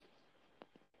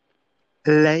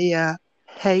Player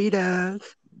haters.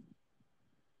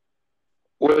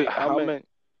 Wait, How how many? many?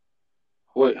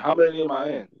 Wait, how many am I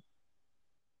in?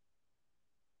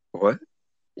 What?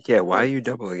 Yeah, why are Wait. you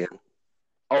double again?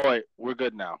 Oh wait, we're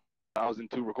good now. I was in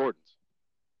two recordings.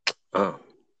 Oh,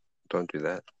 don't do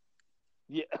that.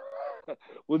 Yeah.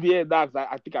 Well, yeah, Docs.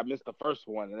 I think I missed the first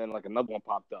one, and then like another one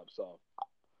popped up. So,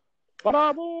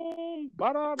 ba boom,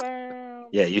 ba bam.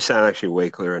 Yeah, you sound actually way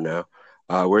clearer now.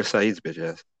 Where's Saeed's bitch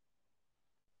ass?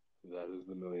 That is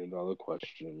the $1,000,000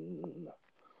 question.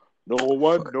 No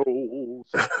one Fuck. knows.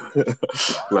 I'm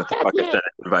about to fucking send an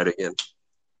invite again.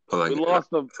 Hold on, We give me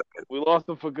lost him. a second. We lost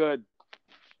him for good.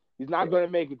 He's not going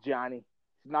to make it, Johnny.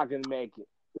 He's not going to make it.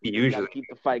 We got Usually. to keep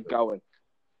the fight going.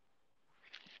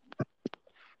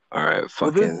 All right,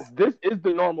 Well, this fucking. this is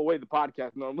the normal way the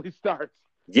podcast normally starts.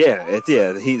 Yeah.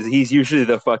 He's usually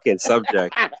the fucking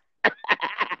subject,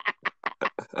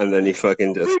 and then he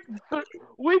fucking just.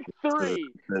 Week 3.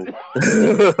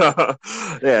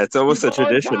 Yeah, it's almost He's a on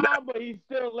tradition now. time, but he's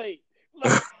still late.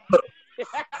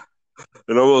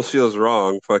 It almost feels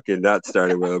wrong, fucking not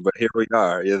starting with him, but here we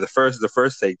are. Yeah, the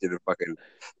first take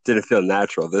didn't feel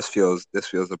natural. This feels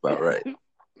about right.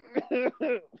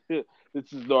 this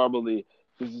is normally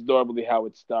how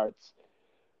it starts.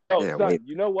 Oh, Yeah, son, wait,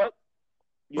 you know what?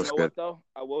 You what's know good? what though?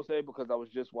 I will say because I was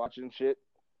just watching shit.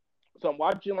 So I'm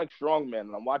watching like strongman,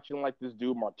 and I'm watching like this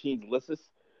dude Martin Lissis.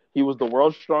 He was the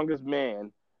world's strongest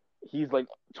man. He's like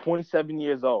 27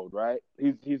 years old, right?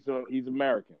 He's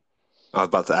American. I was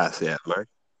about to ask. Yeah, Mark.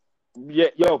 Yeah,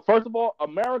 yo. First of all,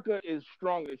 America is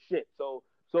strong as shit. So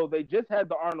they just had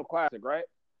the Arnold Classic, right?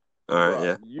 All right, Bruh,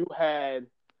 yeah, you had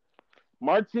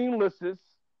Martin Lissis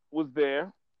was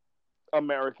there,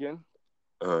 American.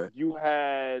 all right, You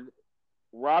had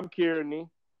Rob Kearney,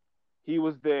 he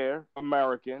was there,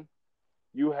 American.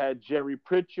 You had Jerry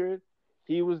Pritchard,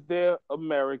 he was there,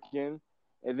 American.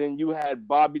 And then you had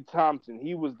Bobby Thompson,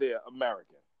 he was there,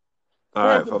 American. all Four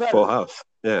right. For Full competitors. House.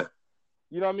 Yeah.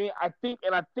 You know what I mean?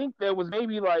 I think there was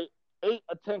maybe like 8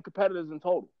 or 10 competitors in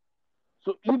total.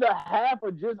 So either half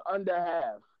or just under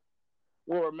half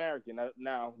were American.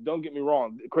 Now, don't get me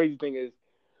wrong. The crazy thing is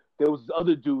there was this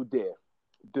other dude there,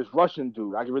 this Russian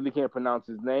dude. I really can't pronounce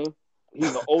his name.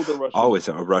 He's an older Russian Always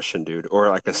dude. a Russian dude or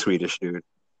like a Swedish dude.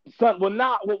 Son, well,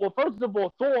 not well. First of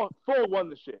all, Thor won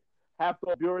the shit.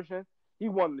 Thor Burishin, he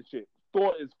won the shit.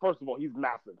 Thor is first of all, he's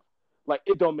massive. Like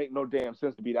it don't make no damn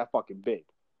sense to be that fucking big.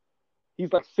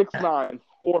 He's like 6'9",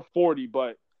 440,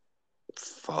 but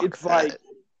Fuck it's like, that.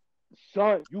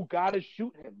 son, you gotta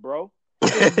shoot him, bro.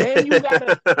 And then and then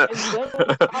on top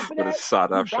of With a that, you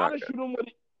sawed-off gotta shotgun. shoot him with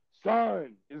it.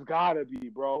 Son, it's gotta be,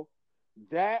 bro.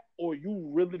 That or you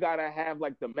really gotta have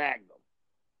like the Magnum.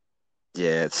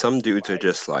 Yeah, some dudes are Like,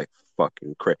 just like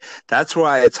fucking crazy. That's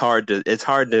why it's hard to,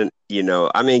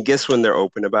 I mean, guess when they're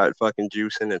open about fucking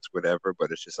juicing, it's whatever, but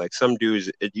it's just like some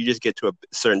dudes, you just get to a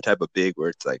certain type of big where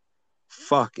it's like,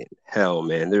 fucking hell,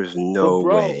 man, there's but no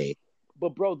bro, way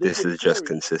this this gets is just scarier.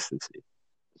 consistency.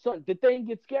 So the thing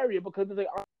gets scarier because it's like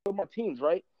Martins,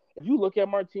 right? If you look at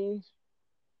Martins,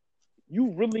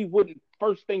 you really wouldn't.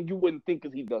 First thing you wouldn't think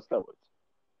is he does steroids.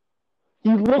 He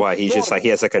looks Why, he's just like, he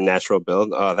stronger. has like a natural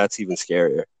build? Oh, that's even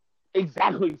scarier.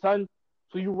 Exactly, son.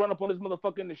 So you run up on this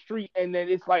motherfucker in the street, and then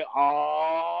it's like,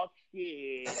 oh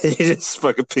shit. He just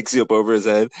fucking picks you up over his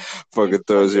head, fucking Son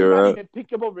throws you does not around. even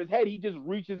pick up over his head. He just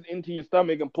reaches into your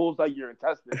stomach and pulls out your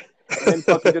intestines, and then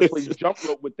fucking just plays jump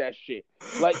rope with that shit.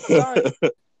 Like, son,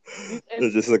 and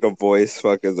It's just like a voice,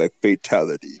 fucking like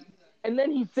fatality.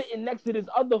 then he's sitting next to this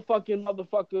other fucking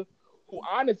motherfucker who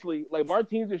honestly, like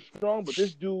Martins is strong, but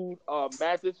this dude,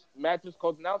 Matis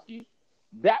Kozanowski,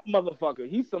 that motherfucker,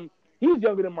 he's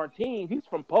younger than Martins. He's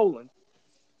from Poland.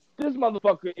 This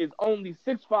motherfucker is only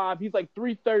 6'5". He's like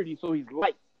 330, so he's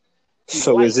light. He's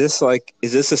So is light.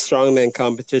 this a strongman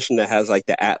competition that has like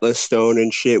the Atlas Stone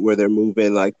and shit where they're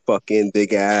moving like fucking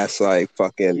big ass like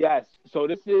fucking Yes. So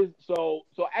this is so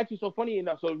actually so funny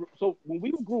enough. So when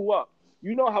we grew up,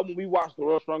 you know how when we watched the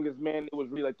World's Strongest Man, it was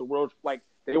really like the world's like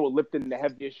they were lifting the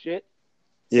heaviest shit.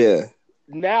 yeah.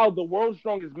 Now the World's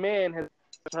Strongest Man has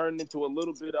turned into a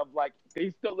little bit of like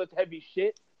they still lift heavy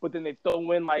shit, but then they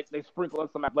throw in like they sprinkle in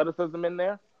some athleticism in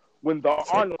there. When the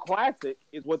Arnold Classic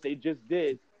is what they just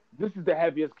did, this is the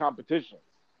heaviest competition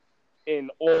in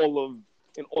all of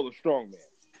strongman.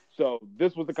 So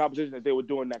this was the competition that they were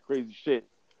doing that crazy shit,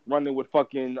 running with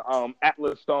fucking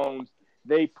Atlas stones.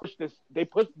 They pushed this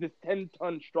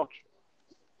 10-ton structure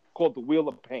called the Wheel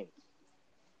of Pain.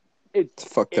 It's It's a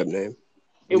fucked up it, name.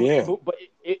 it Yeah. but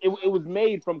it was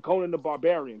made from Conan the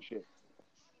Barbarian shit.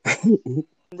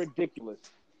 Ridiculous.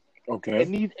 Okay.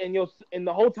 And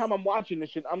the whole time I'm watching this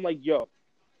shit, I'm like, yo,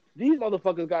 these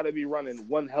motherfuckers got to be running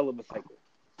one hell of a cycle.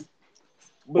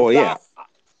 Well, yeah.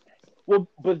 Well,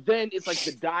 but then it's like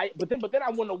the diet. But then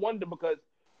I want to wonder because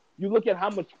you look at how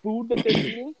much food that they're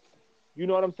eating. You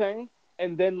know what I'm saying?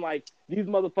 And then like these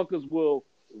motherfuckers will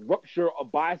rupture a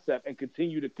bicep and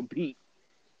continue to compete.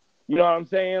 You know what I'm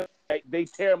saying? Like they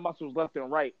tear muscles left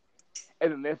and right,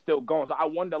 and then they're still going. So I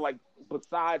wonder, like,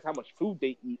 besides how much food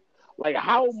they eat, like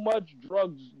how much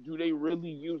drugs do they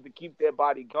really use to keep their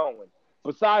body going?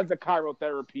 Besides the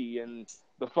chirotherapy and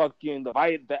the fucking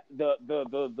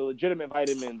the legitimate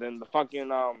vitamins and the fucking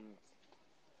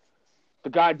the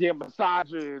goddamn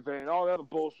massages and all that other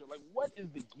bullshit. Like, what is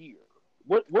the gear?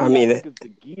 What I mean, is the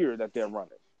gear that they're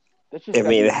running? That's just I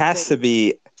mean, it has to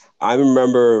be. I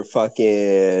remember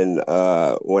fucking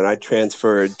when I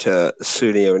transferred to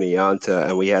SUNY Oneonta,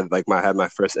 and we had like my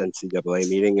first NCAA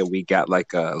meeting, and we got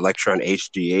like a lecture on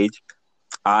HGH.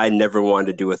 I never wanted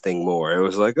to do a thing more. It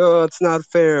was like, oh, it's not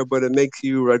fair, but it makes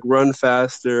you like run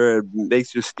faster, it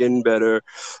makes your skin better,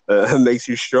 it makes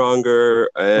you stronger,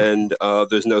 and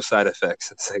there's no side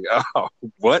effects. It's like, oh,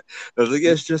 what? I was like,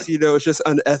 it's just it's just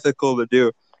unethical to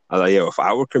do. I was like, if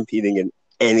I were competing in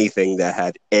anything that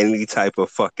had any type of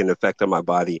fucking effect on my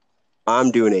body, I'm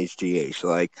doing HGH.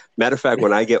 Like, matter of fact,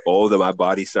 when I get older, my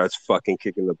body starts fucking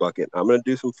kicking the bucket. I'm gonna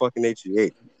do some fucking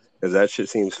HGH. Because that shit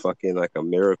seems fucking like a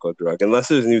miracle drug. Unless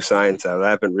there's new science out.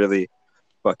 I haven't really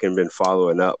fucking been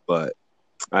following up. But,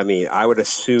 I mean, I would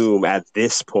assume at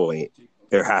this point,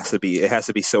 it has to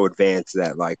be so advanced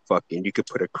that, like, fucking, you could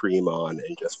put a cream on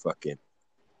and just fucking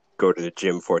go to the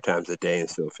gym 4 times a day and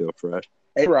still feel fresh.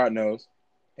 A-Rod knows.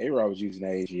 A-Rod was using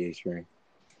that HGH cream.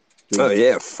 Oh,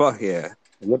 yeah. Fuck yeah.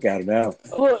 Look at it now.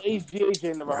 A little HGH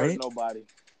ain't never hurt nobody.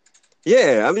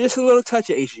 Yeah, I mean, just a little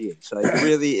touch of HGH. Like,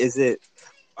 really, is it...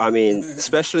 I mean,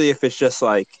 especially if it's just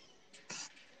like,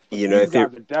 These if guys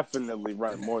are definitely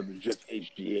running more than just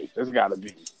HGH. There's got to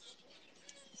be.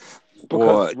 Because,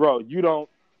 what? bro, you don't,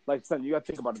 like, son, you got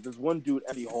to think about it. There's one dude,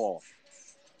 Eddie Hall,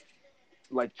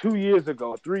 like 3 years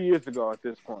ago at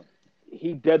this point,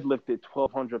 he deadlifted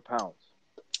 1,200 pounds.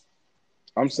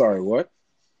 I'm sorry, what?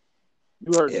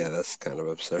 You heard Yeah, me. that's kind of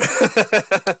absurd.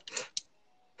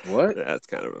 What? That's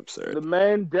kind of absurd. The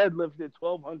man deadlifted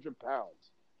 1,200 pounds.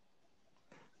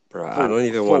 Bro, I don't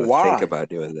even want to why? think about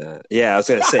doing that. Yeah, I was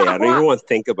going to say, I don't even want to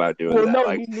think about doing that. No,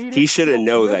 like, he shouldn't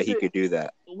know that he could do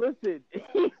that. Listen,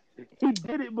 he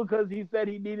did it because he said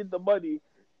he needed the money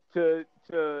to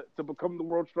become the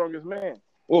world's strongest man.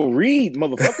 Well, read,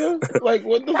 motherfucker. Like,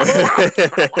 what the fuck?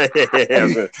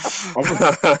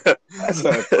 That's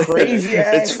a crazy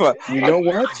ass. It's fun. You know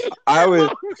what? I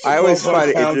always find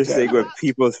it interesting with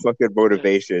people's fucking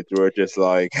motivations where just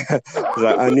like,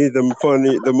 I need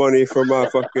the money for my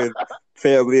fucking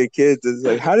family and kids. It's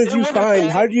like, how did you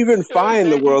even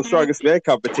find the world's strongest man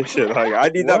competition? Like, I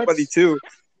need that money too.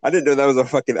 I didn't know that was a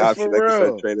fucking option I could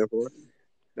start training for.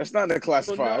 That's not in the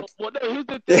classified. Well, no, here's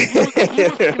the thing.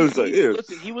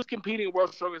 Listen, he was competing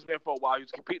World's Strongest Man for a while. He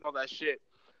was competing all that shit.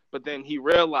 But then he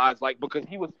realized, like, because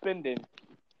he was spending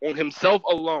on himself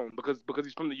alone, because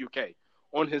he's from the UK,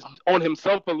 on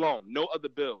himself alone, no other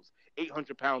bills,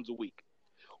 800 pounds a week.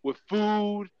 With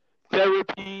food,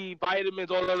 therapy,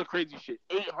 vitamins, all that other crazy shit.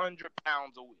 800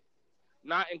 pounds a week.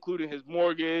 Not including his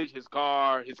mortgage, his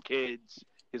car, his kids,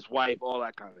 his wife, all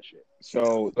that kind of shit.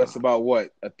 So that's about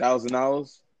what,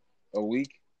 $1,000 a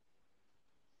week?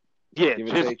 Yeah,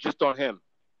 just on him.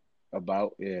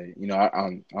 About, yeah. You know,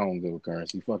 I don't deal with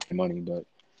currency. Fuck the money, but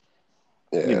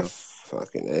yeah,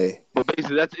 fucking A. But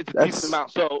basically, it's a decent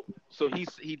amount. So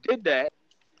he did that.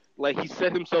 Like, he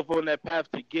set himself on that path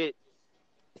to get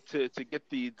the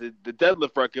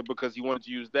deadlift record because he wanted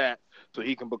to use that so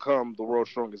he can become the world's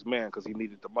strongest man because he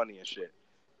needed the money and shit.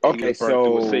 Okay,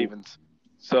 so savings.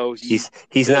 So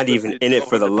he's not even in it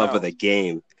for the love of the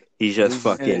game. He's just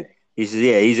fucking. He's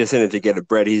just in it to get a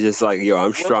bread. He's just like, yo,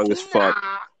 I'm strong as fuck.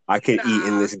 I can eat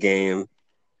in this game.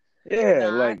 Yeah,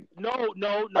 like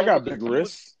no. I got big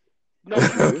wrists. No,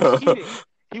 he was competing.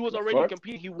 He was already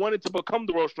competing. He wanted to become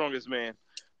the world's strongest man,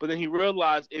 but then he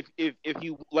realized if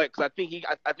he like, cause I think he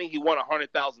won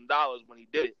 $100,000 when he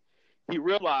did it. He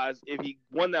realized if he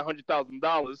won that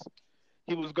 $100,000,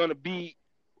 he was gonna be.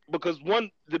 Because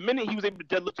the minute he was able to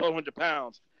deadlift 1,200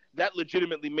 pounds, that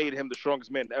legitimately made him the strongest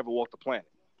man to ever walk the planet.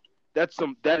 That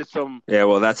is some. Yeah,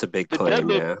 well, that's a big claim.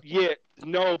 The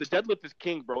deadlift is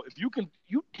king, bro. If he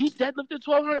deadlifted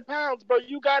 1,200 pounds, bro.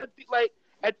 You got to be like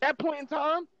at that point in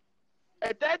time,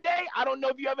 at that day. I don't know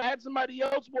if you ever had somebody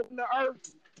else walking the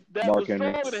earth that was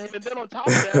stronger than him, and then on top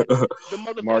of that, the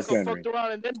motherfucker fucked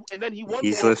around, and then he won.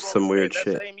 He's lifted some weird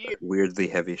shit, weirdly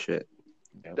heavy shit.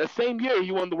 That same year,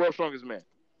 he won the world's strongest man.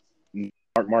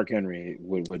 Mark Henry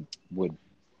would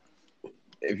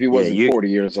if he wasn't 40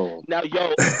 years old. Now,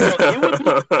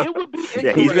 it would be interesting.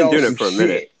 Yeah, he's been doing it for a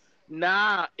minute.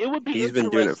 Nah, it would be He's been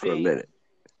doing it for a minute.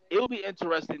 It would be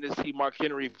interesting to see Mark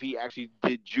Henry if he actually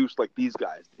did juice like these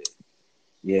guys did.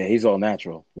 Yeah, he's all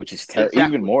natural, which is Exactly.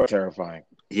 even more terrifying.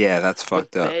 Yeah, that's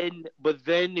fucked up. But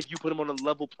then if you put him on a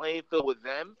level playing field with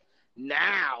them,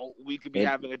 now we could be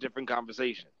having a different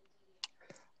conversation.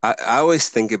 I always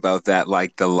think about that,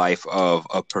 like the life of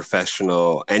a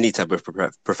professional, any type of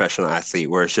professional athlete,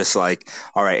 where it's just like,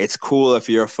 all right, it's cool if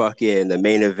you're fucking the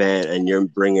main event and you're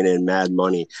bringing in mad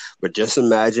money, but just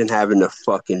imagine having to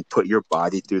fucking put your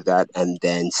body through that and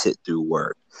then sit through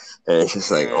work. And it's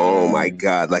just like, oh my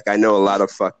God. Like, I know a lot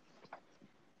of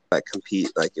that compete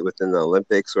like within the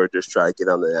Olympics or just try to get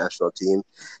on the national team.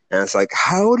 And it's like,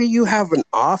 how do you have an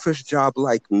office job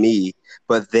like me,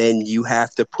 but then you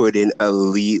have to put in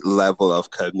elite level of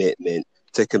commitment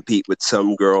to compete with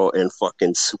some girl in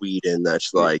fucking Sweden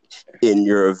that's like in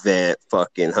your event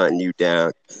fucking hunting you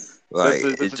down? Like,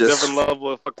 it's a different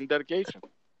level of fucking dedication.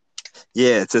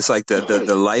 Yeah, it's just like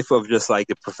the life of just like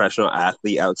a professional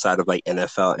athlete outside of like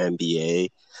NFL, NBA.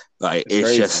 Like,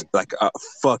 it's just like a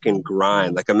fucking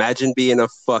grind. Like, imagine being a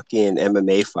fucking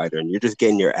MMA fighter and you're just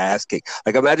getting your ass kicked.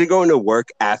 Like, imagine going to work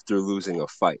after losing a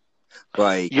fight.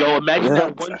 Like, yo, imagine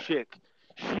that one chick.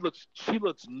 She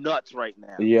looks nuts right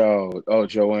now. Yo,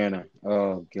 Joanna.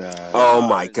 Oh God. Oh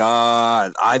my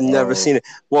God. I've never seen it.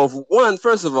 Well,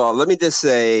 first of all, let me just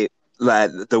say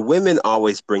that the women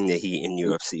always bring the heat in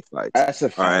UFC fights. That's a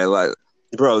fact. All right, like,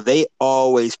 bro, they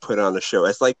always put on a show.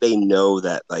 It's like they know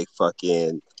that, like,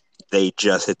 fucking, they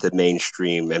just hit the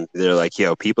mainstream, and they're like,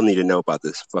 yo, people need to know about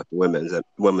this fucking women's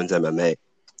MMA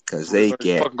because they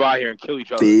get fucking go out here and kill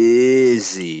each other.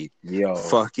 Busy. Yo,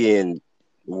 fucking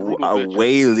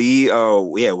Wei Li.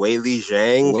 Oh yeah, Wei Li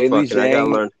Zhang. Wei Li Zhang I gotta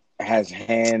learn. Has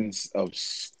hands of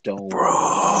stone,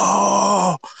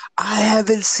 bro. I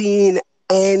haven't seen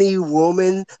any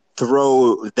woman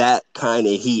throw that kind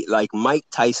of heat, like Mike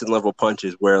Tyson level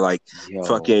punches, where like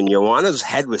fucking Joanna's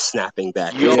head was snapping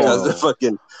back because the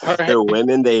fucking the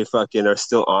women, they fucking are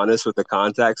still honest with the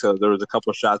contact. So there was a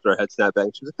couple shots where her head snapped back.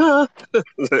 And she was like, I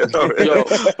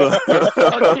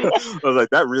was like,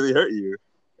 that really hurt you.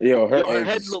 Her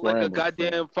head looked like a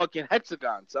goddamn fucking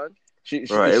hexagon, son. It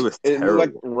was terrible. It looked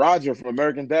like Roger from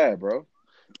American Dad, bro.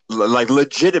 Like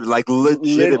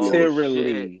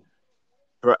legitimately.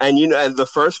 And and the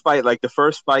first fight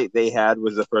they had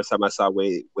was the first time I saw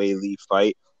Wei Li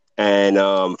fight, and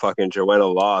fucking Joanna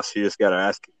lost. She just got her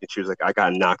ass kicked, and she was like, I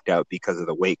got knocked out because of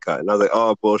the weight cut. And I was like,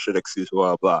 oh, bullshit excuse,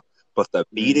 blah blah. But the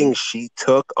beating she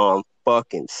took on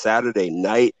fucking Saturday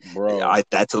night, bro,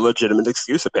 that's a legitimate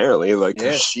excuse apparently. Like,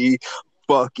 she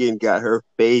fucking got her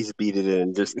face beaten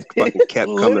and just fucking kept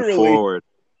coming forward.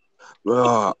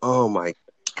 Oh my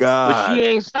God. But she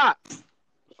ain't stopped.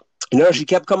 No, she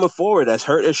kept coming forward. As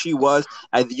hurt as she was,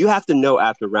 you have to know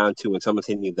after round 2 when someone's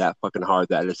hitting you that fucking hard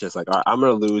that it's just like, all right, I'm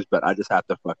going to lose, but I just have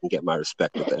to fucking get my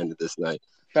respect at the end of this night.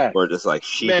 Fact. Or just like,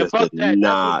 she just did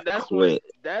not quit.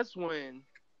 That's when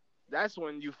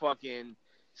you fucking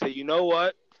say, you know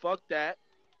what? Fuck that.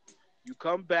 You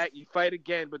come back, you fight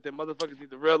again, but then motherfuckers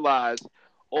need to realize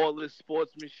all this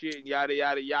sportsmanship and yada,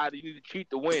 yada, yada. You need to cheat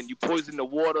to win. You poison the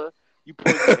water. You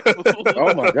poison the food.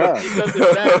 Oh, my God. It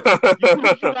doesn't matter. You do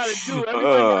what you got to do.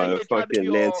 Everybody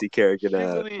fucking Nancy Kerrigan.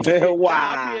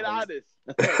 Wow. Being honest.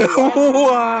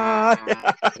 Wow.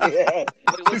 Yeah.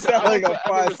 You sound like a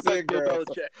 5'6" girl.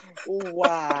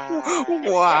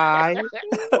 Why?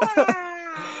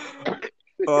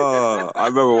 Oh, I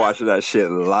remember watching that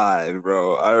shit live,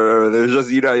 bro. I remember there's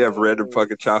just, you have random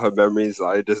fucking childhood memories.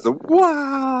 I just,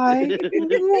 why?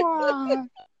 Why?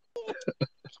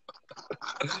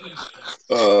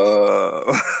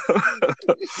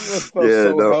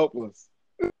 Helpless.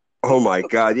 Oh my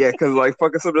God, yeah, because like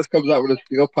fucking someone just comes out with a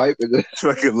steel pipe and just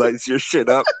fucking lights your shit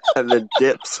up and then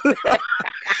dips.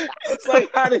 It's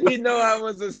like, how did he know I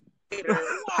was a skater?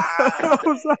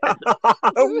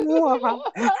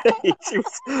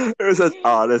 It was such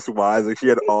honest wise, like she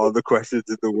had all the questions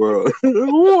in the world.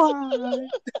 Why?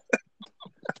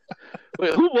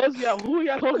 Wait, who are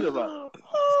y'all talking about?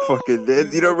 Fucking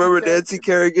Nancy, you don't remember Nancy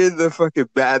Kerrigan, the fucking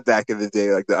bad back in the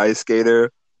day, like the ice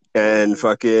skater, and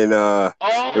fucking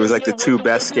it was like the two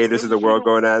best skaters in the world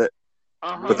going at it.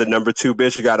 But the number 2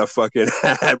 bitch got a fucking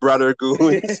brought her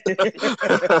goons.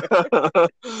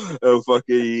 And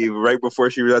fucking right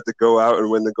before she was about to go out and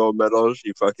win the gold medal,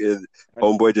 she fucking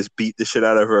homeboy just beat the shit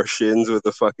out of her shins with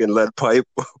a fucking lead pipe.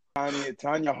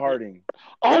 Tanya Harding.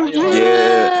 Oh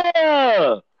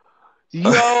yeah.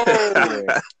 Yo,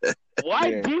 Why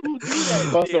Yeah. did he do that?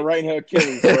 Busted shit? right in her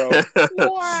Achilles, bro.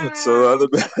 So the other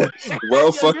well,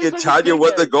 Yo, fucking you're such a Tanya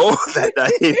won the dickhead. goal that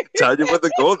night. Tanya won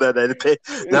the goal that night. It paid,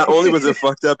 not only was it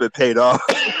fucked up, it paid off.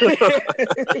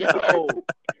 Yo,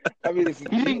 I mean, it's he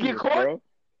didn't get genius, caught. bro.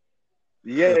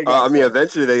 Yeah, they got I mean, caught.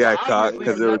 eventually they got caught Obviously,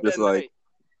 because they were not just that like, night.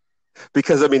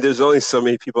 because I mean, there's only so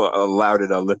many people allowed in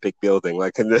an Olympic building.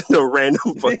 Like, and there's no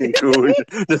random fucking goon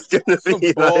that's gonna Some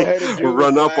be bald-headed like dude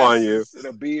run with up on you. glasses and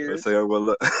a beard. It's like, oh,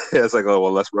 well, it's like, oh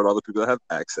well, let's run all the people that have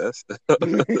access.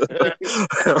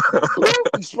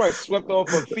 He's probably swept off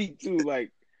her feet too,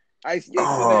 like ice skates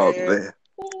Oh in the air. man,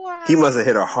 he must have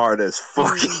hit her hard as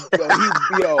fuck. He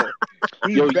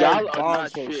Yo, Barry y'all are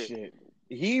Bonds not her shit. shit.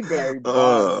 He Barry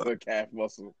Bonds the calf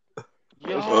muscle.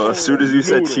 Yo, As soon as you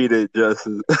said Noodle. cheated, just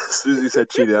as soon as you said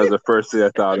cheated, that was the first thing I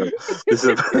thought of. This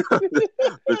is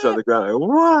bitch on the ground.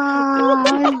 Like,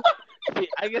 why?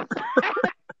 I guess.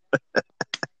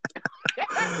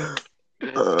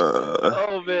 Uh,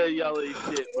 Oh man, y'all ain't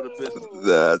shit for the business.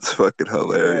 that's fucking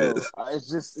hilarious. Yo, it's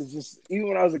just even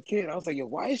when I was a kid, I was like, yo,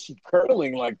 why is she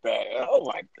curling like that? Oh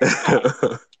my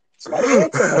god. Somebody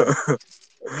answer her.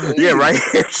 Yeah, right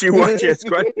here. She watched it. She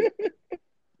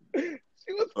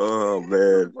was Oh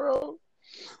man, bro.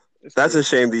 It's that's a crazy.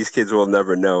 shame. These kids will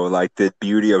never know, like the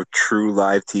beauty of true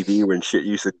live TV when shit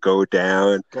used to go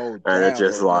down, Go and it's down,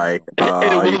 just go like,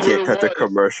 And it you was can't what cut the it was.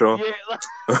 commercial. Yeah,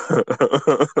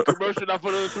 commercial not for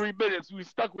another 3 minutes. We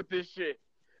stuck with this shit.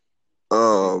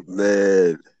 Oh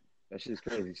man, That shit's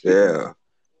crazy. Speaking yeah.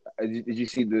 of, did you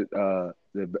see the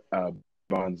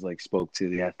Bonds like spoke to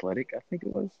the Athletic? I think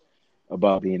it was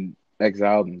about being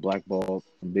exiled and blackballed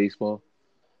from baseball,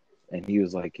 and he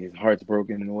was like his heart's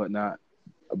broken and whatnot.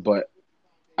 But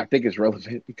I think it's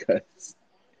relevant because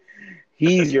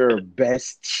he's your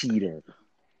best cheater,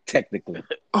 technically.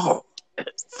 Oh,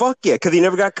 fuck yeah, because he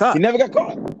never got caught. He never got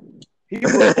caught. He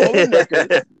broke all the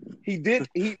records. He did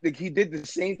the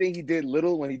same thing he did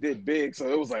little when he did big. So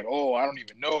it was like, oh, I don't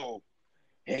even know.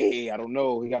 Hey, I don't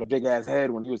know. He got a big ass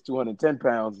head when he was 210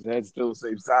 pounds. His head's still the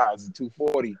same size,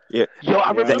 240. Yeah. Yo, I You know what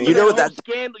I remember mean? You know that what whole that-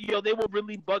 scandal. Yo, they were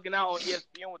really bugging out on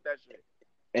ESPN with that shit.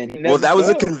 And he Well, never that was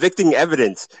a fell. convicting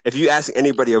evidence. If you ask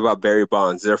anybody about Barry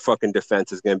Bonds, their fucking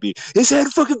defense is gonna be his head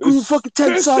fucking grew fucking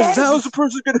 10 sizes. How is the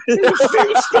person gonna? He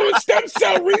was doing stem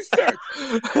cell research.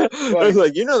 I was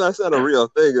like, that's not a real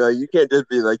thing. Like, you can't just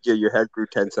be like, yeah, your head grew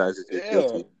 10 sizes. You're Yeah.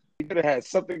 guilty. He could have had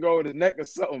something go with his neck or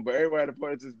something, but everybody had to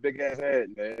point at his big ass head,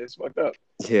 man. It's fucked up.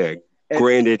 Yeah. And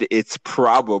Granted, it's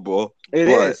probable. it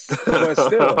but is, but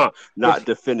still. not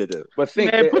definitive. But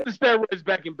think, Man, put the steroids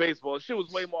back in baseball. Shit was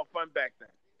way more fun back then.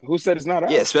 who said it's not out?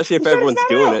 Yeah, especially if Who said everyone's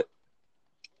it's not doing out? it.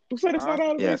 Who said it's not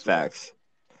out? of Yeah, baseball? facts.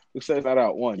 Who said it's not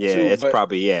out? One, Yeah, two, it's but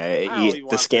probably don't even The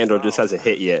wanna scandal think just about hasn't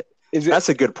hit yet. is it That's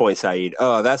a good point, Saeed.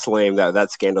 Oh, that's lame. That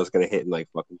scandal's gonna hit in like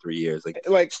fucking 3 years. Like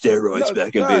like steroids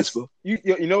back in baseball. You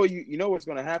know what's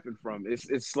going to happen from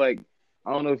it's like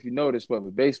I don't know if you noticed, but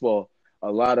with baseball,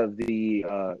 a lot of the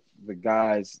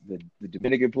guys, the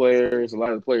Dominican players, a lot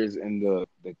of the players in the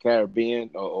Caribbean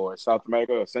or South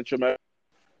America or Central America,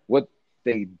 what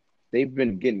they've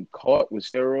been getting caught with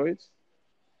steroids,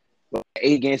 like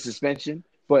 8-game suspension.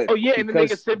 But Oh yeah, and then they get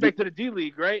because sent back to the D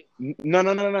League, right?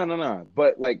 no.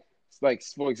 But like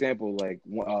for example, like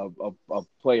a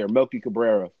player, Melky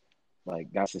Cabrera,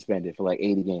 like got suspended for like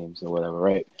 80 games or whatever,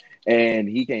 right? And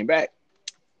he came back,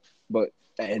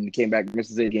 missed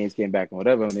his 8 games, came back and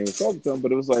whatever, and they were talking to him,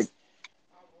 but it was like,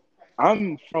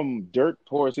 I'm from dirt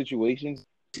poor situations.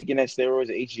 Taking that steroids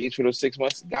at HGH for those 6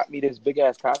 months got me this big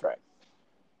ass contract.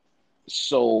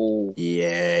 So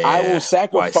Yeah. I will Why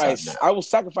sacrifice. stop now? I will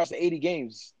sacrifice the 80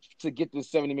 games to get this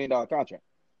 $70 million contract.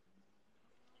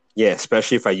 Yeah,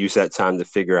 especially if I use that time to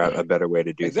figure out a better way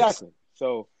to do Exactly.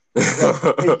 So, this.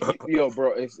 yo,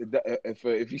 bro,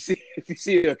 if you see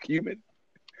a Cuban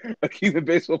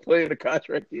baseball player in a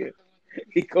contract here,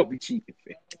 he gonna be cheating.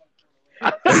 He's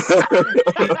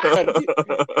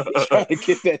trying to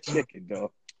get that chicken,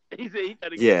 though. He said he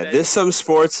gotta get Yeah, that. there's some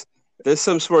sports where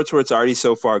it's already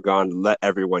so far gone. Let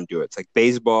everyone do it. It's like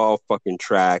baseball, fucking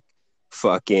track,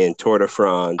 fucking Tour de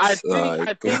France. I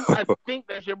think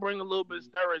they should bring a little bit of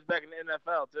steroids back in the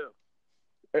NFL too.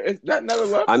 Is that never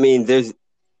left? I mean, there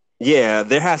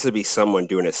has to be someone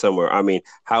doing it somewhere. I mean,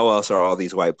 how else are all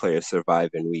these white players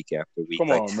surviving week after week? Come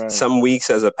like, on, man. Some weeks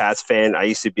as a Pats fan, I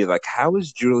used to be like, how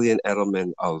is Julian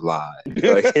Edelman alive?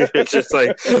 Like, it's just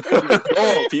like,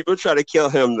 oh, people try to kill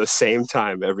him the same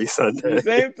time every Sunday. At the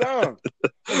same time.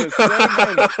 In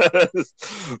the same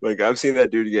minute. Like, I've seen that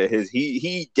dude get his.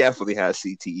 He definitely has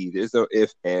CTE. There's no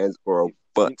ifs, ands, or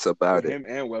buts about it. Him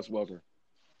and Wes Welker.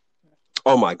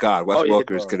 Oh my God, Wes Oh, yeah,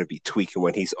 Welker is bro. gonna be tweaking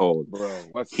when he's old. Bro,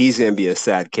 He's gonna be a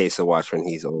sad case to watch when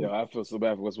he's old. Yo, I feel so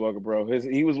bad for Wes Welker, bro.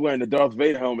 He was wearing the Darth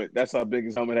Vader helmet. That's how big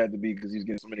his helmet had to be because he was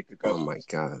getting so many Oh concussions. my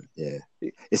God, yeah.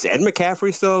 Is Ed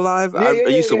McCaffrey still alive? Yeah, I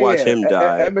used to watch him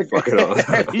die. Ed Fucking all the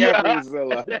time. McCaffrey is still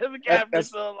alive. McCaffrey's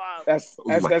still alive. That's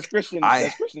Oh my- Christian. I-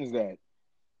 That's Christian's dad.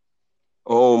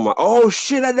 Oh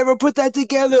shit! I never put that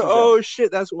together. Oh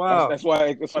shit! That's wild. That's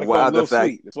why they call Wow, him the Lil fact-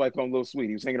 Sweet. That's why I call him Lil Sweet.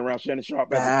 He was hanging around Shannon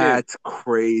Sharp as a kid. That's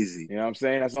crazy. You know what I'm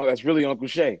saying? That's really Uncle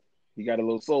Shay. He got a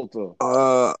little soul to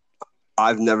him.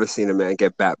 I've never seen a man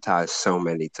get baptized so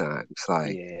many times.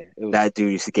 Like Yeah, it was, that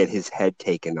dude used to get his head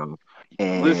taken off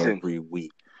Listen. every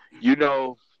week. You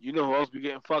know who else be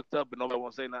getting fucked up, but nobody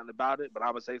won't say nothing about it. But I'm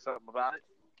gonna say something about it.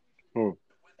 Who?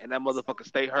 And that motherfucker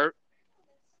stay hurt.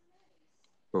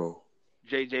 Oh.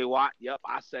 JJ Watt. Yep,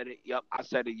 I said it. Yep, I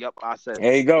said it. Yep, I said it.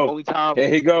 Here he go. Only time. Here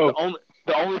he go.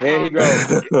 The only Here he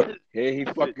time. go. Here he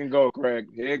fucking go, Craig.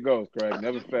 Here it goes, Craig.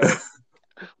 Never fails.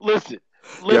 Listen.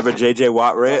 You have a JJ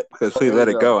Watt rant? Because please let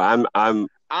it go. I'm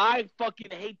I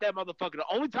fucking hate that motherfucker. The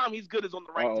only time he's good is on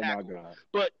the right Oh tackle. my god.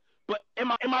 But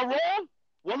am I wrong?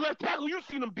 What left tackle you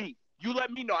seen him beat? You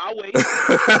let me know. I'll wait.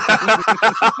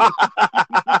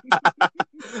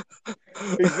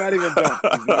 He's not even done.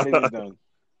 He's not even done.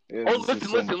 Oh,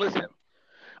 listen.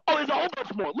 Oh, there's a whole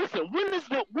bunch more. Listen, when is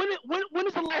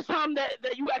the last time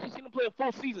that you actually seen him play a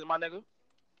full season, my nigga?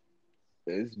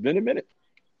 It's been a minute.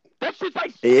 That shit's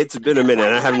like It's been a minute.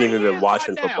 I haven't even been years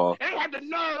watching right now. football. They had the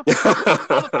nerve to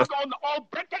put this motherfucker on the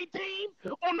all-decade team.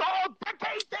 On the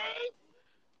all-decade team.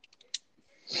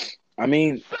 I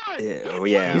mean, Son,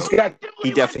 Yeah. He's got-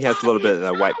 He definitely has a little bit of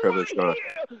that white privilege going on.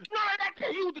 None of that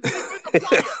shit. He was the defensive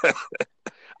player.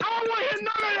 I don't want to hear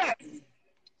none of that.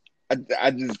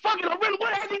 I just Fucking Loren,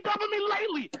 what has he done for me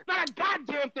lately? Not a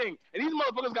goddamn thing. And these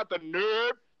motherfuckers got the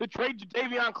nerve to trade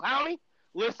Jadeveon Clowney.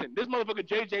 Listen, this motherfucker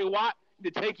JJ Watt to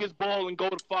take his ball and go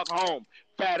the fuck home.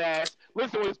 Fat ass.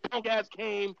 Listen, when his punk ass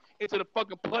came into the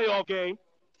fucking playoff game,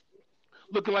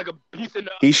 looking like a piece of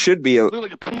He should be looking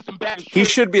like a piece of bad shit. he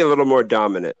should be a little more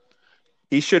dominant.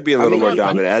 He should be a little mean, more he-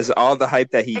 dominant. As all the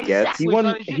hype that he gets. he won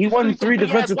Exactly, son. he won He's three some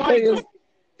defensive big-ass players. white boy.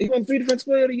 He won 3 defensive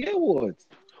player of the year awards.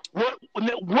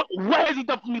 What has he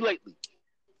done for me lately?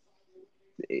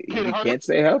 He Hunter? can't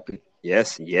stay healthy.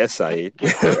 Yes, Saeed.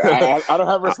 I don't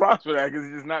have a response for that because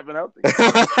he's just not been healthy.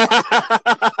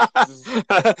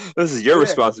 This is your Yeah.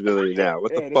 responsibility now.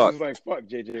 What the This fuck? is like, fuck,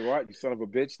 JJ Watt, you son of a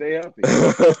bitch, stay healthy.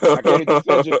 I can't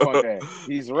defend your punk ass.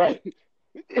 He's right.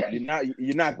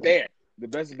 You're not there. The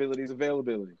best ability is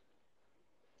availability.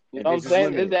 You know what I'm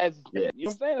saying? Yeah. You know what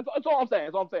I'm saying? That's all I'm saying.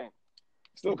 That's all I'm saying.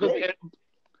 Still Because great.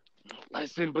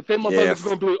 Listen, but then Yeah. motherfuckers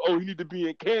gonna be like, oh, you need to be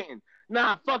in Canton.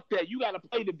 Nah, fuck that. You gotta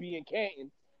play to be in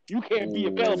Canton. You can't be Ooh,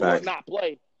 available facts. and not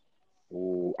play.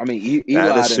 Ooh, I mean, Eli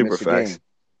That is didn't super miss the facts. game.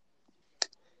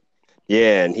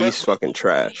 Yeah, and he's fucking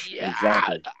trash. Yeah,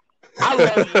 Exactly. I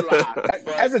love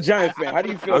Eli. As a Giants fan, how do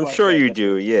you feel? I'm about sure that? you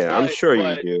do. Yeah, I'm But- sure you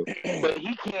but- do. But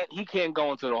he can't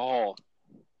go into the hall.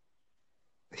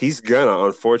 He's gonna,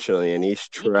 unfortunately, and he's He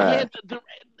trash. can't-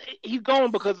 He's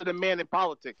going because of the man in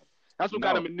politics. That's what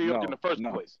got him in New York in the first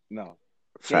no, place. No.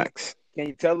 Facts. Can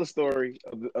you tell the story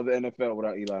of the NFL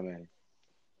without Eli Manning?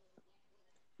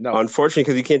 No. Unfortunately,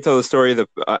 because you can't tell the story of the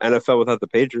NFL without the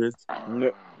Patriots.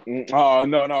 No. Oh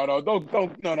no! Don't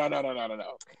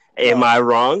no. Am I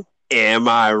wrong? Am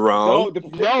I wrong?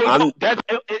 No, that's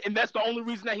the only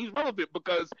reason that he's relevant.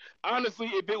 Because honestly,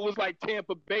 if it was like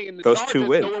Tampa Bay and the Those Chargers, two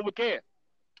wins. no one would care.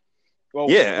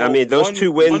 Yeah, I mean, those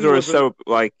two wins were so,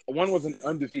 like, One was an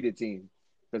undefeated team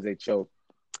because they choked.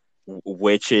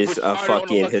 which is Which a started on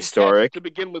fucking lucky historic. catch to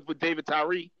begin with David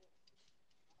Tyree.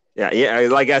 Yeah.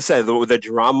 Like I said, the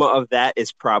drama of that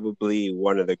is probably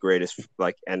one of the greatest,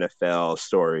 like, NFL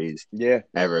stories Yeah,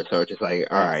 ever. So it's just like,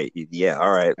 all right,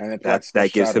 all right. and then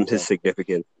That gives shot him his himself.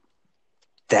 significance.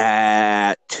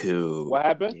 That too. What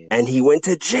happened? Yeah. And he went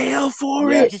to jail for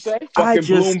Yes. What'd you say? I Fucking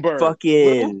just Bloomberg.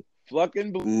 fucking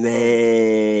Fucking Bloomberg.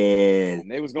 man.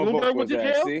 And they was gonna vote Bloomberg for went his to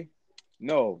ass. jail? See?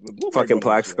 No, the Bloomberg Fucking don't go to jail.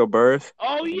 Plaxico Burress.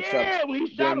 Oh He yeah, when he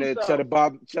shot Damn near himself.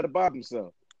 Cheddar Bob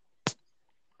himself.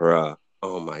 Bruh.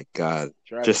 Oh my God.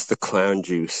 Travis Just the clown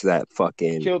juice that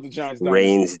fucking killed the Giants.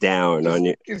 rains down on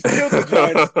you. It's killed the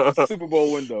Giants Super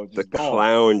Bowl window. Just The gone.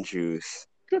 clown juice.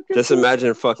 Just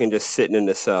imagine fucking just sitting in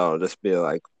the cell, just be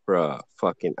like, bruh,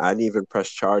 fucking, I didn't even press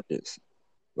charges.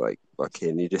 Like,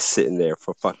 fucking, you just sitting there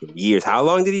for fucking years. How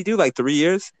long did he do? Like 3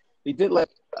 years? He did like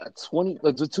 20,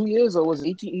 like 2 years, or was it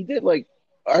 18? He did like,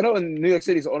 I know in New York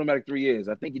City it's automatic 3 years.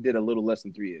 I think he did a little less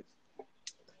than 3 years.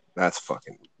 That's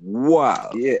fucking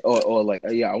wow. Yeah, or like,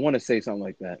 yeah, I want to say something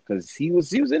like that because he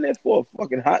was in there for a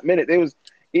fucking hot minute.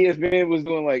 ESPN was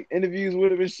doing like interviews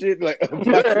with him and shit, like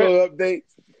basketball updates.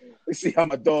 Let's see how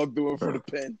my dog doing for the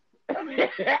pen. You know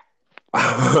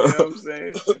what I'm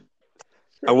saying?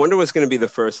 I wonder what's going to be the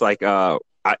first, like,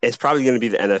 it's probably going to be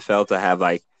the NFL to have,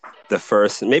 like, the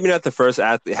first, maybe not the first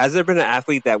athlete. Has there been an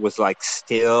athlete that was, like,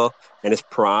 still in his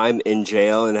prime in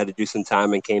jail and had to do some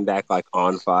time and came back, like,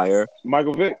 on fire?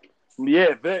 Michael Vick.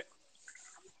 Yeah, Vic.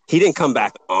 He didn't come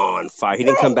back on fire. He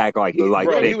didn't come back like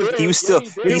he still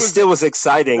was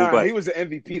exciting, Nah, but he was the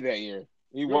MVP that year.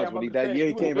 He Yeah, was I'm when he about to that say, year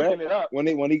he he came was back looking it up.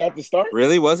 when he got the start.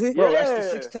 really was he? Bro, Yeah.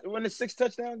 that's the 6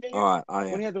 touchdown game. Oh,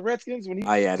 When he had the Redskins, when he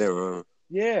I didn't remember.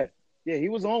 yeah, he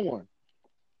was on one.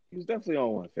 He was definitely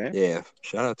on one, fam. Yeah,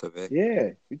 shout out to Vic.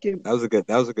 Yeah, he came. That was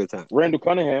a good time. Randall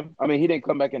Cunningham. I mean, he didn't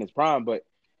come back in his prime, but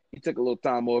he took a little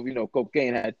time off. You know,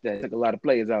 cocaine took a lot of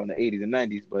players out in the 80s and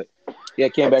 90s, but yeah,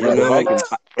 came back on the Vikings.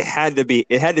 It had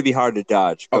to be hard to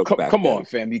dodge. Oh, come on,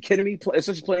 fam! You kidding me?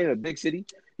 Especially playing in a big city.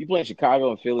 You play in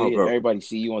Chicago and Philly, and everybody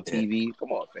see you on TV. Yeah.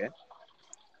 Come on, fam!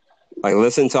 Like,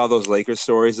 listen to all those Lakers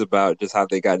stories about just how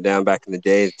they got down back in the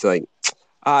day. It's like,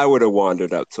 I would have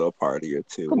wandered up to a party or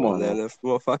two. Come on, and then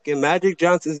if fucking Magic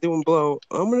Johnson's doing blow,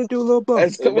 I'm gonna do a little blow.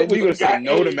 What you gonna say?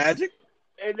 No to Magic?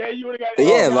 And then you would have got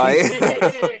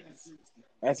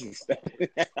That's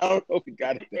I don't know if we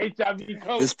got it. HIV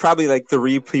coach. There's probably like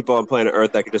 3 people on planet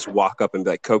Earth that could just walk up and be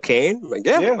like, cocaine? I'm like,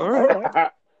 yeah, all right.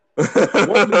 This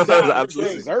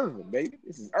is Irvin, baby.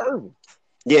 This is Irvin.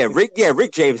 Yeah,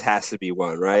 Rick James has to be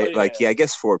one, right? Oh, yeah. Like, I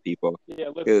guess 4 people. Yeah,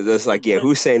 It's like,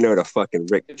 who's saying no to fucking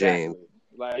Rick James?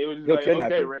 Like, it was just He'll like,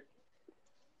 kidnap okay, you. Rick.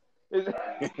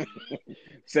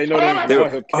 Say no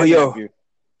to yo.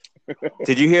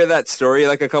 Did you hear that story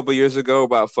like a couple years ago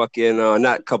about fucking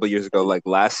not a couple years ago, like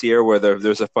last year, where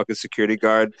there's a fucking security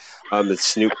guard and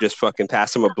Snoop just fucking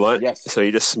passed him a blunt, so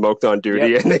he just smoked on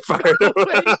duty and they fired him.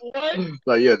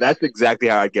 Like, yeah, that's exactly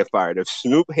how I'd get fired. If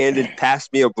Snoop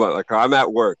passed me a blunt, like I'm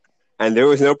at work and there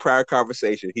was no prior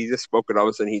conversation, he just spoke it, all of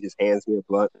a sudden he just hands me a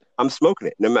blunt, I'm smoking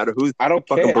it, no matter who. I don't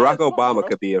fucking care. Barack Obama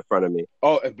could be in front of me.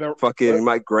 Fucking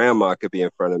my grandma could be in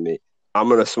front of me. I'm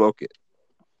gonna smoke it.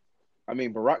 I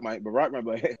mean, Barack might be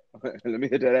like, hey, let me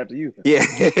hit that after you. Yeah.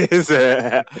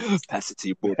 Pass it to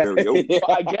you, boy.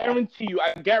 I guarantee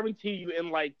you in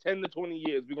like 10 to 20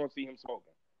 years, we're going to see him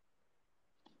smoking.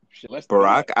 Shit,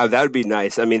 Barack? That would be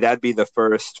nice. I mean, that'd be the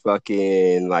first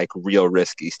fucking, like, real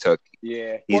risk he's took.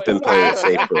 Yeah. He's been playing it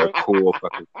safe for a cool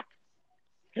fucking...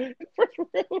 First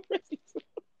real risk.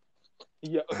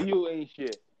 Yo, you ain't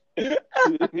shit.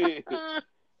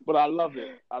 But I love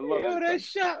it. Yo, that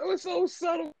shot was so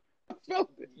subtle. I felt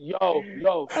it. Yo, you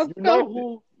know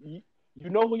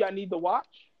who y'all need to watch?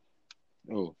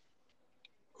 Who?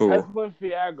 Evelyn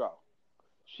Fiago.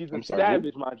 She's a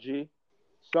savage, my G.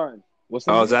 Son. What's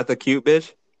is that the cute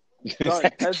bitch?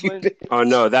 Son, Evelyn. Oh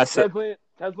no, that's Evelyn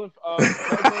Fiago.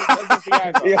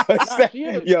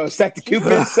 Yo, is that the cute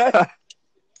bitch?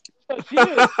 She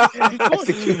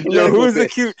is. Yo, who's the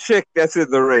cute chick that's in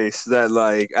the race that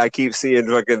like I keep seeing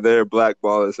fucking their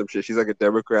blackball and some shit? She's like a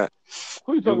Democrat.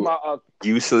 Who you talking about?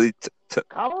 Usually,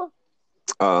 Kamala?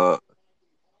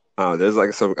 There's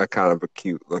like a kind of a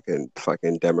cute looking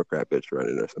fucking Democrat bitch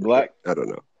running or something. Black? I don't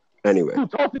know. Anyway,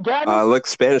 look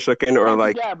Spanish looking or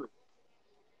like. Gabbard.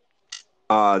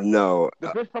 No. The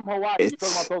bitch from Hawaii. You're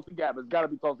talking about Tulsi Gabbard. It's got to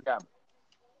be Tulsi Gabbard.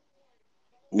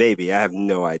 Maybe. I have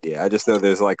no idea. I just know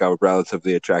there's like a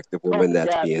relatively attractive woman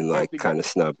that's being like kind of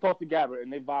snubbed. Tulsi Gabbard,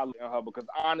 and they violate her because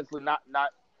honestly, not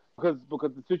because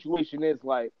the situation is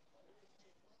like.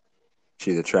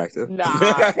 She's attractive. Nah.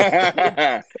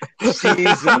 She's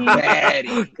a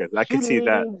baddie. Because I could see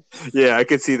that. Yeah, I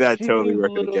could see that totally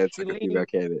working against a female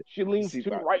candidate. She leans too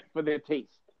right for their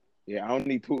taste. Yeah, I don't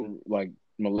need Putin like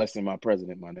molesting my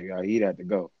president, my nigga. He'd have to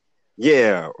go.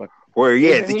 Yeah.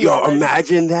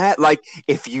 Imagine that. Like,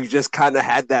 if you just kind of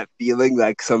had that feeling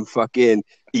like some fucking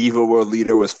evil world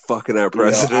leader was fucking our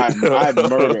president. I'd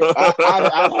murder.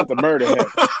 I'd have to murder him.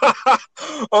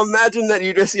 Imagine that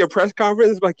you just see a press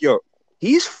conference like, yo,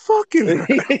 he's fucking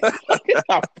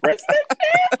our president.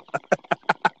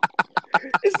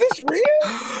 Is this real?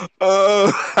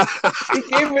 He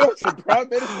gave me up to Prime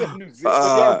Minister of New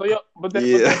Zealand. But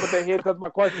then here comes my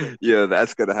question. Yeah,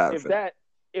 that's gonna happen.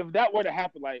 If that were to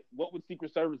happen, like, what would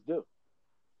Secret Service do?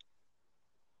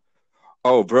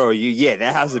 Oh, bro,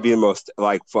 that has to be the most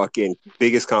like fucking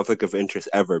biggest conflict of interest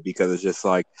ever because it's just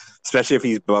like, especially if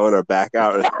he's blowing her back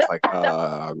out, it's like,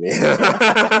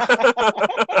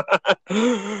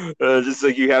 man, just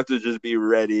like you have to just be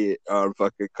ready on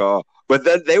fucking call. But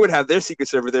then they would have their Secret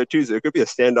Service there too, so it could be a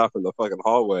standoff in the fucking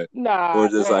hallway. Nah, or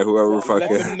just like whoever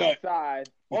fucking.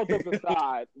 All jokes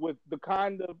aside, with the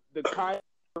kind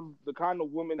the kind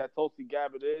of woman that Tulsi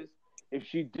Gabbard is, if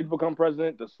she did become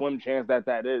president, the slim chance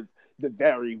that is the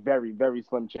very, very, very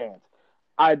slim chance.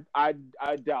 I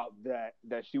doubt that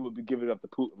she would be giving up to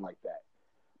Putin like that.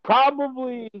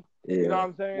 Probably, Yeah. you know what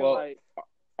I'm saying? Well, like,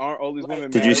 aren't all these women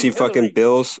Did you see Hillary. fucking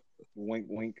Bill's? Wink,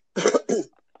 wink. I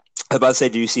was about to say,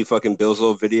 do you see fucking Bill's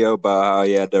little video about how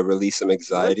he had to release some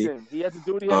anxiety? Listen, he had to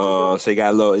do what he had to do. So he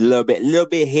got a little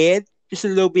bit head, just a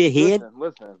little bit head.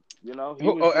 Listen. You know,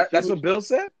 That's what Bill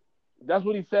said? That's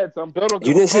what he said. Some Bill don't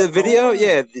You give a didn't see the fuck, no video? one.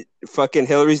 Yeah, fucking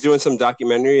Hillary's doing some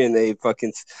documentary, and they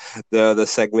fucking the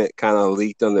segment kind of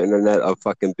leaked on the internet of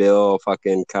fucking Bill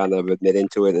fucking kind of admitting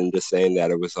to it and just saying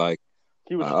that it was like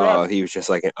He was stressed. he was just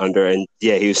like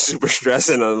he was super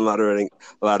stressing on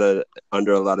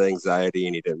under a lot of anxiety,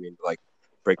 and he didn't mean to like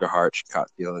break her heart. She caught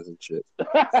feelings and shit.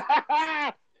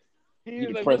 He You're was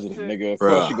the like, president, listen, nigga. Of Bruh.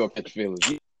 course you gonna catch feelings.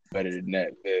 You better than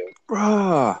that, man.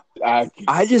 Bruh,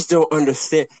 I just don't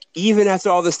understand. Even after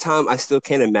all this time, I still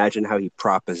can't imagine how he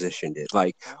propositioned it.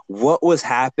 Like, what was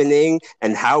happening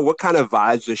and what kind of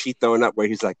vibes was she throwing up where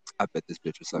he's like, I bet this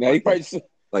bitch was like, Now he probably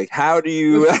like, how do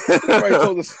you?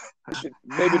 told us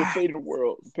maybe the fate of the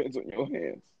world depends on your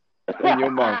hands and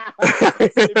your mouth.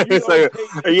 It's like,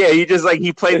 yeah, he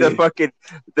played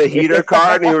the heater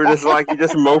card, and he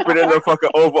just moping in the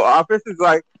fucking Oval Office. He's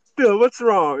like, Bill, what's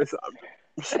wrong? It's,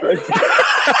 I'm straight.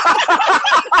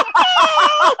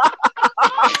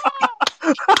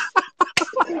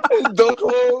 Don't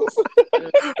close.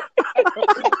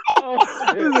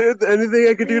 Is there anything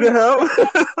I could do to help?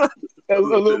 A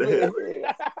little bit.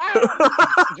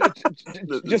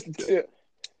 Just a tip.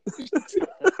 He's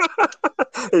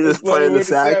just playing the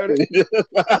sax.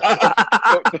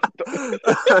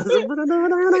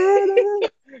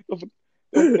 Don't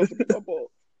forget my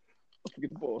ball. Don't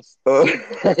forget the balls.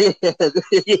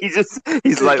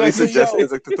 He's lightly suggesting.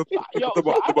 He's like, yo, the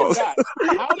balls.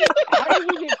 How did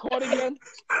we get caught again?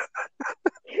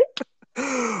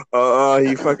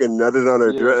 He fucking nutted on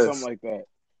her dress. Something like that.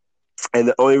 And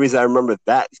the only reason I remember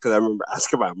that is because I remember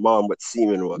asking my mom what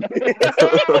semen was.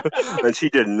 And she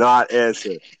did not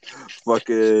answer.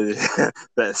 Fucking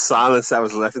that silence that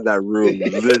was left in that room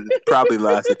probably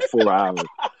lasted 4 hours.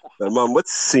 Like, Mom,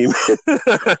 what's semen?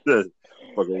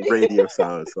 Fucking radio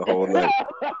silence the whole night.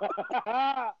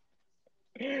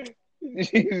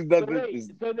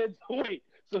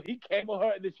 So he came with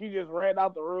her and then she just ran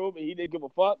out the room and he didn't give a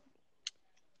fuck?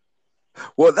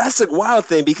 Well, that's a wild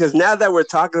thing because now that we're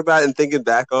talking about it and thinking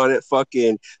back on it,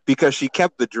 fucking because she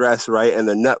kept the dress, right? And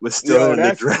the nut was still in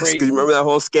the dress. Because you remember that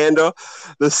whole scandal?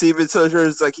 The semen surgery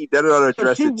is like he did it on her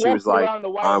dress and she was like, I'm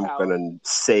going to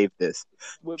save this.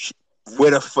 With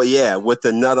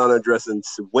the nut on her dress and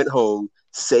went home,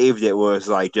 saved it, was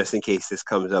like, just in case this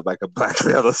comes up like a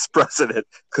blackmailers president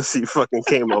because he fucking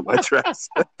came on my dress.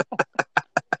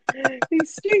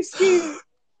 He's scared.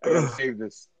 I gotta save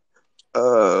this.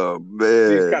 Oh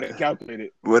man, he's kind of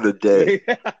calculated. What a day!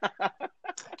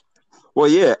 Well,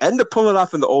 yeah, and to pull it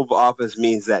off in the Oval Office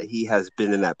means that he has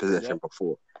been in that position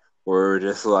before. We're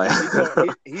just like,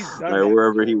 he's done like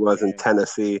wherever he was in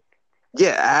Tennessee.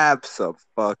 Yeah,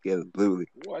 absolutely.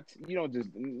 What? You don't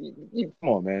just come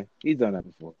on, man. He's done that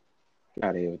before. Get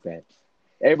out of here with that.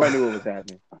 Everybody knew what was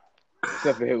happening,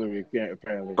 except for Hillary,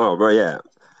 apparently. Oh, bro, yeah.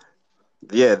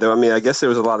 Yeah, though, I mean, I guess there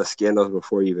was a lot of scandals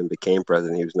before he even became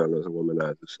president. He was known as a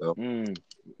womanizer, so.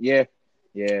 Yeah.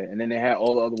 And then they had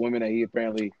all the other women that he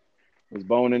apparently was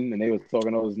boning, and they was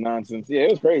talking all this nonsense. Yeah,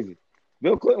 it was crazy.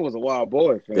 Bill Clinton was a wild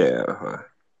boy, fam. Yeah.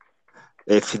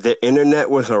 If the internet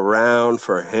was around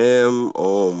for him,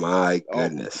 oh my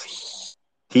goodness.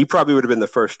 He probably would have been the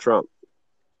first Trump.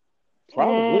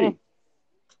 Probably.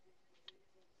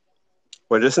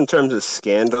 Well, just in terms of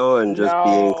scandal and just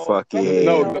being fucking...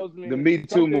 No, the Me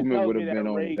Too movement would have been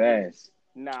on his ass.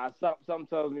 Nah, something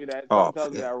tells me that.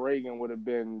 Tells me that Reagan would have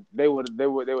been. They would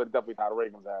definitely tied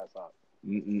Reagan's ass up.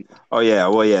 Oh yeah,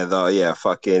 well yeah,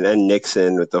 fucking, and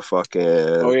Nixon with the fucking.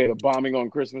 Oh yeah, the bombing on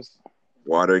Christmas.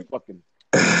 Water. Fucking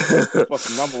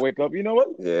number wake up. You know what?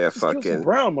 Yeah, let's fucking kill some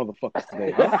brown motherfuckers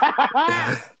today.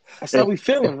 Huh? That's how we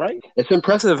feeling, right? It's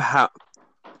impressive how.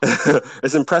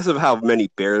 It's impressive how many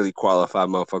barely qualified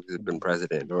motherfuckers have been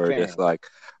president, or just like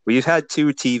we've had 2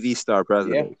 TV star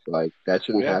presidents. Yeah. Like that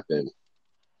shouldn't happen.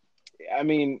 I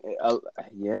mean,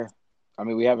 yeah. I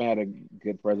mean, we haven't had a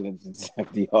good president since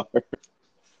FDR.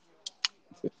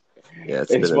 Yeah,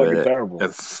 it's fucking terrible.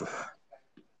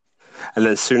 And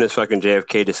then as soon as fucking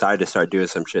JFK decided to start doing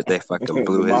some shit, they fucking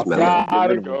blew his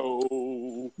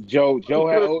medal. Joe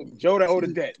that owed a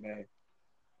debt, man.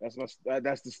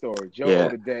 That's the story. Joe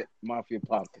owed a debt, mafia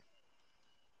popped it.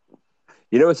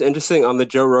 You know what's interesting? On the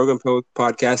Joe Rogan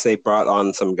podcast, they brought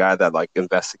on some guy that like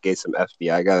investigates some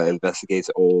FBI guy that investigates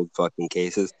old fucking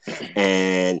cases,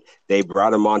 and they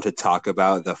brought him on to talk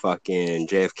about the fucking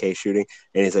JFK shooting,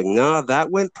 and he's like, "No, that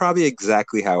went probably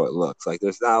exactly how it looks. Like,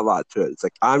 there's not a lot to it. It's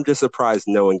like I'm just surprised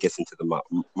no one gets into the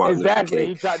Martin Luther King."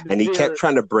 He tried to And he steer kept it.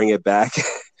 trying to bring it back.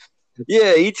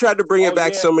 Yeah, he tried to bring it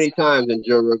back yeah. so many times, and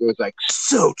Joe Rogan was like,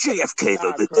 "So JFK,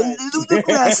 the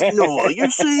grass, no,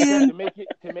 you're saying?" to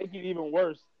make it even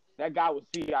worse, that guy was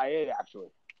CIA actually,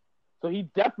 so he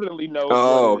definitely knows.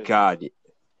 Oh what it is. God.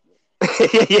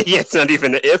 Yeah, it's not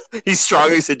even an if. He's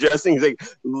strongly suggesting. He's like,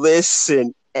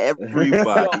 "Listen,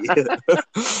 everybody." There's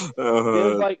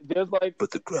like,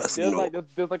 but the grass, there's no. like,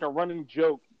 there's like a running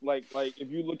joke. Like if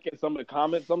you look at some of the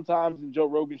comments, sometimes in Joe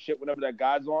Rogan shit, whenever that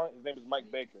guy's on, his name is Mike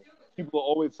Baker. People are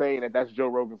always saying that that's Joe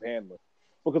Rogan's handler,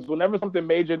 because whenever something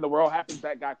major in the world happens,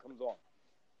 that guy comes on.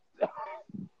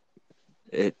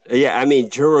 Yeah, I mean,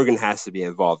 Joe Rogan has to be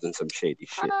involved in some shady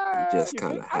shit. He just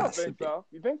kind of I don't has to think be. so.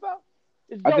 You think so?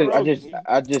 It's Joe Rogan.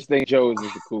 I just think Joe is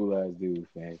just a cool ass dude,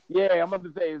 man. Yeah, I'm about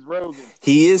to say it's Rogan.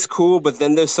 He is cool, but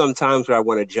then there's some times where I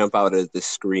want to jump out of the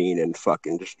screen and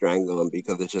fucking just strangle him,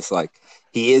 because it's just like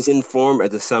he is informed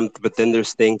at but then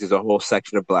there's a whole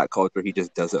section of Black culture he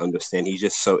just doesn't understand. He's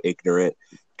just so ignorant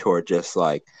toward just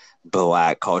like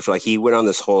Black culture. Like he went on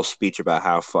this whole speech about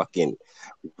how fucking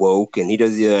woke, and he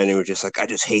does, and he was just like, I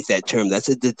just hate that term. That's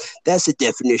the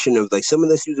definition of like someone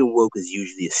that's using woke is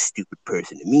usually a stupid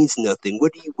person. It means nothing.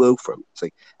 What do you woke from? It's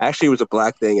like actually it was a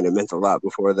Black thing, and it meant a lot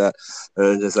before that.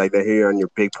 And just like they're here on your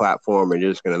big platform, and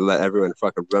you're just gonna let everyone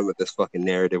fucking run with this fucking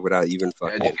narrative without even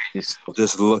fucking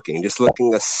just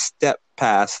looking a step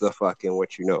past the fucking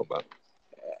what you know about.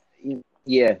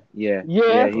 Yeah.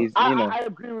 He's, I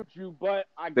agree with you, but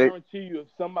I guarantee you, if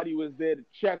somebody was there to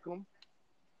check him,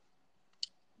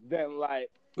 then like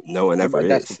no one ever is.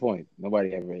 That's the point.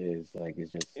 Nobody ever is. Like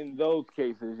it's just in those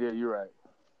cases. Yeah, you're right.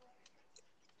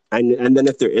 And then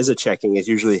if there is a checking, it's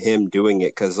usually him doing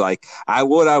it, because like I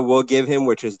will give him,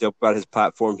 which is dope about his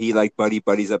platform. He like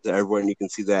buddies up to everyone. You can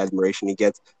see the admiration he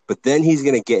gets, but then he's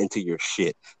gonna get into your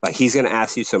shit. Like he's gonna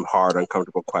ask you some hard,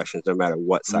 uncomfortable questions, no matter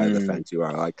what side of the fence you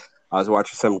are. Like I was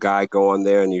watching some guy go on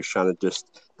there, and he was trying to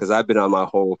because I've been on my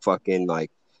whole fucking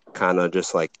like kind of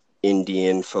just like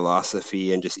Indian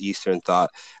philosophy and just Eastern thought,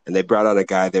 and they brought on a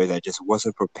guy there that just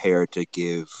wasn't prepared to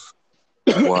give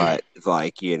what,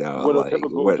 like, you know, what like a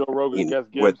typical what Joe Rogan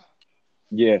guest gives.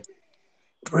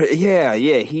 what yeah.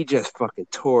 He just fucking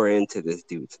tore into this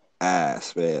dude's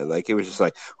ass, man. Like it was just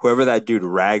like whoever that dude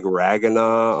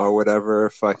Ragana or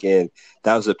whatever, fucking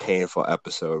that was a painful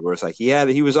episode where it's like he had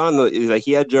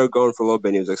Joe going for a little bit,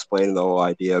 and he was explaining the whole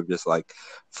idea of just like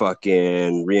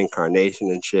fucking reincarnation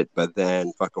and shit, but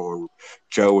then fucking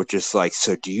Joe was just like,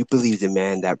 so do you believe the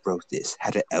man that wrote this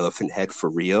had an elephant head for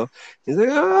real? He's like,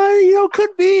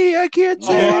 could be, I can't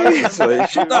say.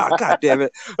 God damn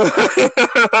it.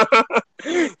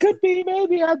 Could be,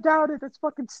 maybe. I doubt it. That's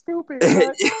fucking stupid.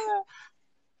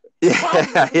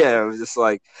 Yeah, it was just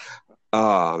like,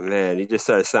 oh man, he just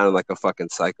started sounding like a fucking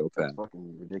psychopath. It's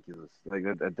fucking ridiculous. Like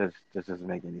that just doesn't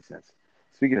make any sense.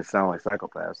 Speaking of sound like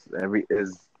psychopaths,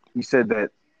 you said that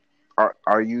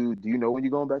do you know when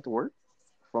you're going back to work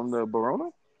from the Barona?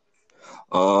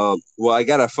 Well, I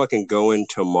gotta fucking go in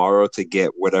tomorrow to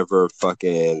get whatever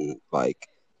fucking like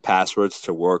passwords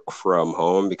to work from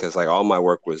home, because like all my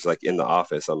work was like in the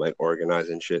office. I'm like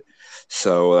organizing shit,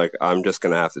 so like I'm just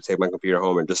gonna have to take my computer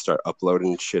home and just start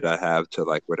uploading shit I have to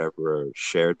like whatever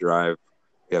shared drive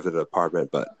we have in the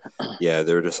apartment. But yeah,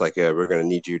 they were just like, yeah, we're gonna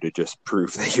need you to just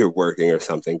prove that you're working or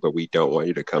something, but we don't want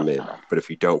you to come in. But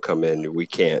if you don't come in, we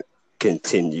can't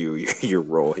continue your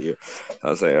role here.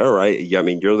 I was like, all right. Yeah, I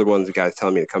mean, you're the ones that guys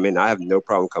telling me to come in. I have no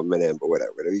problem coming in, but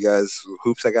whatever. Whatever you guys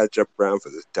hoops I got to jump around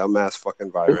for this dumbass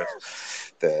fucking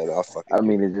virus, then I'll fucking. I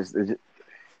mean, it just.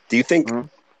 Do you think? Mm-hmm.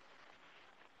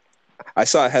 I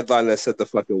saw a headline that said the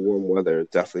fucking warm weather is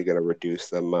definitely going to reduce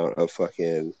the amount of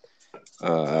fucking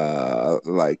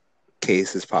like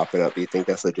cases popping up. Do you think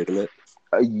that's legitimate?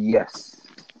 Yes,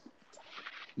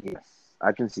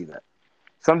 I can see that.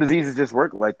 Some diseases just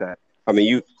work like that. I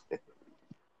mean,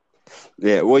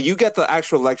 well, you get the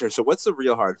actual lecture. So, what's the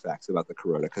real hard facts about the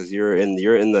corona? Because you're in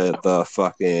the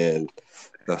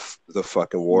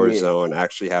fucking war zone,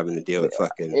 actually having to deal with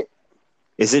fucking.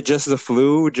 Is it just the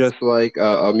flu? Just like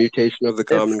a mutation of the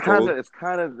common cold? It's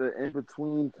kind of the in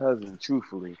between cousin.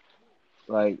 Truthfully,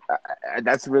 like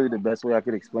that's really the best way I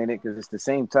could explain it, because it's the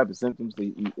same type of symptoms.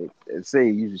 Say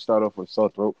you usually start off with sore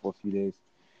throat for a few days,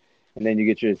 and then you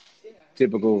get your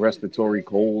typical respiratory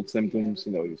cold symptoms,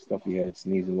 your stuffy head,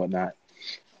 sneeze and whatnot.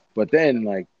 But then,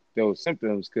 like, those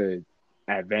symptoms could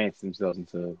advance themselves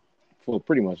into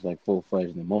pretty much like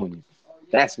full-fledged pneumonia.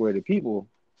 That's where the people,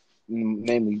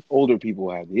 namely older people,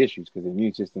 have the issues because the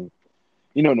immune system,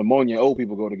 pneumonia and old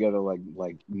people go together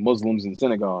like Muslims and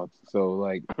synagogues. So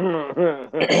like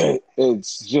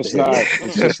it's just not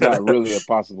really a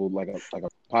possible like a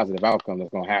positive outcome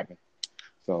that's gonna happen.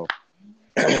 So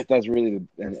that's really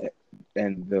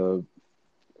and the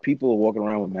people walking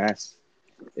around with masks.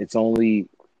 It's only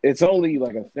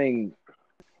like a thing,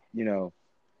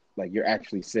 like you're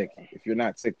actually sick. If you're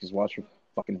not sick, just wash your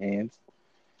fucking hands.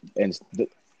 And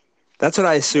that's what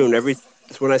I assumed.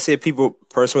 When I say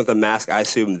person with a mask, I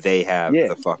assume they have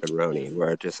the fucking Roni.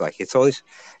 Where it's just like it's only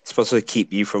supposed to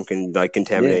keep you from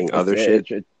contaminating other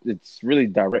shit. It's really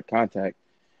direct contact,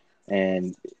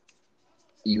 and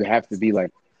you have to be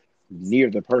like near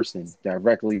the person,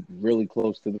 directly, really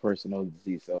close to the person of the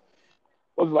disease. So,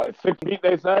 was it like 6 feet?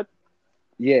 They said.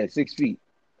 Yeah, 6 feet.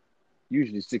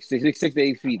 Usually 6 to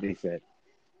 8 feet. They said.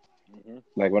 Mm-hmm.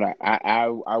 Like when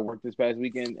I worked this past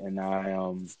weekend, and I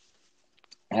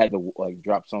had to like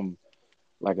drop some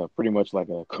pretty much like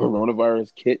a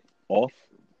coronavirus kit off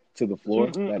to the floor,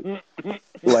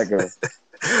 like a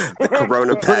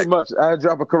Corona pack. Pretty much, I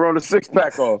drop a Corona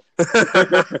 6-pack off,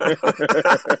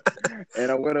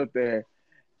 and I went up there,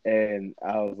 and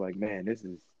I was like, man, this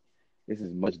is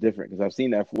much different because I've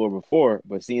seen that floor before,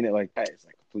 but seeing it like that, it's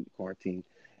like completely quarantined.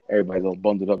 Everybody's all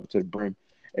bundled up to the brim.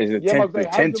 It's the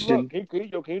tension. Can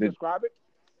you describe it?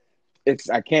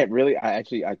 I can't really. I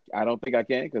don't think I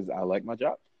can because I like my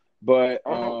job. But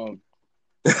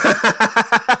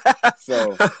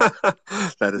so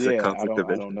that is a conflict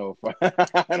of interest. I don't know if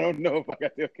I don't know if I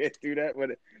got the okay to do that,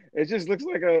 but it just looks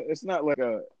like it's not like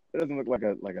it doesn't look like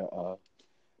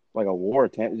a war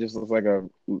tent. It just looks like a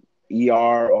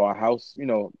ER or a house,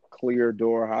 clear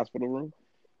door hospital room,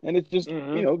 and it's just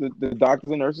the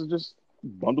doctors and nurses just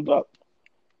bundled up.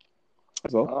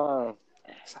 So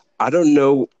I don't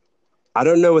know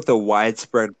what the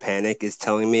widespread panic is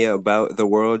telling me about the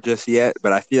world just yet,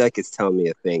 but I feel like it's telling me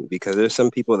a thing because there's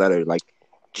some people that are like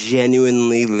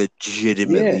genuinely,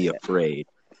 legitimately afraid,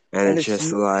 and it's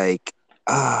just like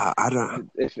I don't.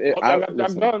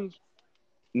 Guns.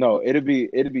 No, it'd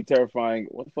be terrifying.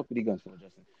 What the fuck did he guns for,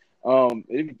 Justin?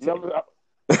 It'd be terrifying.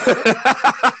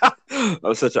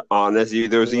 I'm such an honest.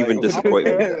 There was even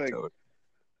disappointment.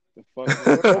 The fuck?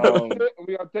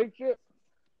 We gotta take shit.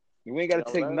 We ain't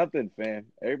gotta take nothing, fam.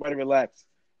 Everybody relax.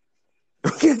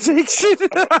 We can't take shit.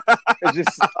 It's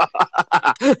just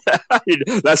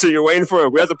that's what you're waiting for.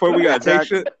 We're at the point we gotta take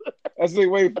shit. That's what you're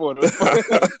waiting for. For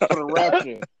the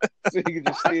rapture, so you can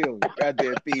just steal.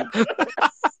 Goddamn thief.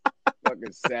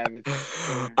 Fucking savage.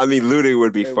 I mean, looting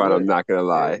would be fun. I'm not gonna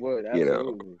lie. It would,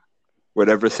 absolutely.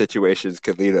 Whatever situations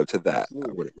could lead up to that, absolutely.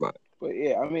 I wouldn't mind. But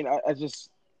yeah, I mean, I just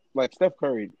like Steph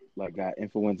Curry got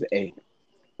influenza A,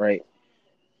 right?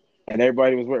 And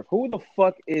everybody was worried. Who the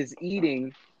fuck is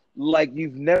eating like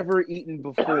you've never eaten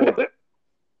before?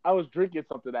 I was drinking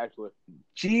something actually.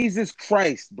 Jesus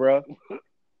Christ, bro!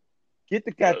 Get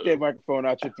the goddamn microphone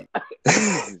out your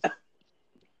Jesus.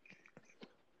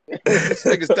 This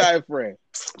nigga's diaphragm.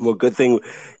 Well, good thing.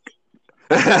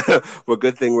 Well,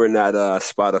 good thing we're not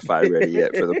Spotify ready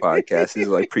yet for the podcast. These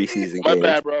are like preseason games. My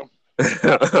bad, bro.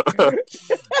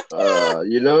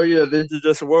 This is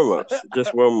just warm-ups.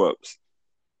 Just warm-ups.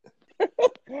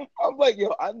 I'm like,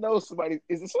 yo, I know somebody.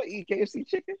 Is this like eat KFC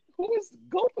chicken? Who is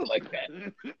gulping like that?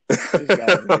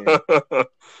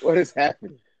 What is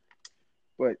happening?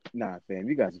 But nah, fam,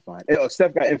 you guys are fine.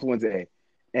 Steph got influenza A,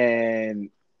 and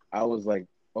I was like,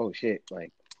 oh shit,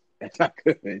 like that's not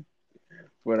good.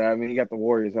 But I mean, he got the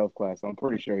Warriors health class, so I'm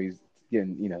pretty sure he's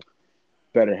getting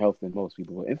better health than most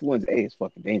people. But influenza A is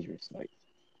fucking dangerous, like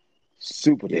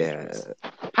super dangerous.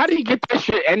 Yeah. How do you get that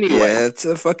shit anyway? Yeah, it's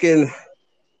a fucking.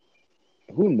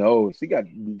 Who knows? He's got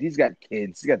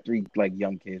kids. He got 3 like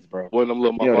young kids, bro. One of them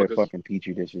little motherfuckers. They're fucking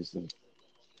petri dishes.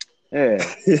 Yeah,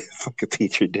 fucking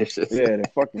petri dishes. Yeah, they're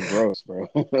fucking gross, bro.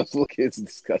 Those little kids are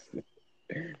disgusting.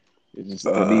 It's just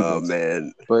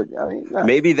man. But I mean, nah.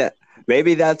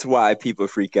 Maybe that's why people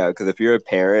freak out because if you're a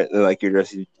parent, like you're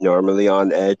just normally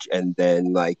on edge, and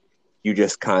then like you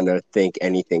just kind of think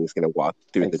anything's gonna walk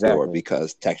through the door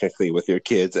because technically with your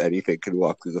kids, anything can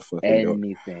walk through the fucking door.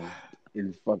 Anything.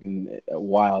 Is fucking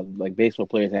wild. Like baseball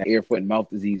players have ear, foot, and mouth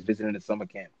disease visiting a summer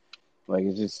camp. Like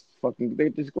it's just fucking. They're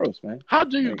just gross, man. How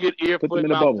do you get ear, foot, and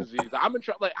mouth disease? I'm in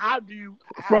trouble. Like, how do you?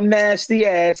 From nasty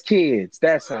ass kids.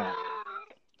 That's how.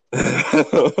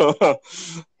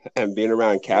 And being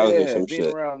around cows or some shit.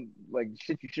 Being around like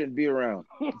shit you shouldn't be around.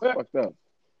 It's fucked up.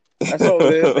 That's all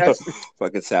it is. That's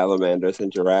fucking salamanders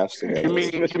and giraffes. You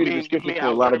mean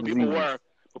how a lot of people were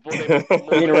before they met the Moors.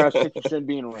 Being around shit you shouldn't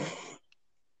be around.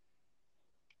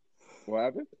 What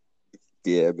happened?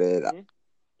 Yeah, man. Mhm.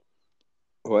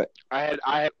 What? I had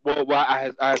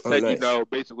said, nice.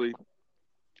 basically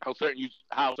how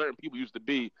certain people used to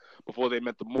be before they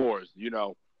met the Moors.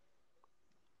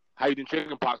 How you think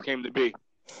chickenpox came to be?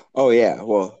 Oh yeah,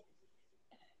 well,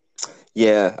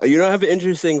 yeah. You don't have an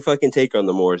interesting fucking take on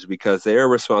the Moors because they are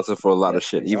responsible for a lot of Yes,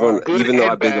 shit. they Even are. even though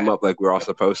I and big them bad. up like we're all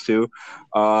supposed to.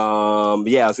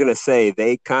 Yeah, I was gonna say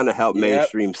they kind of helped Yep.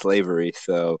 mainstream slavery,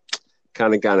 so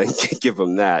kind of gotta give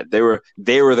them that. They were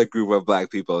the group of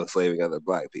black people enslaving other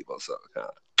black people, so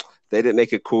they didn't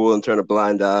make it cool and turn a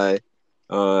blind eye.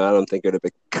 I don't think it would have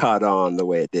been caught on the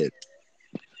way it did.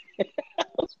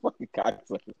 Those fucking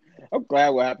cocksuckers. I'm glad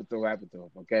what happened to him,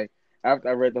 okay? After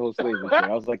I read the whole slavery shit,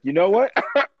 I was like, you know what?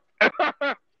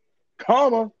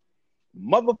 Karma.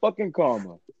 Motherfucking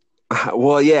karma.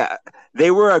 Well, yeah,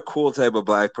 they were a cool type of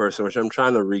black person, which I'm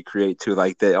trying to recreate too.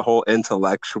 Like the whole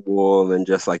intellectual and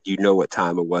just like what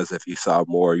time it was if you saw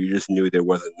more. You just knew there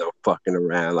wasn't no fucking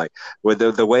around. Like with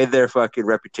the way their fucking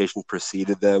reputation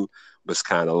preceded them was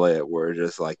kind of lit. Where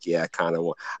just like, yeah,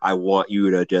 I want you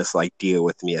to just like deal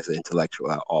with me as an intellectual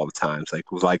at all the times.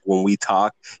 Like when we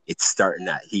talk, it's starting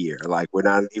at here. Like we're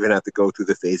not even have to go through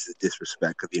the phases of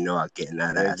disrespect because I'll get in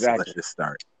that ass. So let's Exactly. just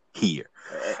start here.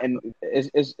 And it's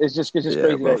just crazy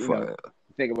that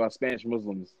think about Spanish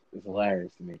Muslims is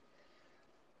hilarious to me.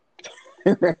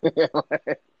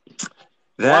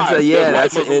 That's Why?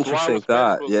 that's an Muslims interesting with Spanish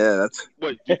thought. Muslims. Yeah, that's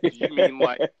Wait, do you mean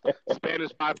like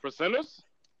Spanish 5%ers?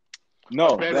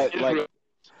 No, Spanish that like Israel?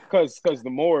 because the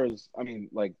Moors,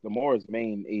 the Moors'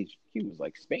 main HQ was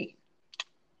like Spain.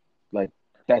 Like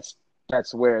that's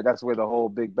where the whole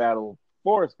big battle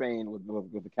for Spain with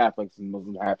the Catholics and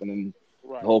Muslims happened, and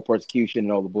Right. the whole persecution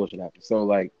and all the bullshit happened. So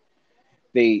like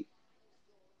they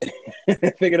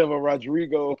thinking of a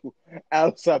Rodrigo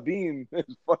Al Sabin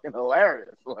is fucking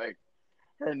hilarious. Like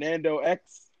Hernando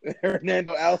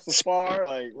Al Safar.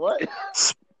 Like what?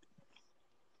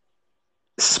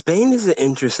 Spain is an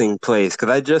interesting place because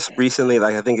I just recently,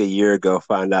 like I think a year ago,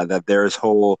 found out that there's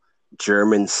whole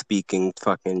German-speaking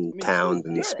fucking towns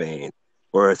in Spain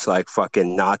where it's like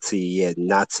fucking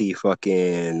Nazi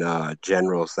fucking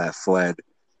generals that fled,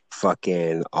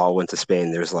 fucking all went to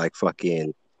Spain. There's like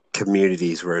fucking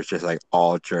communities where it's just like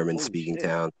all German-speaking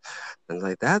towns, and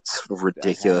like that's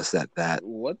ridiculous that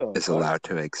what the is fuck? allowed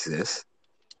to exist.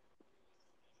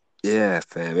 Yeah,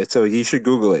 fam. So you should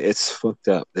Google it. It's fucked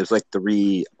up. There's like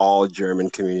 3 all German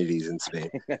communities in Spain.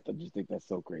 I just think that's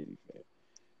so crazy, man.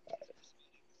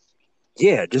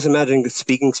 Yeah, just imagine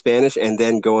speaking Spanish and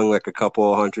then going like a couple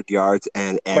 100 yards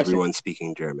and everyone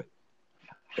speaking German.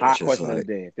 Hot question of the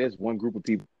day. If there's one group of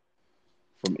people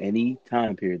from any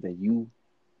time period that you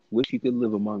wish you could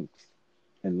live amongst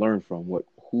and learn from,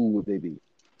 who would they be?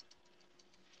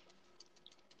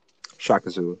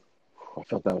 Shaka Zulu. I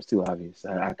felt that was too obvious.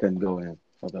 I couldn't go in. I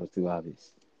felt that was too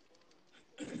obvious.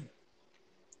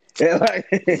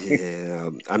 Yeah,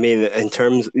 I mean, in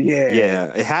terms,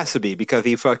 yeah, it has to be because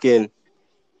he fucking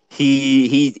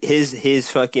his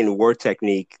fucking war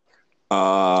technique,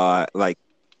 like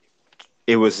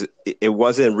it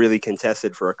wasn't really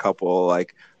contested for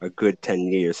a good 10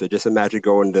 years. So just imagine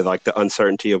going to like the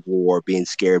uncertainty of war, being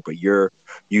scared, but you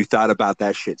thought about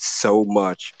that shit so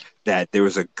much that there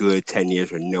was a good 10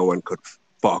 years where no one could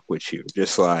fuck with you.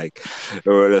 Just like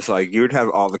you'd have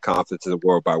all the confidence in the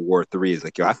world by War 3. It's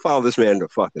like, yo, I followed this man to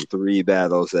fucking 3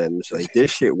 battles and it's like this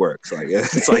shit works. Like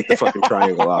it's like the fucking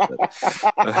triangle offense.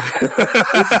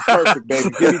 This is perfect, baby.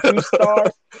 Give me 2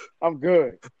 stars. I'm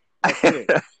good. That's it.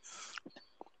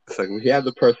 It's like we have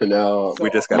the personnel. So,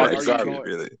 we just gotta are you execute,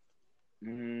 really.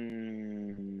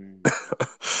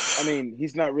 I mean,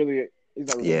 he's not really.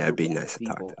 Yeah, it'd be nice to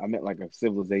talk people. to. I meant like a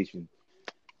civilization.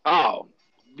 Oh,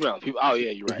 well,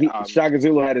 yeah, you're right. Shaka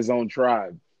Zulu had his own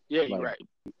tribe. Yeah, you're right.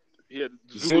 Yeah,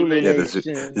 Zulu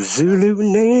Nation. Zulu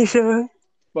Nation.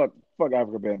 Fuck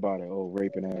Africa Bambaataa, old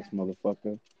raping ass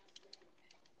motherfucker.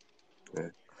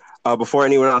 Before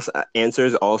anyone else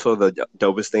answers, also the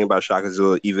dopest thing about Shaka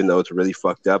Zulu, even though it's really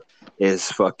fucked up,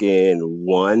 is fucking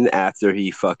one after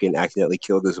he fucking accidentally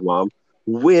killed his mom,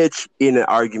 which in an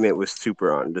argument was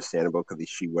super understandable because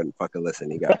she wouldn't fucking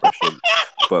listen. He got frustrated.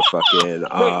 But fucking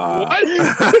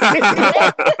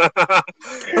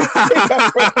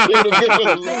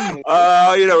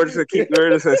we're just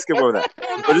gonna skip over that.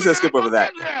 We're just gonna skip over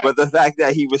that. But the fact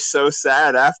that he was so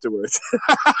sad afterwards.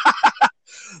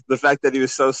 The fact that he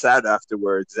was so sad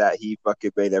afterwards that he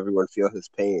fucking made everyone feel his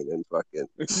pain and fucking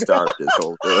starved his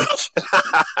whole village.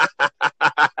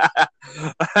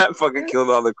 Fucking killed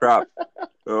all the crops.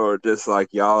 or just like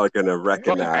y'all are gonna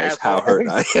recognize how asshole. hurt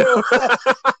I am.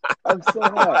 I'm so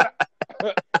hot.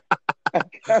 I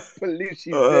can't believe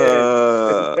she's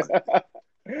Uh, dead.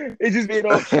 It's just being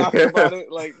all shocked about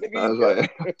it. Like, nigga, I you was good?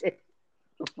 like,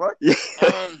 The fuck? yeah.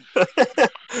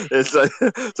 It's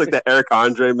like the Eric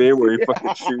Andre meme where he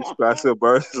fucking shoots Pascal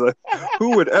Burst. It's like,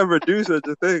 who would ever do such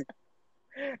a thing?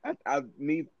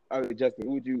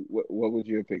 Justin, what would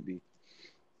your pick be?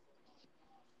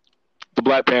 The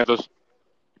Black Panthers.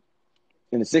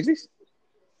 In the 60s?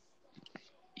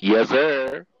 Yes,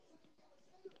 sir.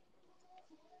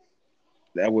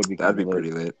 That would be That'd be kinda lit.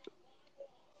 pretty lit.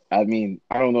 I mean,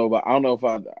 I don't know if I don't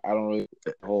know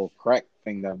the whole crack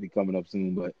thing that'll be coming up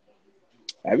soon, but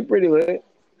that'd be pretty lit.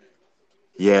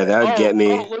 Yeah, that would get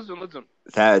me. Listen.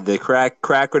 That the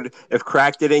crack would, if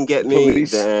crack didn't get me,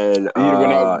 Police. then You'd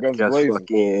went out guns just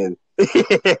blazing.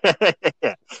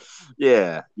 fucking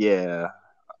yeah.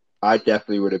 I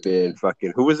definitely would have been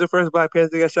fucking. Who was the first Black Panther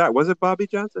to get shot? Was it Bobby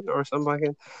Johnson or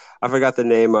something? I forgot the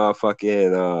name of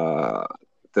fucking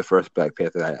the first Black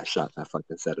Panther that got shot that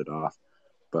fucking set it off.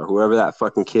 But whoever that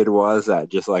fucking kid was that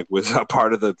just like was a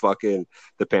part of the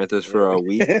Panthers for a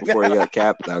week before he got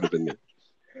capped, that would have been me.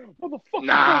 Motherfucker.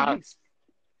 Nah.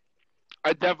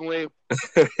 I definitely.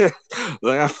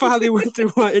 Like I finally went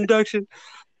through my induction.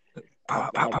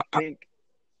 I think.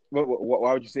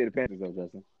 Why would you say the Panthers though,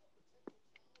 Justin?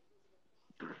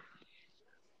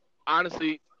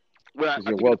 Honestly, Because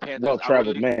you're a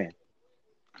well-traveled man.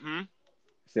 Hmm?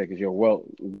 Say because you're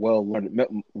well-learned,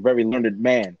 very learned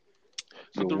man.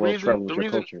 So You're the well-traveled with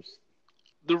your cultures.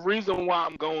 The reason why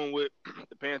I'm going with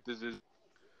the Panthers is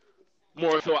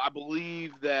more so I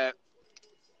believe that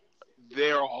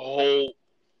their whole.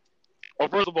 Well,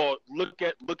 first of all, look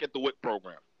at the WIC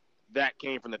program that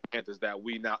came from the Panthers that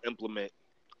we now implement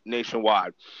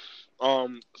nationwide.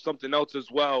 Something else as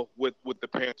well with the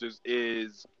Panthers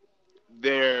is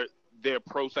their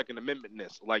pro Second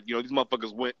Amendment-ness. Like, you know, these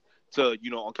motherfuckers went to,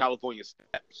 you know, on California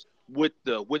steps with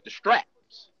the straps.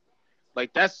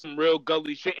 Like, that's some real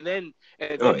gully shit. And then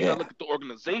you gotta look at the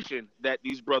organization that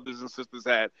these brothers and sisters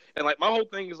had. And like my whole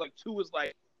thing is like too is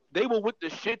like they were with the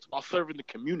shits while serving the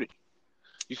community.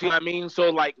 You see what I mean? So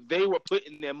like they were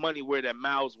putting their money where their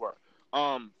mouths were.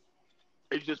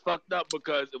 It's just fucked up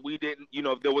because if we didn't, you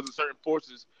know, if there wasn't certain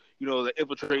forces, you know, that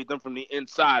infiltrate them from the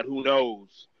inside, who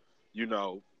knows, you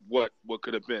know, what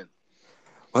could have been.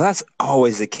 Well, that's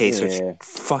always the case, which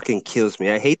fucking kills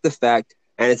me. I hate the fact,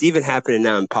 and it's even happening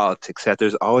now in politics, that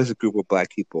there's always a group of black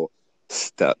people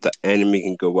that the enemy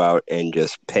can go out and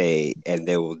just pay, and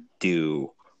they will do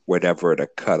whatever to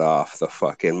cut off the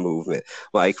fucking movement.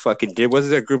 Like fucking was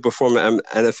there a group of former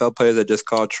NFL players that just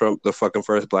called Trump the fucking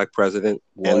first black president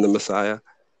and the Messiah?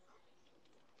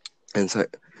 And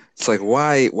it's like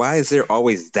why is there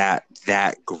always that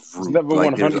group? It's never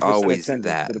like there's always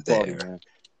that to the party, there.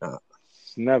 Man.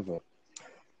 It's never.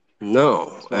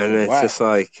 No, and it's just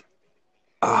like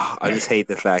I just hate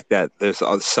the fact that there's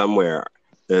somewhere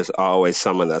there's always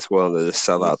someone that's willing to just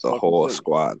sell out the whole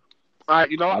squad. All right,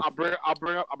 you know what? I'll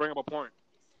bring up a point.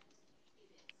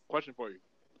 Question for you.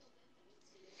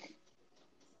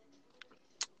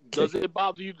 Does it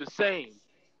bother you the same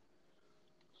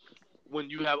when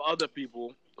you have other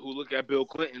people who look at Bill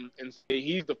Clinton and say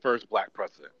he's the first black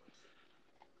president?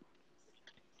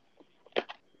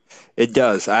 It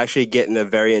does. I actually get in a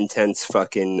very intense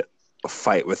fucking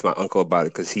fight with my uncle about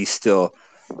it because he still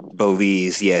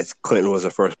believes, yes, Clinton was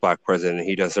the first black president.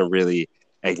 He doesn't really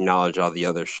acknowledge all the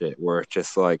other shit where it's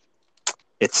just like,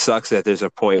 it sucks that there's a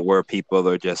point where people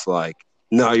are just like,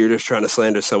 no, you're just trying to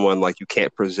slander someone, like you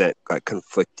can't present like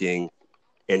conflicting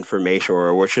information,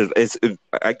 or which is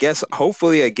I guess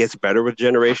hopefully it gets better with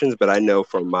generations, but I know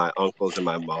from my uncles and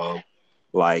my mom,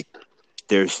 like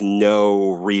there's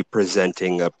no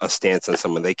representing a stance on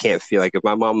someone. They can't feel like if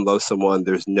my mom loves someone,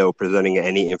 there's no presenting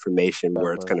any information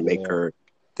where it's going to make her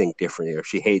think differently. Or if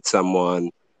she hates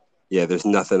someone, there's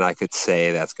nothing I could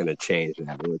say that's going to change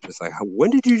that. We're just like, when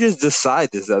did you just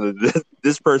decide this?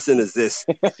 This person is this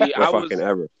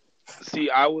ever. See,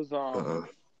 I was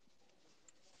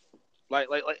like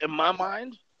in my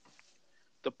mind,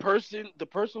 the person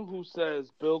who says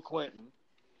Bill Clinton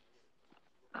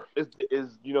is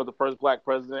you know the first black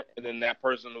president, and then that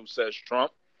person who says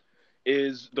Trump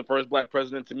is the first black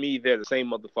president. To me, they're the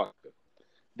same motherfucker.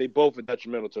 They both are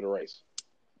detrimental to the race.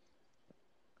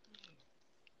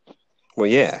 Well,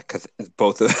 yeah, because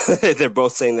they're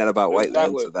both saying that about white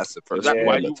men, so that's the first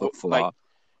fundamental flaw.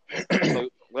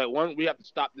 Like one, we have to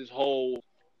stop this whole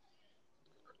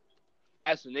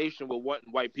fascination with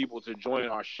wanting white people to join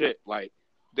our shit. Like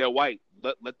they're white,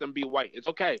 let them be white. It's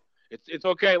okay. It's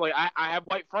okay. Like I have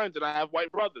white friends and I have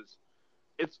white brothers.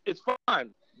 It's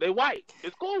fine. They white.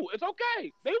 It's cool. It's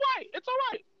okay. They white. It's all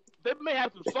right. They may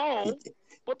have some soul,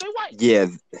 but they white. Yeah.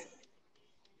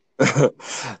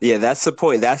 Yeah, that's the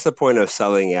point. That's the point of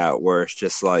selling out, where it's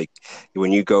just like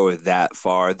when you go that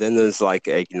far, then there's like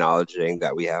acknowledging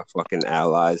that we have fucking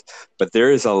allies. But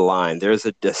there is a line, there's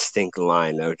a distinct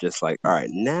line of just like, all right,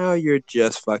 now you're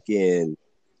just fucking,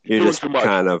 you're just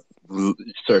kind of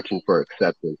searching for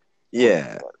acceptance.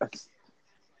 Yeah.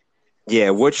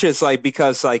 Yeah, which is like,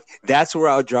 because like that's where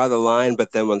I'll draw the line.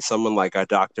 But then when someone like a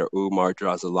Dr. Umar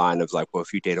draws a line of like, well,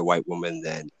 if you date a white woman,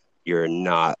 then you're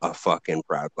not a fucking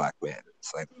proud black man.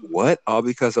 It's like, what? All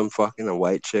because I'm fucking a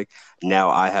white chick? Now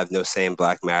I have no say in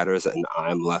Black Matters and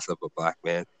I'm less of a black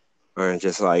man? Or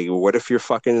just like, what if you're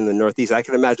fucking in the Northeast? I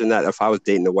can imagine that if I was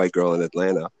dating a white girl in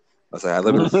Atlanta. I was like, I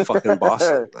live in fucking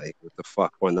Boston. Like, what the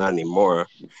fuck? Well, not anymore.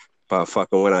 But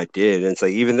fucking when I did, and it's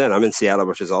like, even then, I'm in Seattle,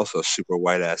 which is also a super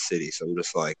white ass city. So I'm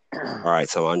just like, all right,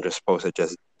 so I'm just supposed to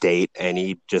just date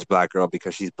any just black girl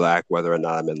because she's black, whether or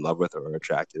not I'm in love with her or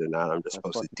attracted or not. I'm just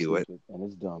supposed to do it. And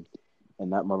it's dumb.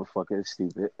 And that motherfucker is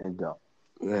stupid and dumb.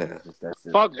 Yeah. That's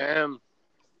it. Fuck him.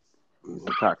 He's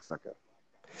a cocksucker.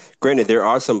 Granted, there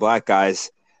are some black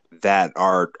guys that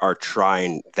are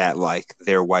trying that, like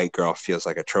their white girl feels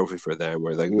like a trophy for them,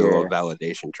 or like a little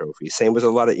validation trophy. Same with a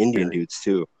lot of Indian dudes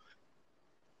too.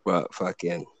 But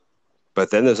fucking, but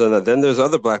then there's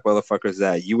other black motherfuckers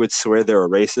that you would swear they're a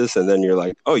racist, and then you're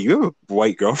like, oh, you have a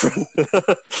white girlfriend,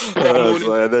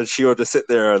 and then she'll just sit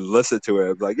there and listen to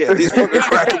it, like, yeah, these fucking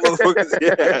crack motherfuckers,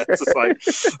 yeah, it's just like,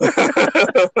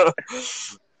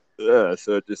 yeah,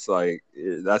 so just like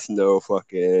that's no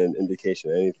fucking indication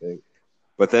of anything.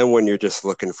 But then when you're just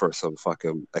looking for some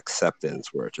fucking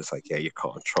acceptance, where it's just like, yeah, you're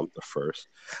calling Trump the first,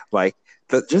 like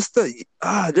the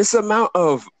amount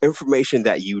of information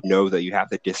that you know that you have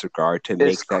to disregard to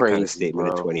make that kind of statement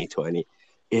in 2020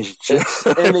 is just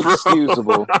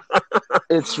inexcusable.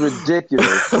 It's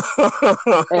ridiculous,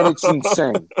 and it's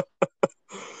insane.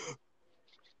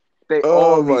 They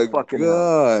all my fucking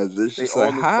god! It's just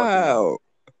like, how?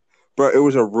 Bro, it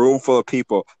was a room full of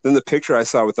people. Then the picture I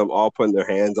saw with them all putting their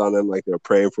hands on him, like they're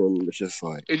praying for him, it's just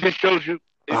like, it just shows you.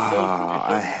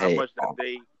 I hate how much that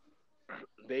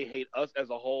they hate us as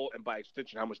a whole, and by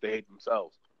extension, how much they hate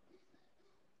themselves.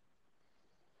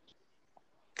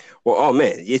 Well, oh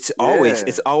man, it's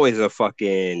always a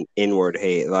fucking inward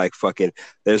hate. Like fucking,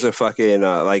 there's a fucking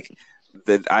like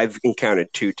that. I've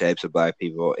encountered two types of black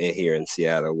people here in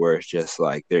Seattle, where it's just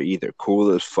like they're either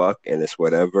cool as fuck and it's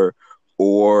whatever,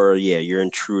 or yeah, you're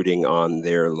intruding on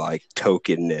their like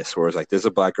tokenness. Whereas like, there's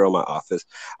a black girl in my office.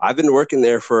 I've been working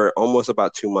there for almost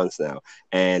about 2 months now,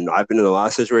 and I've been in a lot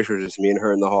of situations where just me and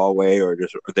her in the hallway or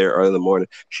just there early in the morning.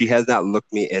 She has not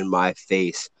looked me in my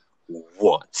face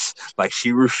once. Like,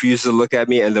 she refused to look at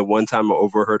me, and then one time I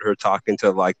overheard her talking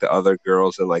to like the other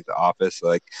girls in like the office,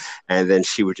 like, and then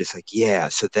she was just like, yeah,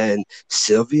 so then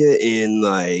Sylvia in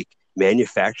like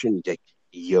manufacturing, like,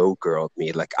 yo girled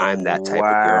me, like I'm that type of girl.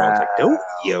 I was like, don't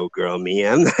yo girl me.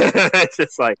 I'm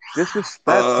just like,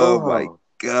 disrespectful. Oh my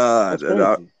god.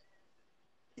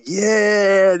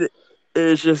 Yeah,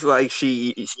 it's just like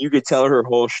you could tell her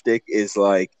whole shtick is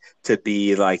like to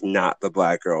be like not the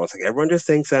black girl. It's like, everyone just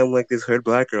thinks I'm like this hood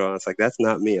black girl. It's like, that's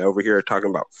not me. Over here talking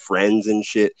about Friends and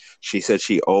shit. She said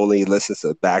she only listens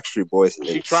to Backstreet Boys and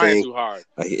she's trying too hard.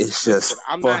 Like, it's just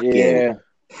I'm fucking not,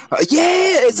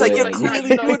 it's like you're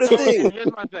clearly doing a thing.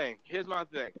 Here's my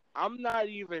thing. I'm not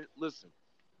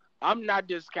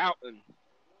discounting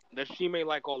that she may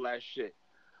like all that shit.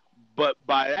 But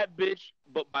by that bitch,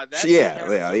 I'm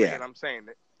saying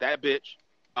that bitch,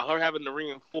 her having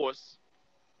to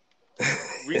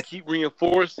keep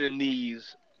reinforcing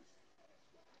these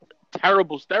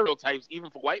terrible stereotypes, even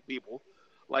for white people.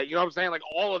 Like, you know what I'm saying? Like,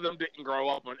 all of them didn't grow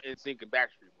up on NSYNC and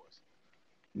Backstreet Boys.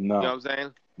 No. You know what I'm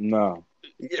saying? No.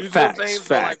 You facts. Know what I'm saying?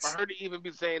 But, like, for her to even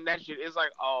be saying that shit, it's like,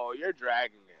 oh, you're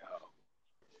dragging it, ho.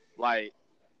 Like,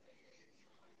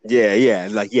 yeah,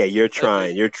 like, yeah, you're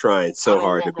trying so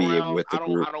hard to be with the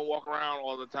group. I don't walk around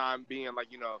all the time being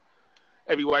like, you know,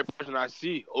 every white person I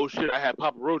see, oh shit, I had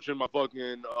Papa Roach in my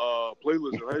fucking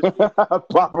playlist in high school.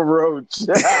 Papa Roach.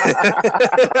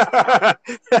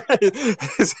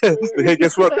 Hey,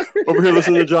 guess what? Over here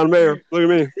listening to John Mayer. Look at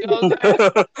me. You know what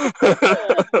I'm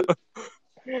saying?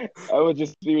 I would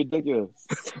just be ridiculous.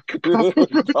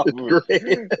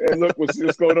 And look,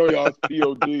 what's going on, y'all? It's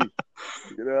POD.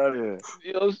 Get out of here.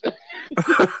 You know what I'm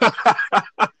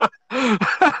saying?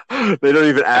 They don't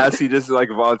even ask. He just like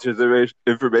volunteers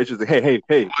information. Like, hey,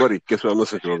 buddy, guess what I'm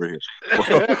listening to over here?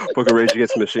 Fucking Rage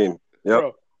Against the Machine. Yep.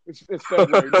 Bro, it's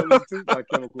February. You listen to My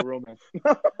Chemical Romance.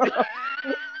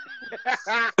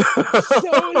 So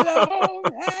long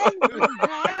has been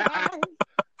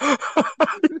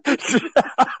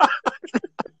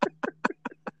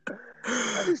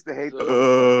I used to hate the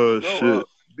Oh Grow shit! up.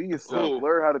 Be yourself. Who?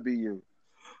 Learn how to be you.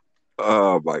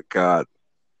 Oh my god!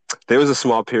 There was a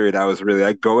small period I was really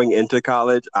like going into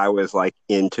college. I was like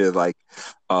into like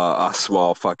a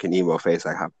small fucking emo phase.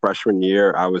 Like freshman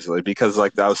year, I was like because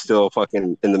like I was still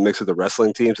fucking in the mix of the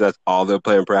wrestling teams. That's all they'll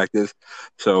play in practice.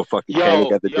 So fucking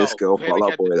Panic at the Disco, Fall Panic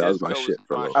Out at the Boy. That was my Disco shit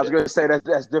for a my little I was bit. gonna say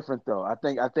that's different though. I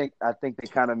think they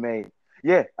kind of made.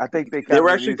 Yeah, I think they They kind of were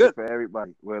made actually music good. for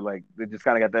everybody. Where like they just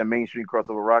kind of got that mainstream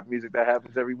crossover rock music that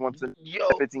happens every once in Yo,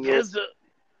 15 years. there's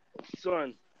a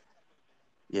son.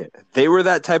 Yeah, they were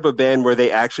that type of band where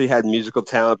they actually had musical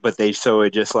talent, but they so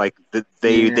it just like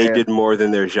they Yeah. did more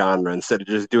than their genre instead of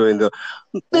just doing the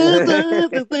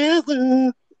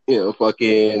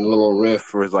fucking little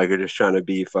riff where it's like they're just trying to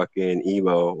be fucking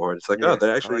emo, or it's like oh Yeah,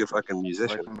 they're I actually like a them. fucking I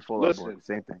musician. like them to Fall Out Boy. Listen,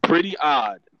 Same thing. pretty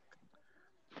odd.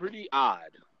 Pretty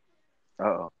odd.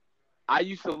 Uh-oh. I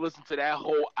used to listen to that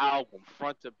whole album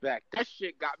front to back. That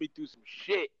shit got me through some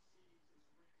shit.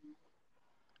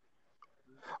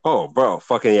 Oh, bro,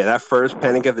 fucking yeah! That first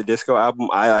Panic at the Disco album,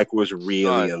 I like was really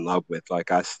Son. in love with.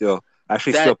 Like I still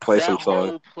still play some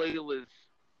songs. That whole playlist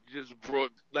just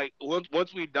brought like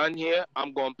once we done here,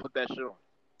 I'm gonna put that shit on.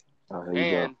 Oh, there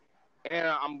you go. And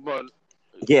I'm gonna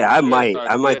Yeah, I might son,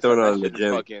 throw it that on in the shit is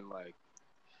gym. fucking like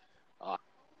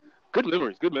good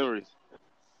memories.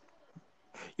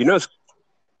 You know,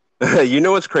 you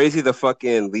know what's crazy? The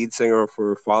fucking lead singer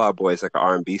for Fall Out Boy is like an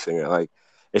R&B singer. Like,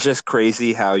 it's just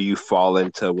crazy how you fall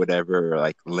into whatever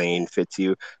like lane fits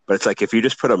you. But it's like if you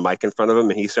just put a mic in front of him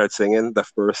and he starts singing, the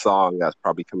first song that's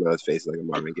probably coming out of his face is like a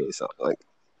Marvin Gaye song. Like,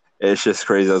 it's just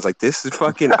crazy. I was like, this is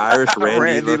fucking Irish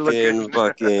Randy looking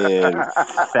fucking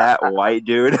fat white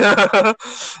dude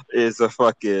is a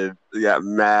fucking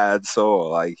mad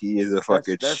soul. Like he is a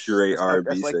fucking straight R&B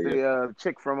that's like singer. the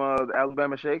chick from the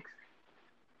Alabama Shakes.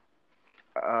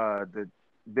 The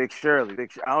Big Shirley.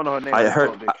 I don't know her name. I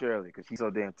heard Big Shirley because she's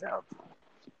so damn talented.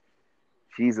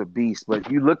 She's a beast. But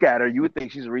you look at her, you would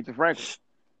think she's Aretha Franklin.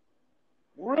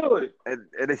 Really? And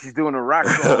then she's doing the rock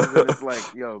songs, and it's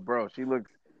like, yo, bro, she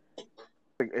looks.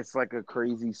 It's like a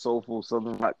crazy soulful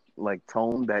southern like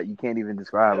tone that you can't even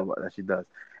describe that she does.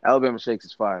 Alabama Shakes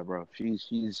is fire, bro. She's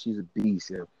a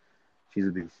beast, yo. She's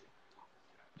a beast.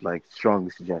 Like strongly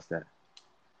suggest that.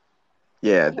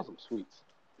 Yeah, Some sweets.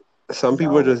 some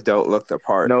people just don't look the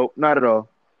part. Nope, not at all.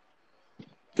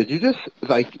 Did you just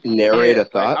like narrate a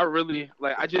thought? I really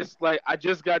I just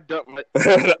got done. Like,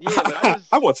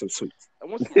 I want some sweets. I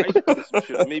want some ice cream, some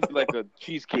shit, maybe like a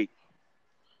cheesecake.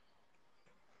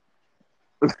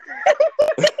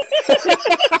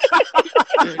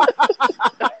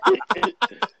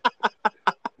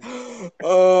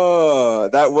 Oh,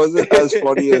 that wasn't as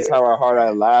funny as how hard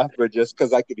I laughed, but just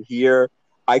because I could hear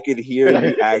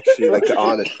you actually like the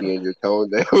honesty in your tone.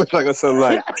 There was like something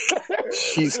like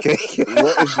cheesecake.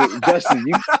 What is it, Justin?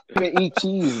 You can't eat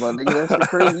cheese, my nigga. That's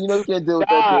crazy. You know you can't deal with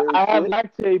that. I have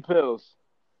lactate pills.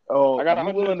 Oh, I got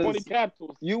 120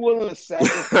 capsules. You willing to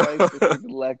sacrifice the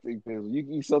freaking lactate pills? You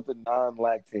can eat something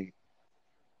non-lactate.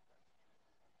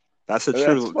 That's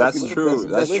true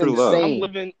love. I'm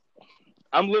living.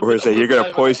 Or is it you're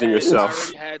gonna poison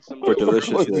yourself for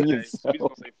deliciousness? We're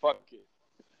gonna say fuck it.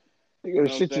 You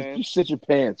gotta shit your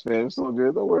pants, man. It's all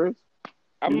good. No worries.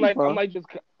 I'm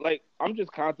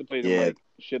just contemplating. Yeah. Like,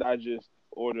 should I just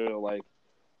order like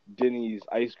Denny's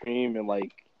ice cream and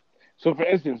like? So for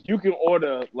instance, you can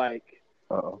order like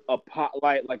a pot,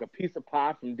 like a piece of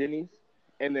pie from Denny's,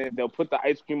 and then they'll put the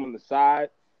ice cream on the side,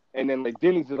 and then like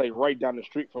Denny's is like right down the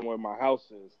street from where my house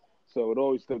is, so it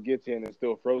always still gets in and it's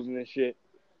still frozen and shit.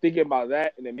 Thinking about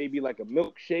that, and then maybe like a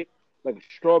milkshake, like a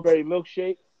strawberry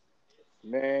milkshake.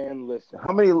 Man, listen.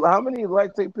 How many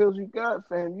lactate pills you got,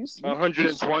 fam?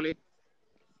 120.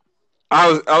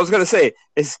 I was gonna say,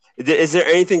 is there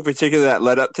anything particular that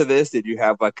led up to this? Did you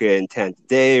have like an intense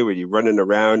day? Were you running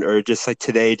around, or just like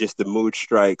today, just the mood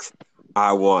strikes?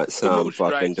 I want some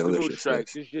fucking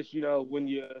deliciousness. It's just when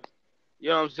you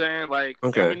know what I'm saying. Like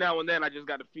every now and then, I just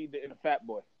got to feed the inner fat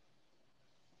boy.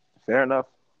 Fair enough.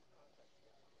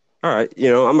 All right,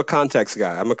 I'm a context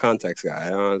guy. I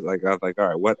was like, all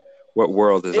right, what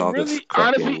world is all this?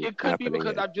 Honestly, it could be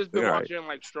because in? I've just been watching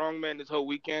like strongman this whole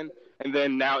weekend, and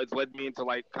then now it's led me into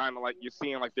like kind of like you're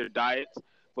seeing like their diets,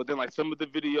 but then like some of the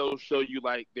videos show you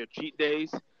like their cheat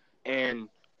days, and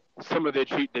some of their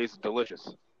cheat days are delicious.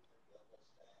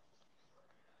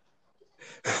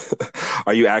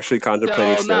 Are you actually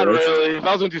contemplating steroids? No, not really. If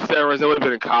I was going to do steroids, I would have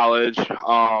been in college.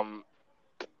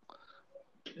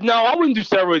 No, I wouldn't do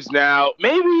steroids now.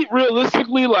 Maybe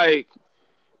realistically, like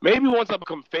maybe once I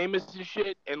become famous and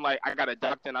shit, and like I got a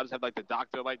doctor, and I just have like the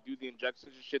doctor like do the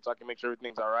injections and shit, so I can make sure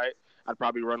everything's all right. I'd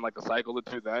probably run like a cycle or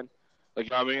two then. Like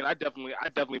you know what I mean? I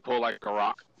definitely pull like a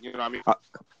rock. You know what I mean?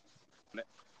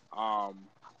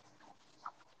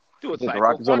 Do a think cycle.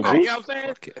 Rock is on the You juice? know what I'm saying?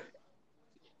 Okay.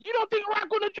 You don't think Rock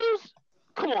on the juice?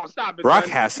 Come on, stop it. Rock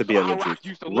son. has to You be saw on the how Rock juice.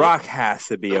 used to look. Rock has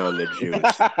to be on the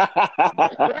juice.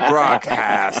 Rock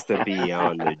has to be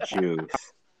on the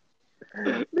juice.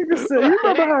 Nigga said, you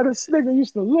remember how this nigga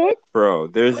used to look? Bro,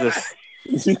 there's this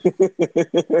Are you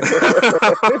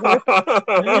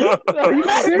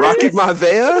serious? Rocky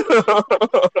Maivia?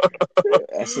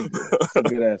 That's a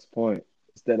good ass point.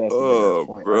 That's a good Oh, ass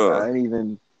point. bro. I ain't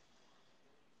even.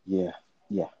 Yeah.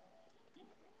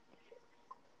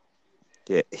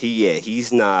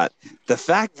 He's not. The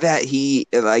fact that he's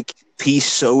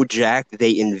so jacked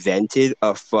they invented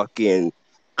a fucking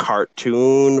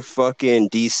cartoon fucking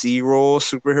DC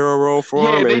superhero role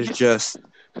for him is just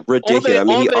ridiculous. I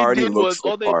mean, he already looks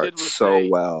the part so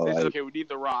well. They said, Like, okay, we need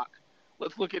The Rock.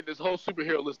 Let's look at this whole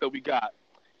superhero list that we got.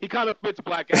 He kind of fits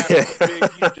Black Adam. He's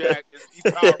big, he's jacked,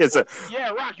 he's powerful. Yeah,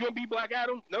 Rock, you want to be Black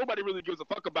Adam? Nobody really gives a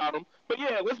fuck about him. But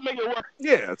yeah, let's make it work.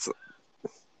 yeah,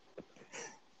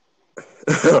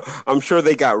 I'm sure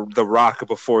they got The Rock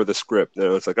before the script. You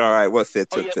know, it's like, all right, what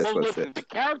fits? What fits? What Listen, fits?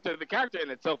 the character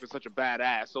in itself is such a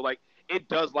badass. So like, it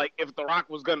does like if The Rock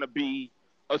was gonna be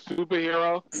a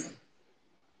superhero,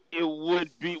 it would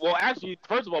be actually,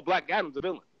 first of all, Black Adam's a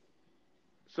villain.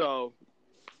 So,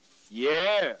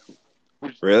 yeah.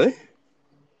 Really?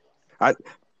 I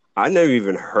never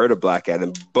even heard of Black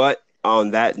Adam. But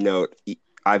on that note,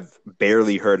 I've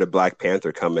barely heard of Black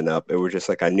Panther coming up. It was just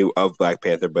like I knew of Black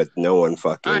Panther, but no one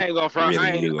fucking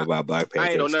really knew about Black Panther.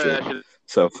 I ain't know none of that shit.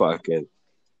 So fucking.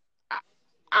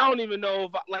 I don't even know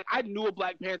if I knew a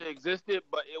Black Panther existed,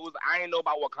 but I ain't know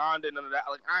about Wakanda, none of that.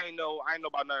 Like I ain't know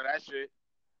about none of that shit.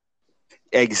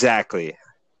 Exactly.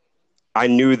 I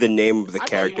knew the name of the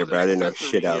character, but I didn't know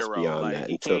shit else beyond that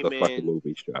until the fucking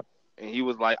movies dropped. And he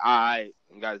was like, all right,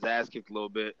 and got his ass kicked a little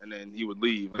bit, and then he would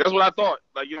leave. That's what I thought.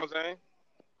 Like, you know what I'm saying?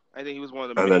 I think he was one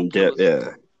of the main killers.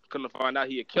 Yeah. Couldn't find out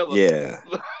he a killer. Yeah.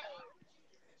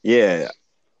 Yeah.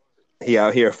 He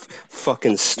out here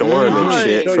fucking storming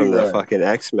shit from the fucking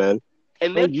X-Men.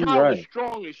 And that child was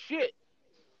strong as shit.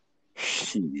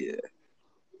 Shit.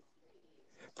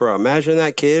 Bro, imagine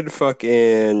that kid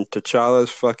fucking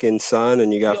T'Challa's fucking son,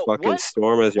 and you got fucking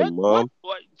Storm as your mom.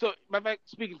 So, matter of fact,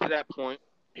 speaking to that point,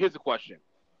 here's the question: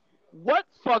 what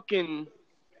fucking?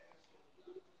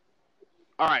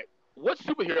 All right, what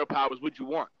superhero powers would you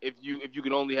want if you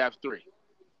could only have 3?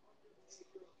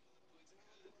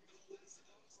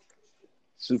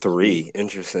 3,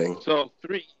 interesting. So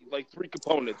 3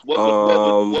 components.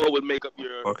 What would make up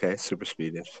your? Okay, super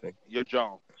speed, interesting. Your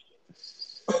John.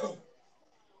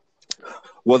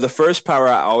 Well, the first power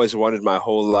I always wanted my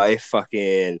whole life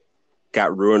fucking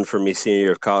got ruined for me senior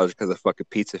year of college because of fucking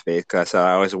Pizza Face. Because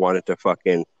I always wanted to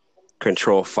fucking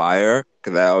control fire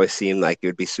because that always seemed like it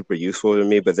would be super useful to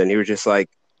me. But then he was just like,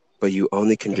 but you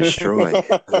only can destroy.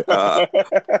 I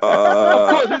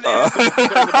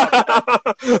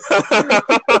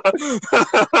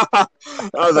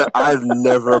was like, I've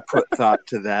never put thought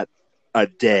to that a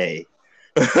day.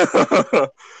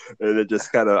 And it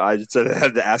just kind of, I just sort of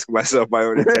had to ask myself my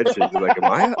own intentions. Like, am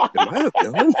I a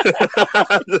villain?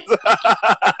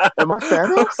 Am I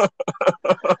Thanos?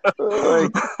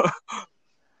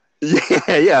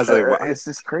 Yeah. I was like, it's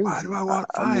just crazy. Why do I want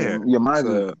fire? I mean, your mind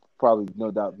would probably,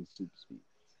 no doubt, be super speed.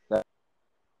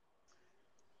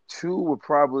 2 would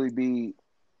probably be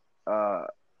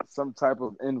some type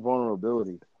of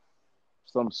invulnerability,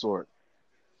 some sort.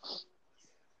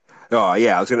 Oh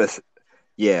yeah, I was gonna.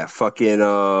 Yeah, fucking.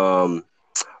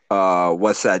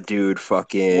 What's that dude?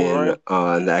 Fucking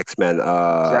on the X-Men.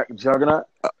 Juggernaut.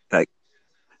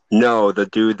 No, the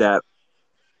dude that.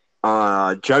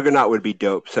 Juggernaut would be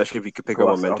dope, especially if you could pick up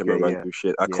momentum and run through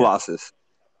shit. Colossus.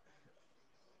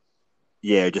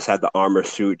 Yeah, just had the armor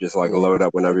suit, just like load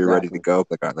up whenever you're ready to go.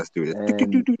 Like, all right, let's do this.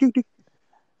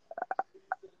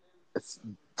 It's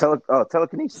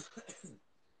telekinesis.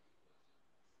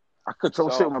 I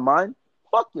control shit with my mind.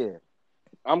 Fuck yeah.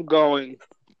 I'm going.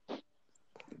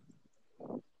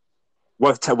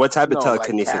 What type of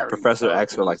telekinesis? Like Professor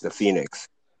X or like the Phoenix?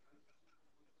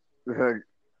 Yeah.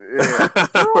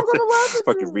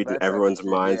 Fucking reading everyone's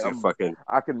minds. You fucking.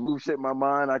 I can move shit in my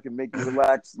mind. I can make you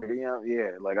relax.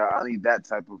 Yeah. Like I need that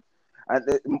type of.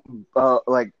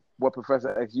 Like what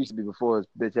Professor X used to be before his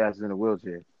bitch ass is in a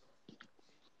wheelchair.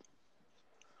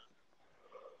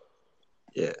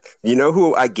 Yeah, you know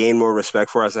who I gained more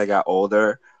respect for as I got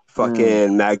older?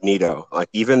 fucking Magneto. Like,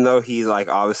 even though he like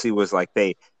obviously was like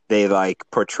they like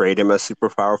portrayed him as super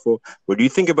powerful. What do you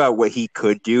think about what he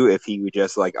could do if he would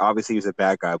just like obviously he's a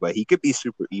bad guy, but he could be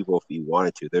super evil if he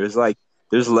wanted to. There's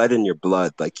lead in your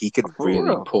blood. Like he could For really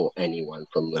real. pull anyone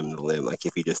from limb to limb. Like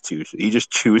if he just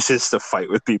chooses to fight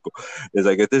with people. It's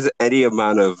like if there's any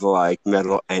amount of like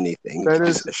metal anything, That he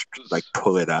is- just like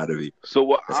pull it out of you. So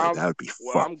what It's like, I'm that would be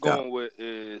what fucked I'm up. going with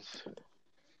is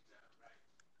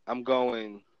I'm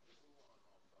going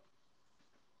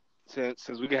since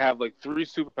we can have like 3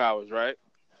 superpowers, right?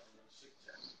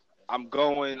 I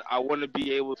want to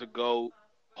be able to go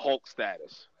Hulk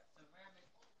status,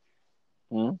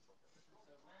 Hmm?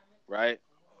 right?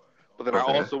 But then Okay.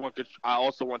 I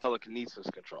also want telekinesis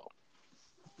control.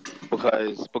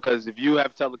 Because if you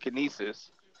have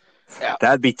telekinesis,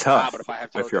 That'd be tough but if I have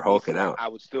if you're telekinesis, hulking out. I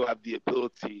would still have the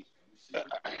ability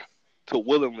to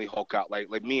willingly Hulk out. Like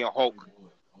me and Hulk,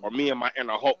 or me and my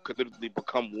inner Hulk could literally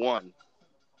become one.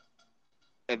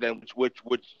 And then which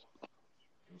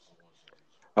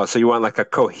Oh, so you want like a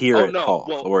coherent Hulk,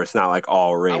 well, where it's not like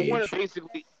all I rage. want to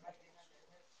basically.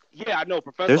 Yeah, I know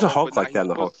Professor. There's a Hulk, Hulk but like that in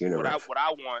the Hulk what universe. what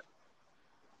I want.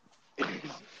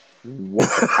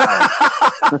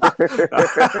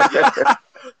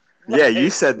 Yeah, you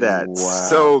said that Wow.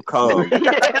 so calm.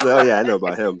 Oh yeah, I know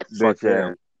about him. Fuck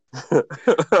Bitch him.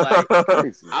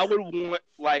 I would want,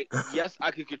 like, yes,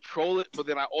 I could control it, but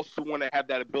then I also want to have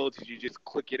that ability to just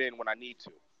click it in when I need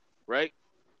to, right?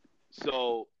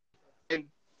 So, and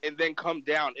then come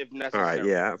down if necessary. All right,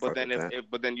 yeah. But then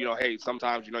but then hey,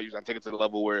 sometimes you gotta take it to the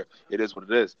level where it is what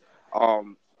it is.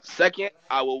 Second,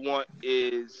 I would want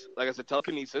is, like I said,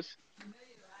 telekinesis,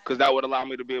 because that would allow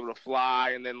me to be able to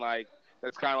fly, and then like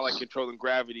that's kind of like controlling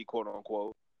gravity, quote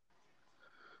unquote.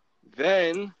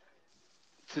 Then,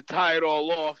 to tie it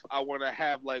all off, I want to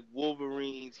have like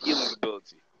Wolverine's healing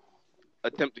ability.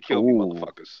 Attempt to kill me,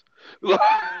 motherfuckers.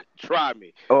 Try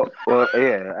me. Oh well,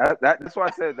 yeah. That's why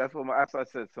I said that's what I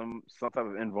said some type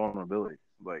of invulnerability.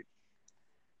 Like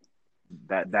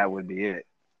that would be it.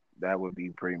 That would be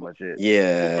pretty much it.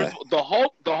 Yeah. The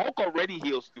Hulk already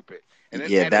heals stupid. And then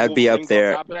Yeah, that'd be up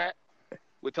there. On top of that,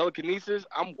 with telekinesis,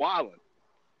 I'm wilding.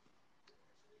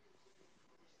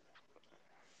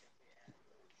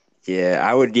 Yeah,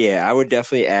 I would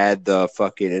definitely add the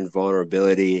fucking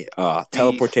invulnerability,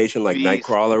 teleportation like Beast.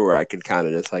 Nightcrawler, where I could kind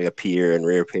of just like appear and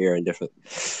reappear and different.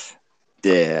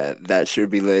 Yeah, that should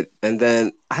be lit. And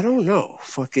then I don't know,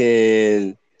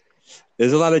 fucking.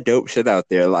 There's a lot of dope shit out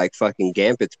there, like fucking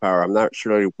Gambit's power. I'm not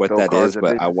sure what Throw that cards is, at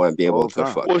but I bitches want to be able all to the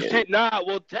time. fucking. Well, shit, nah.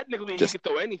 Well, technically, Just- he could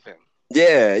throw anything.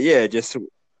 Yeah,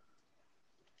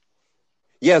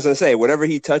 I was gonna say whatever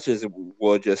he touches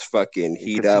will just fucking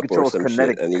heat up or some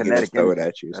shit, and he can just throw it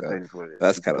at you. So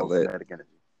that's kind of lit.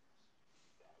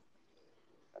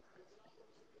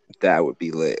 That would be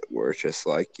lit. Where it's just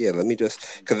like, yeah, let me just,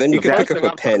 because then you can pick up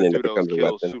a pen and it becomes a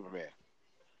weapon. Superman.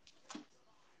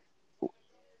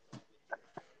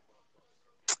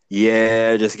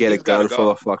 Yeah, just get a He's gotta gun full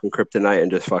go. of fucking kryptonite and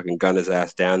just fucking gun his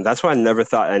ass down. That's why I never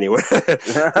thought anyone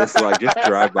just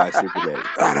drive by Superman.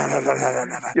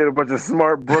 Get a bunch of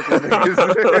smart Brooklyn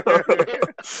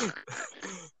niggas.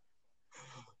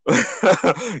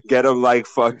 Get him like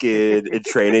fucking in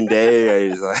Training Day.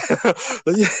 And he's like,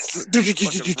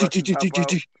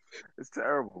 It's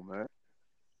terrible, man.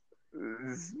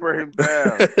 Spray him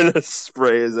down.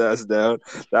 Spray his ass down.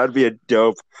 That would be a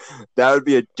dope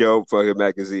fucking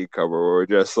magazine cover, or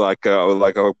just like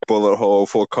a bullet hole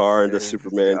full car and just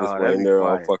Superman just that'd laying be there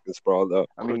all fire. fucking sprawled up.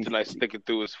 I mean, Kryptonite sticking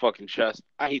through his fucking chest.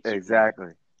 I hate Superman. exactly.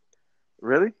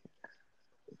 Really?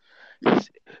 Because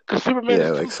Superman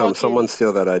Yeah, is like too someone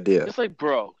steal that idea. It's like,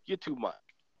 bro, you're too much.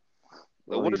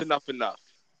 Like, what is enough?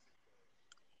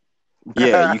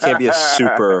 Yeah, you can't be a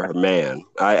Superman.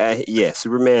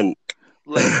 Superman.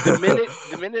 Like the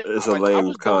minute It's a like, I lame was done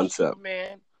with concept.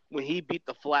 Superman when he beat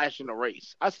the Flash in a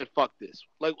race, I said, "Fuck this!"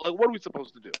 Like what are we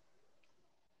supposed to do?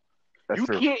 That's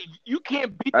true. You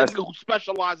can't beat the nigga who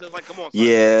specializes. Like, come on, son.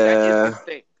 Yeah. That is his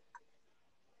thing.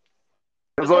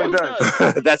 That's all he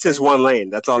does. That's his one lane.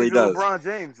 That's all he He's the does. LeBron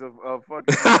James of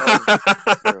fucking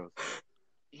girls.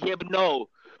 Yeah,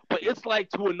 but it's like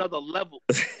to another level.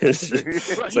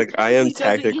 It's like I am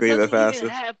technically the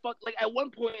fastest. Like at one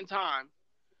point in time,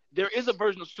 there is a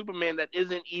version of Superman that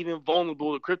isn't even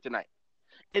vulnerable to kryptonite,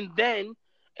 and then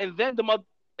the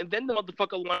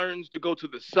motherfucker learns to go to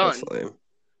the sun That's lame.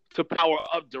 to power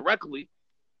up directly,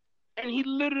 and he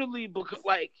literally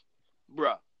like,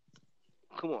 bruh,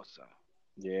 come on, son.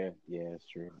 Yeah, that's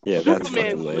true. Yeah, that's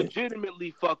Superman fucking lame.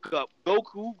 legitimately fuck up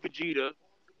Goku, Vegeta,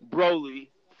 Broly,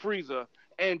 Frieza,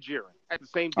 and Jiren at the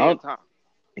same damn time.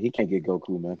 He can't get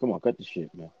Goku, man. Come on, cut the shit,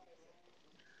 man.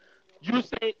 You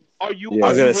say, are you? Yeah. I Are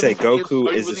was you gonna really say saying, Goku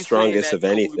are you is the really saying strongest that of Goku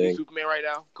could be anything. Superman right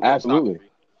now? Come on, Absolutely. stop.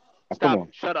 Come Stop on.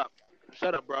 it.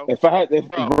 Shut up, bro. If I had,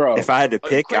 Bro, If I had to are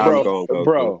you pick, I'm crazy? going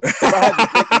Goku. If I had to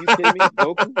pick, are you kidding me?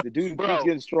 Goku, the dude who keeps Bro,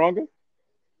 getting stronger.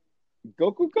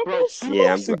 Goku bro,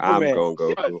 Yeah, I'm Superman. going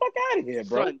Get the Goku. fuck out of here,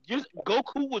 bro. son,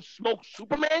 Goku would smoke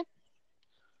Superman?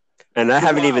 And I You're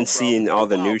haven't even wild, bro. seen all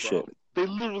the You're new wild, shit. bro.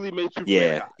 They literally made Superman a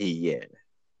Yeah, god. yeah.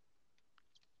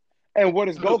 And what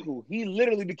is Literally. Goku? He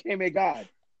literally became a god.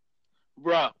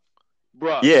 Bruh.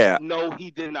 Yeah. No,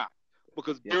 he did not.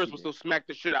 Because Yes, Beerus he would did. still smack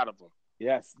the shit out of him.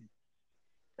 Yes.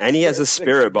 And he has a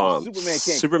spirit bomb.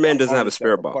 Superman doesn't have a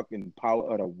spirit the bomb. fucking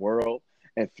power of the world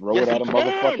and throw Yes, it at he a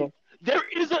can. motherfucker.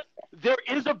 There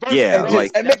is a version. Yeah, bro,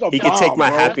 like, and make a he bomb, can take my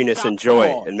bro. happiness and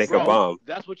joy and make a Bro, bomb.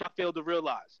 that's what y'all failed to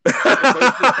realize. There's a version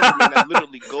of Superman that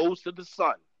literally goes to the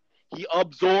sun. He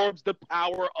absorbs the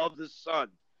power of the sun.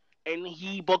 And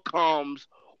he becomes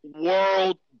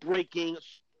world-breaking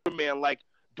Superman, like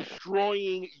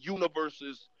destroying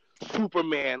universes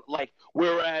Superman. Like,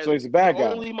 whereas So he's a bad the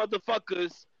guy. only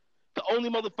motherfuckers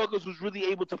who's really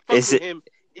able to fuck Is with it- him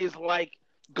is like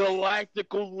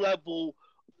galactical level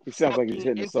He sounds like he's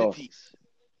fucking hitting the sauce. entities.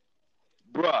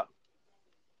 Bruh.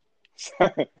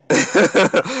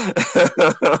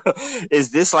 Is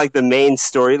this like the main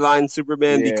storyline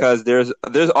Superman? Yeah. Because there's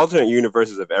alternate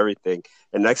universes of everything.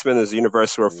 And X-Men is a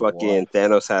universe where fucking What?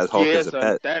 Thanos has Hulk Yeah, as a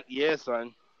son. pet.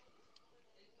 Son.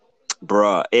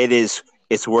 Bruh,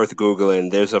 it's worth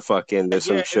Googling. There's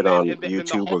some shit on And the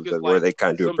YouTube Hulk is where like they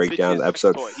kind of do a some breakdown of the bitch's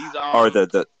episode. sex toy. He's Or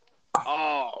the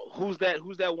who's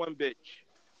that one bitch?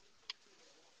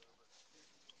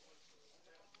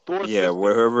 Thor's yeah, sister.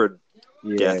 wherever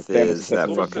Yeah, Death Thanos is, that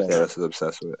obsessed fucking with that. Thanos is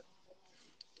obsessed with.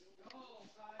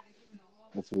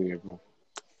 That's weird, bro.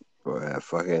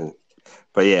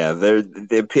 But yeah,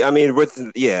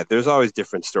 there's always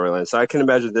different storylines. So I can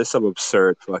imagine there's some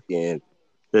absurd fucking,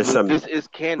 there's some This is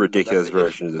canon. ridiculous That's the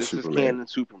versions issue. of This Superman. is canon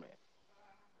Superman.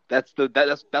 That's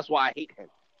why I hate him.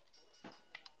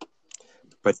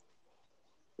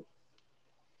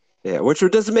 Yeah, which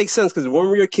doesn't make sense because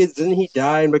when we were kids, didn't he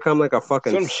die and become like a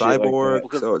fucking Some shit like cyborg?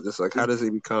 that. So just like, how does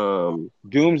he become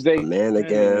Doomsday a man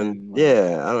again? and,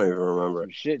 Yeah, I don't even remember.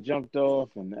 some shit jumped off,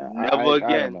 and Never I again.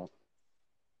 don't know.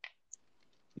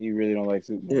 You really don't like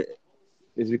Superman? Yeah.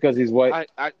 It's because he's white.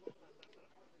 I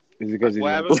It's because he's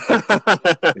what white.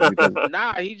 happened? It's because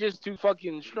Nah, he's just too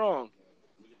fucking strong.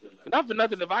 Not for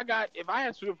nothing. If I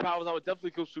had superpowers, I would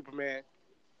definitely kill Superman.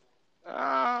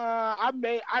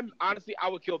 Honestly, I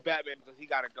would kill Batman because he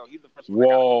gotta go. He's the first one.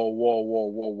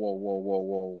 whoa.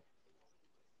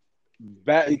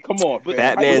 Come on, But man.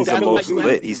 Batman's That's the most like-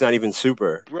 lit. He's not even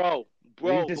super. Bro,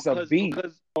 He's just a beast.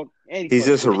 And He's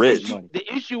just fucking rich. money.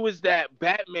 the issue is that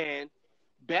Batman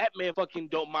fucking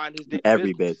don't mind his dick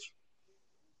Every business. bitch.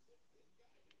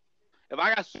 If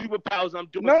I got superpowers, I'm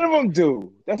doing. None of them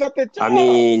do. That's not their job. I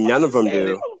mean, none of them And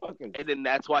do. then- And then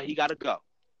that's why he gotta go.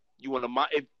 You want to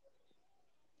if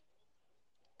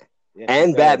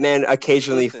And Batman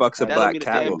occasionally listen, fucks a that don't black mean a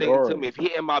damn thing Catwoman. to me. If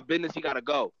he in my business, he gotta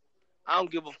go. I don't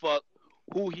give a fuck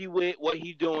who he with, what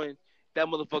he doing. That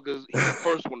motherfucker's he's the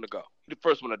first one to go. He's the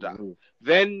first one to die.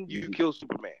 Then you kill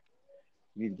Superman.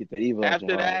 You need to get the evil out After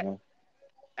your heart, that- man.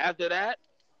 After that,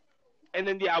 and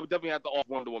then I would definitely have to off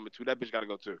Wonder Woman too. That bitch gotta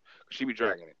go too. 'Cause she be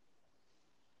dragging it.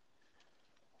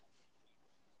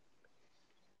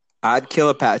 I'd kill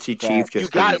Apache Chief You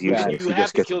just gotta- because he's useless. you He have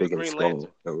just to gets kill the big and Green strong.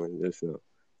 Lantern. I mean, there's You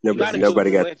gotta kill nobody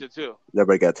the Green got Lantern too.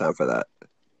 nobody got time for that.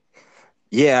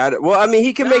 Yeah, well, I mean,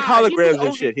 he can make Nah, he'd be holograms and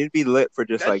OD. shit. He'd be lit for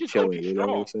just That's like just chilling. OD You know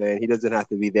what I'm strong. saying? He doesn't have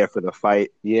to be there for the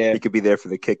fight. Yeah. He could be there for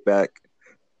the kickback.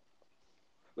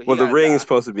 But he Well, the gotta ring die. is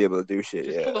supposed to be able to do shit.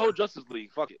 Just kill the Yeah. whole Justice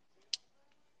League. Fuck it.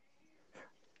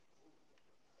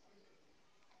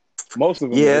 Most of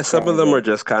them. Yeah, are some of kinda them there. are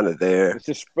just kind of there.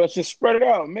 Let's just spread it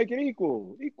out, make it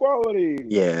equal, equality.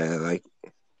 Yeah, like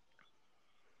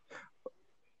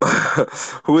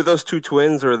who are those two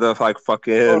twins or the like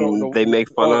fucking they make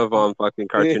fun of on fucking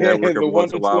Cartoon Yeah, Network the every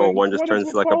once in a while when Wonder one just Twins.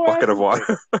 turns What to like a is bucket of pro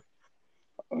water.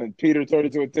 And Peter turned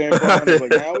into a tampon. He's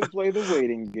like, now we play the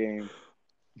waiting game.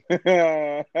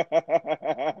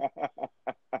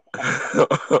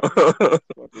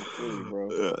 Fucking silly, bro.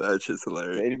 Yeah, that's just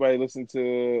hilarious. Anybody listen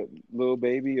to Lil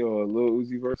Baby or Lil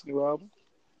Uzi Vert's new album?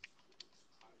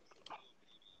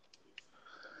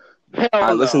 Hell I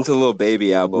no. listened to Lil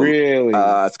Baby album. Really?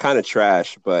 It's kind of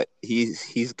trash, but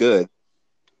he's good.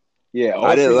 Yeah.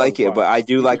 I didn't like it, but I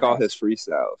do He's like a all guy. his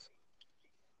freestyles.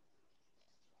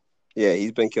 Yeah,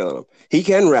 he's been killing them. He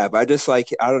can rap. I just like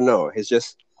I don't know. It's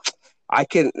just I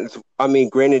can. I mean,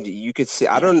 granted, you could see.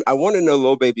 I want to know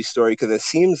Lil Baby's story because it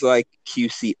seems like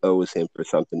QC owes him for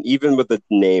something. Even with the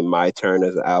name My Turn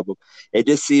as an album, it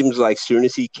just seems like soon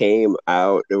as he came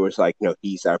out, it was like, no,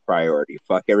 he's our priority.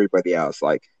 Fuck everybody else.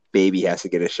 Like, Baby has to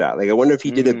get a shot. Like, I wonder if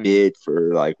he did a bid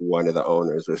for like one of the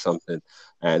owners or something,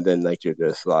 and then like you're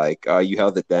just like, oh, you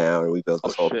held it down, and we built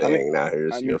this whole thing. Now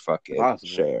here's your fucking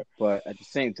share. But at the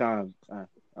same time,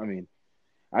 I mean.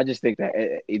 I just think that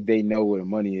if they know where the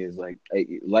money is, like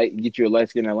get you a light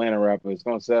skinned Atlanta rapper, it's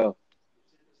gonna sell.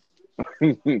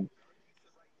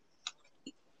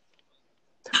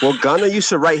 Well, Gunna used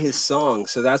to write his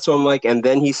songs, so that's what I'm like. And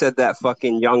then he said that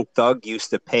fucking Young Thug used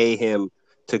to pay him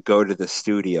to go to the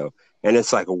studio. And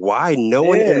it's like, why? No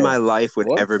one in my life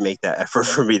would ever make that effort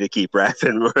for me to keep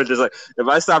rapping. We're just like, if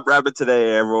I stop rapping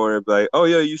today, everyone would be like, oh,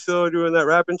 yo, you still doing that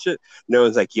rapping shit? No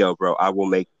one's like, yo, bro, I will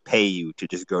pay you to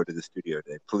just go to the studio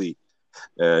today, please.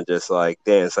 And just like,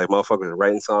 damn, it's like motherfuckers are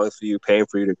writing songs for you, paying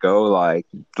for you to go. Like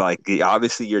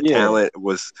obviously your talent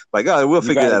was like, oh, we'll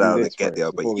figure that out in the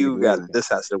get-go, but you got this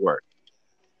has to work.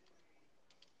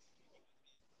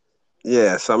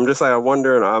 Yeah, so I'm just like, I'm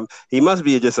wondering, he must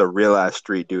be just a real ass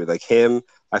street dude. Like him,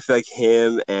 I feel like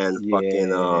him and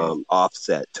fucking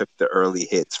Offset took the early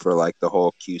hits for like the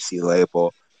whole QC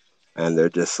label, and they're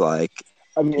just like,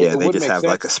 I mean, they just have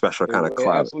like a special kind of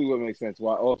clout. Absolutely would make sense.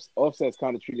 Why Offset's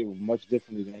kind of treated much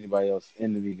differently than anybody else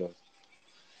in the Migos.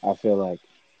 I feel like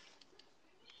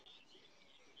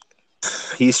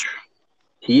he's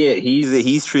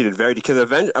treated very, because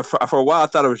for a while I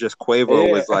thought it was just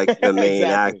Quavo was like the main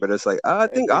act, but it's like I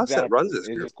think Offset runs this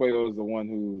group. Quavo is the one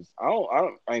who's I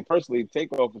mean personally,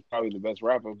 Takeoff is probably the best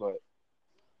rapper, but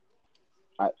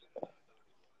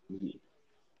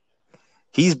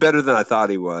he's better than I thought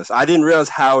he was. I didn't realize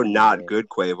how not good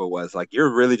Quavo was. Like,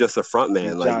 you're really just a front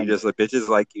man. Like, you just like bitches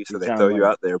like you, so they throw you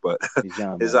out there. But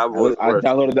his album I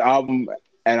downloaded the album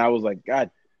and I was like, God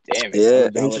damn it! Yeah,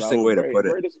 interesting way to put it.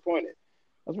 Very disappointed.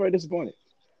 I was very disappointed.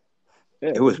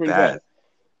 Yeah, it was bad.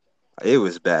 It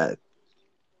was bad.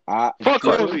 Fuck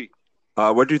Uzi.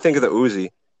 What do you think of the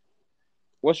Uzi?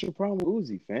 What's your problem with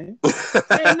Uzi, fam?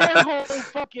 Man, that whole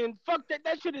fucking fuck that.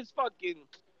 That shit is fucking.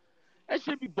 That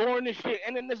should be boring as shit.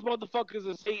 And then this motherfucker's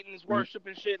a Satan's worship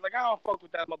and shit. Like, I don't fuck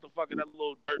with that motherfucker, that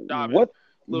little dirt dobbin. What?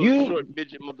 Little short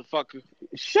midget motherfucker.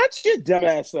 Shut your dumb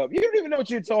ass up. You don't even know what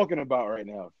you're talking about right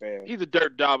now, fam. He's a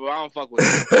dirt diver. I don't fuck with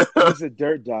him. He's a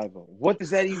dirt diver. What does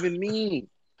that even mean?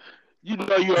 You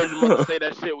know you heard your mother say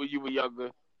that shit when you were younger.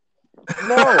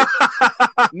 No.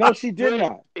 No, she did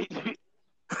not.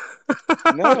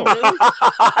 No.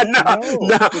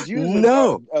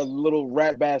 No. A little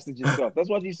rat bastard yourself. That's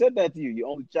why she said that to you. You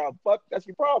only child fuck. That's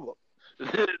your problem.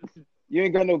 You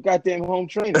ain't got no goddamn home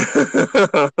training.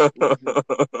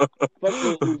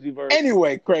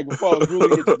 Anyway, Craig, before I was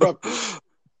really interrupted.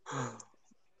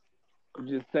 I'm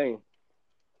just saying.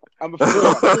 I'm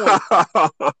gonna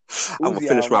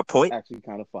finish my point. Actually,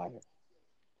 kind of fire.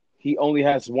 He only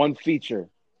has one feature.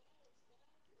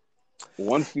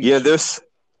 Yeah,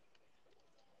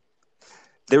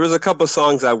 there was a couple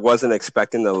songs I wasn't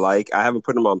expecting to like. I haven't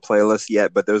put them on playlists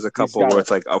yet, but there's a couple where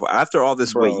it's like, oh, after all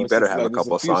this weight, you better have a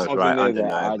couple of songs where I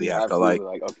undeniably have to like.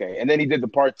 Okay, and then he did the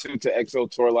part 2 to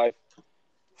EXO Tour Life,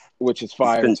 which is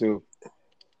fire too.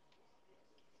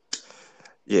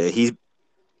 Yeah, he's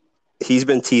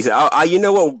been teasing. You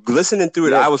know what? Listening through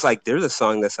it, I was like, "There's a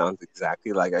song that sounds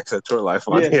exactly like EXO Tour Life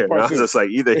on here." And I was just like,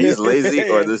 either he's lazy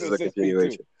or this is a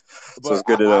continuation. So it's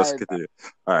good to know. It's good to do.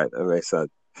 All right, that makes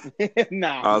sense.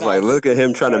 I was like, look at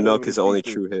him trying to milk his only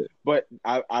true hit. But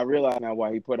I realize now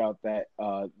why he put out that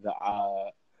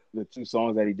the 2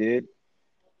 songs that he did,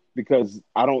 because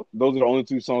those are the only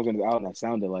 2 songs on the album that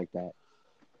sounded like that.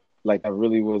 Like that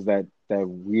really was that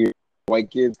weird white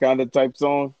kids kind of type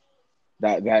song.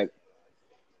 That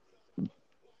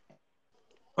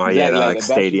Oh yeah, like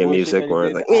stadium music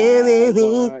where like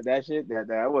that shit.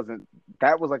 That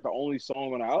was like the only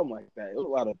song on the album like that. It was a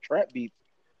lot of trap beats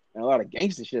and a lot of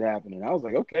gangster shit happening. I was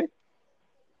like, okay.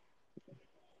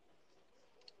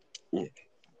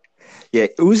 Yeah,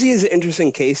 Uzi is an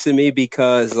interesting case to me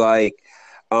because like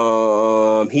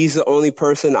he's the only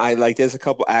person I like. There's a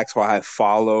couple acts where I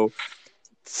follow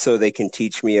so they can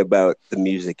teach me about the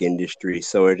music industry.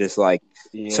 So it's just like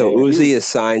so Uzi is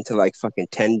signed to like fucking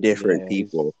 10 different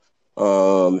people.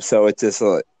 So it's just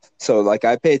like so like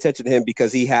I pay attention to him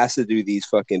because he has to do these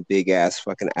fucking big ass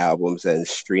fucking albums and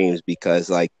streams because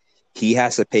like he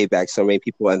has to pay back so many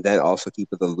people and then also keep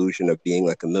the illusion of being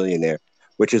like a millionaire,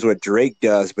 which is what Drake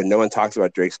does, but no one talks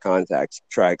about Drake's contacts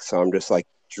track. So I'm just like,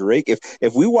 Drake,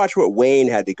 if we watch what Wayne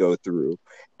had to go through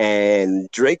and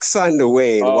Drake signed to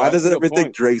Wayne. Oh, Why that's does a good everyone think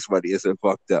point. Drake's money isn't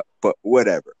fucked up? But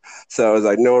whatever. So I was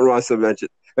like, no one wants to mention.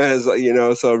 And it's like,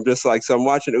 so I'm just like, so I'm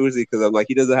watching Uzi because I'm like,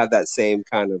 he doesn't have that same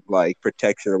kind of like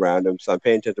protection around him. So I'm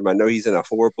paying attention. I know he's in a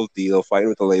horrible deal, fighting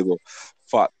with the label,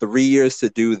 fought 3 years to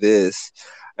do this.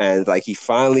 And like, he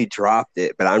finally dropped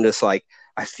it. But I'm just like,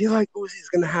 I feel like Uzi's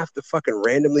going to have to fucking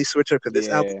randomly switch up because this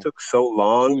album Yeah, took so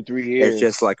long. 2-3 It's years.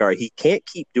 just like, all right, he can't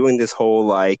keep doing this whole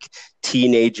like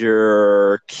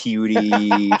teenager cutie.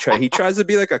 He tries to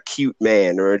be like a cute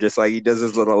man, or just like he does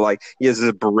his little like he has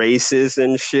his braces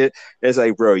and shit. And it's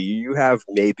like, bro, you have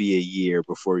maybe a year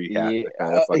before you have Yeah, to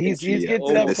kind of fucking he's G up. getting to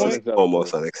And that this is point,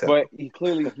 almost unacceptable. but he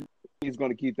clearly he's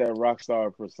going to keep that rock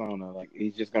star persona. Like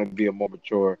he's just going to be a more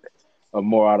mature, a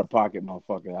more out of pocket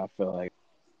motherfucker. I feel like.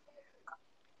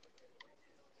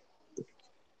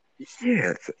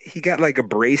 Yeah, he got like a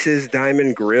braces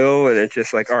diamond grill, and it's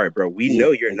just like, all right, bro, we know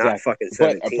you're not fucking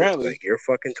 17. But apparently, like you're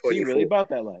fucking 24. he really about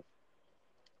that life.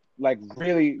 Like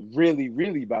really, really,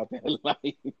 really about that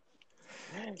life.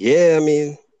 Yeah, I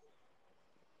mean,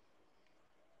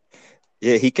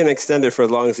 yeah, he can extend it for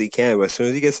as long as he can, but as soon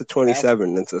as he gets to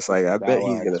 27, it's just like I bet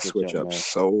he's gonna switch up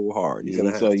so hard. He's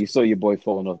gonna have you saw your boy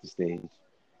falling off the stage.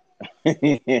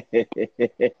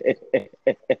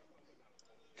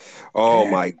 Oh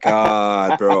my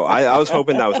god, bro! I was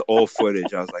hoping that was old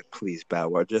footage. I was like, please, Bow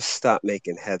Wow, just stop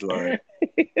making headlines.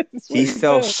 He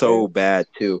fell so bad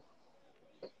too.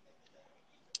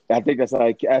 I think that's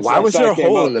like. Why was there a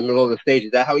hole in the middle of the stage?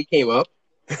 Is that how he came up?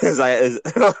 Yeah,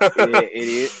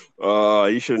 idiot. Oh,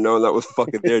 you should have known that was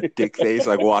fucking their dick face,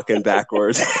 like walking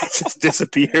backwards. It just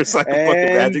disappears like a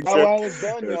fucking magic trick. Bow Wow is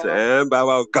done, y'all. And Bow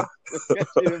Wow gone. Catch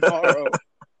you tomorrow.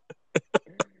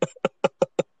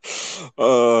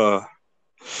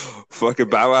 Fucking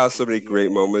Bow Wow has so many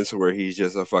great moments where he's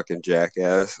just a fucking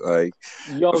jackass. Like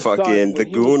fucking the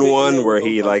Goon one where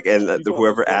he like and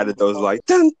whoever added those like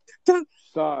dun dun.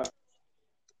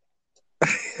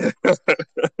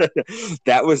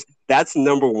 That's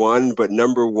number one, but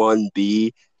number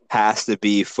 1B has to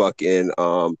be fucking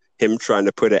him trying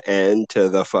to put an end to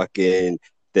the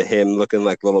him looking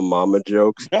like Little Mama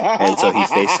jokes, and so he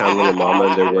FaceTime Little Mama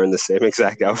and they're wearing the same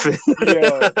exact outfit.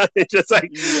 It's just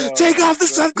like, take off the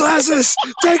sunglasses!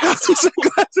 Take off the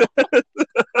sunglasses!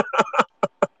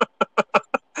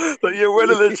 Like, you're one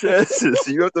of the chances.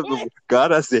 You have to.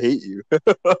 God has to hate you,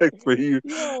 like for you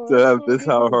to have this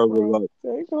how horrible luck.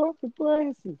 Take off the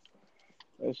glasses.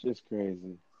 That's just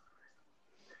crazy.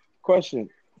 Question.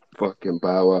 Fucking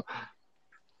Bow Wow.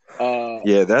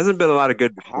 Yeah, there hasn't been a lot of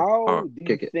good. How do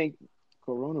you think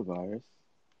coronavirus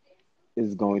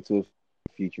is going to affect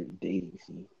the future dating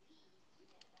scene?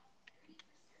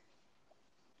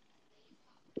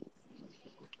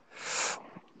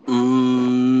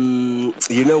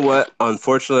 You know what?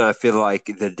 Unfortunately, I feel like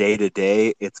the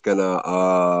day-to-day, it's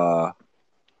gonna.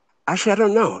 Actually, I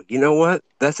don't know. You know what?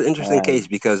 That's an interesting case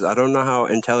because I don't know how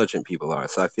intelligent people are.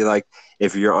 So I feel like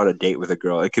if you're on a date with a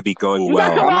girl, it could be going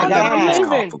well. And then you just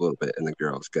cough a little bit, and the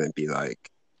girl's gonna be like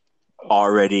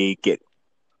already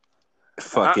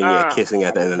fucking kissing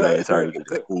at the end of the night. It's already gonna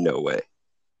be like, no way.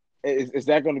 Is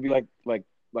that going to be like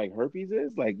herpes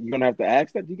is? Like you're gonna have to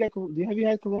ask that. Have you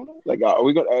had corona? Like, are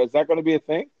we going? Is that going to be a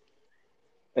thing?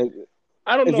 I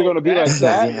don't know. Is it going to be like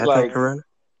that? Yeah, like corona.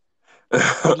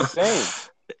 I'm just saying.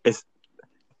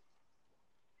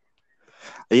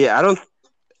 I don't.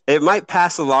 It might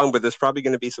pass along, but there's probably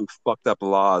going to be some fucked up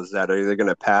laws that are either going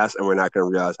to pass, and we're not going to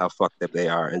realize how fucked up they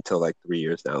are until like 3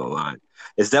 years down the line.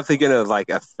 It's definitely going to like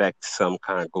affect some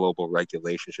kind of global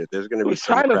regulation shit. There's going to be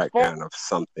some crackdown of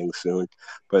something soon,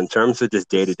 but in terms of just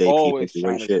day to day people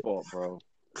doing shit, bro.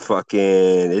 Fucking,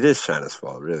 it is China's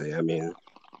fault, really. I mean.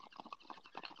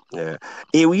 Yeah.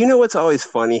 You know what's always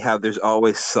funny? How there's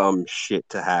always some shit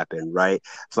to happen, right?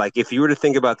 It's like if you were to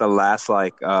think about the last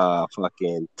like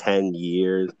fucking 10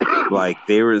 years, like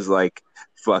there was like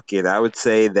fucking I would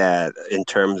say that in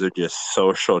terms of just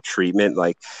social treatment,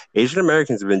 like Asian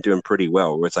Americans have been doing pretty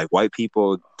well, where it's like white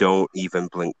people don't even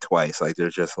blink twice. Like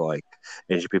there's just like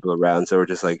Asian people around. So we're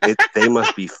just like they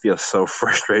must feel so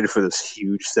frustrated for this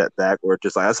huge setback where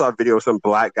just like I saw a video of some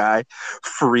black guy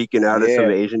freaking out at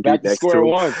some Asian dude next to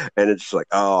him. And it's just like,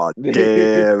 oh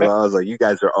damn. I was like, you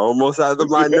guys are almost out of the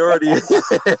minority.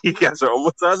 You guys are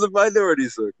almost out of the minority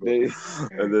circle.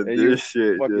 And then this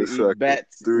shit just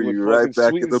threw you right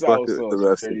back in the bucket the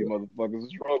rest of you. Motherfuckers,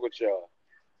 what's wrong with y'all?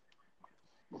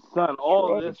 Son,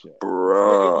 all of this,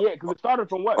 bro. Yeah, because it started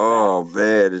from what? Oh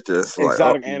man, it's just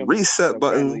like reset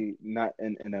button. Not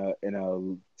in a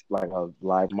like a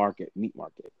live market, meat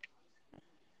market.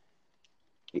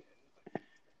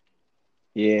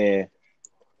 Yeah.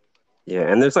 Yeah,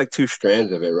 and there's like two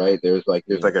strands of it, right? There's like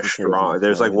Yeah, a some crazy straw. ass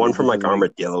There's like one from This like is like,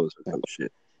 armadillos or some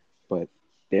shit. but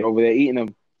they're over there eating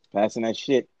them, passing that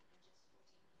shit,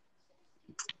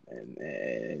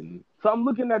 and So I'm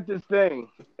looking at this thing,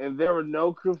 and there are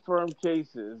no confirmed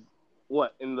cases.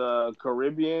 What in the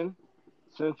Caribbean,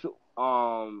 Central?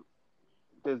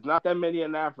 There's not that many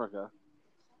in Africa,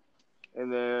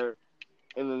 and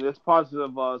in this parts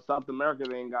of South America,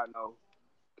 they ain't got no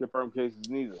confirmed cases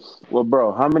neither. well,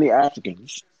 bro, how many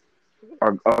Africans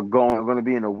are going to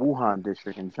be in the Wuhan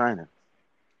district in China?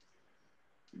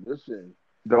 Listen,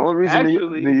 The only reason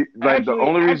the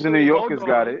only reason New York has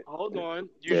got it. Hold on.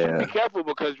 You should be careful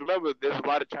because remember, there's a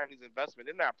lot of Chinese investment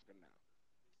in Africa now.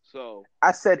 So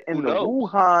I said in who the knows?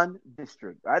 Wuhan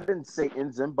district. I didn't say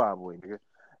in Zimbabwe, nigga.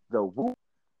 The Wuhan.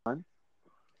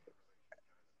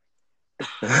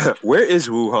 Where is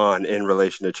Wuhan in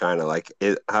relation to China? Like,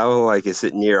 how like is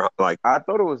it near? Like, I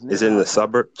thought it was near. is it in the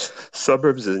suburbs?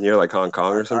 Suburbs is near like Hong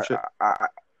Kong or some shit.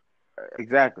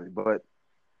 Exactly, but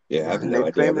Yeah, I have no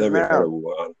idea. I've never heard of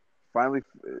Wuhan. Finally,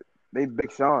 they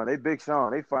Big Sean. They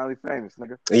finally famous,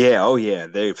 nigga. Yeah. Oh yeah.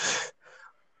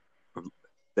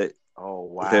 Oh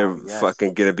wow. They're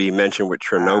fucking gonna be mentioned with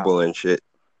Chernobyl and shit.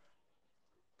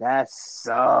 That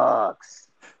sucks.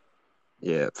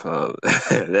 Yeah.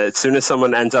 As soon as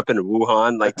someone ends up in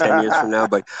Wuhan, like 10 years from now,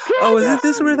 like, oh, isn't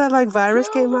this where that like virus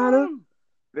came out of?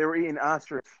 They were eating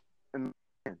ostrich, and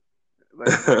like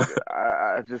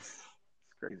I just, it's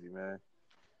crazy, man.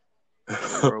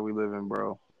 What a world we live in,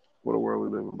 bro. What a world we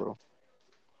live in, bro.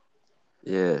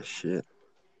 Yeah, shit.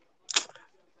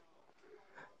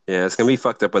 Yeah, it's gonna be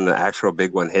fucked up when the actual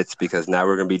big one hits because now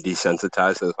we're gonna be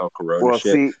desensitized to this whole corona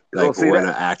shit. When an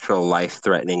actual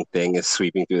life-threatening thing is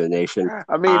sweeping through the nation,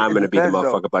 I mean, I'm gonna be the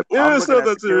motherfucker like, yeah, it's not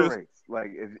that serious.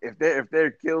 Like if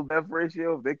their kill death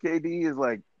ratio, if their KD is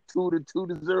like 2 to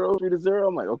 0, 3 to 0,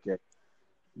 I'm like, okay,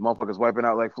 motherfuckers wiping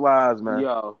out like flies, man.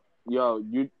 Yo,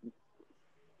 you.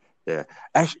 Yeah,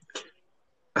 actually.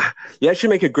 You actually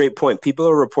make a great point. People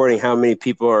are reporting how many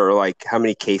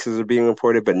cases are being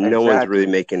reported, but no one's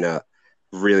really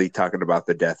really talking about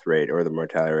the death rate or the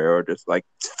mortality rate, or just like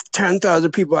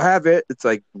 10,000 people have it. It's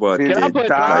like, what? Did fucking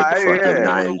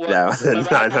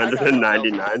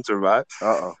 9,999 survive?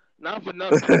 Not for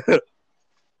nothing.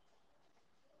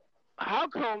 How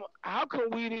come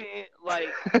we didn't, like,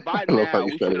 by now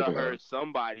we should have heard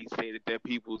somebody say that their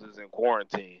peoples is in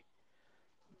quarantine.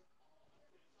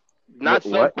 Not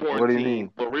quarantine, what do you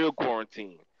mean? But real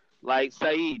quarantine. Like,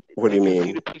 Saeed, what do you mean?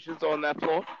 See the patients on that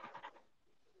floor?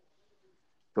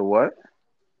 The what?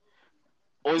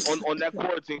 On that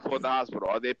quarantine floor at the hospital,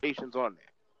 are there patients on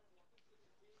there?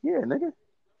 Yeah, nigga.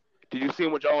 Did you see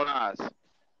them with your own eyes?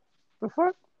 The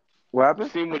fuck? What happened?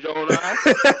 You see them with your own eyes?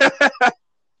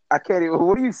 I can't even.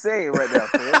 What are you saying right now,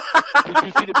 man? Did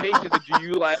you see the patients,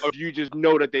 or do you just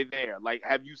know that they're there? Like,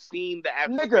 have you seen the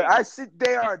actual nigga? patients? I see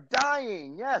they are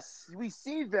dying. Yes, we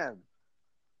see them.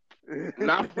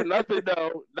 Not for nothing,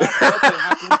 though. Not for nothing.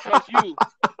 How can we trust you?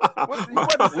 We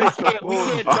can't trust you.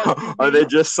 Are they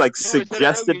just like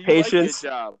suggested patients? We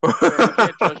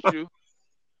can't trust you.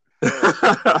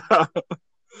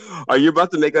 Are you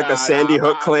about to make like a Sandy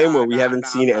Hook claim where we haven't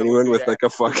seen anyone with like a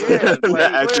fucking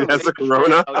that actually has the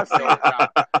corona?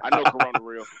 I know corona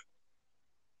real.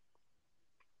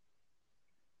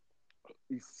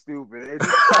 You stupid.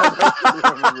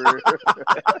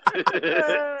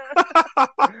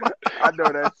 I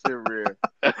know that shit real.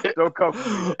 Don't come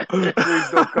for me. Please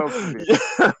don't come for me.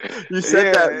 You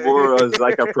said that more as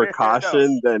like a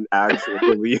precaution than actual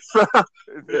belief. Watch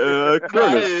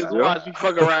me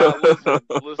fuck around. Listen.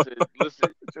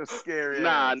 Just scary.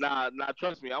 Nah.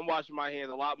 Trust me, I'm washing my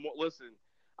hands a lot more. Listen,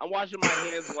 I'm washing my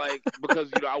hands like because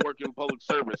I work in public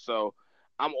service, so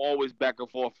I'm always back and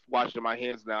forth washing my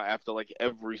hands now after like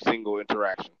every single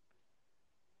interaction.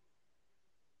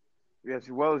 Yes,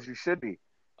 well as you should be.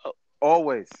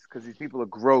 Always, because these people are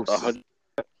gross.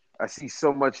 I see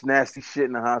so much nasty shit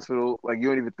in the hospital. Like, you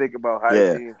don't even think about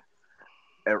hygiene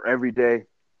every day.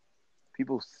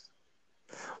 People.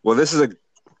 Well, this is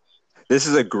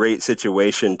a great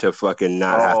situation to fucking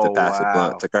not have to pass a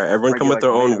blunt. It's like, all right, everyone come with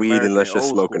their own weed and let's just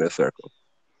smoke in a circle.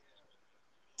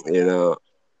 You know?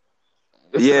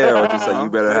 Yeah, or just like, you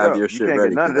better have your shit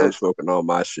ready because I'm smoking all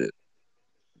my shit.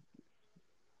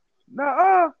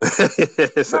 Nuh-uh.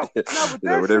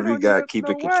 Whatever you got, keep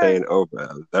it contained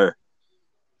over there.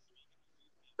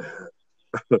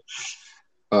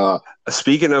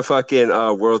 Speaking of fucking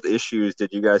world issues,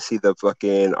 did you guys see the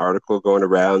fucking article going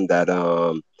around that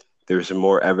there's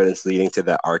more evidence leading to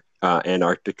that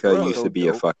Antarctica used to be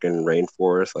a fucking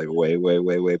rainforest, like way, way,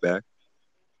 way, way back?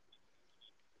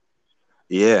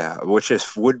 Yeah, which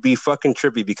would be fucking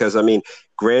trippy because I mean,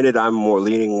 granted, I'm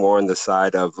leaning more on the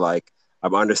side of like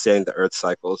I'm understanding the Earth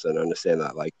cycles and understand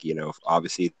that like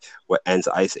obviously what ends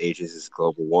ice ages is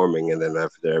global warming, and then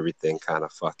after everything kind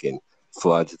of fucking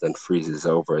floods then freezes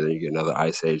over, then you get another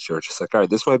ice age. So it's just like, all right,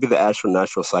 this might be the actual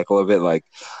natural cycle of it. Like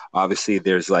obviously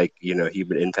there's like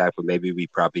human impact, but maybe we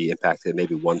probably impacted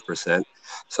maybe 1%.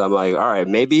 So I'm like, all right,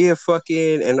 maybe if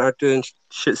fucking Antarctica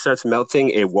shit starts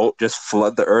melting, it won't just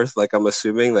flood the Earth. Like I'm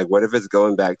assuming, like what if it's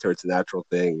going back to its natural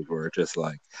thing, where just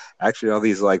like actually all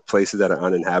these like places that are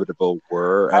uninhabitable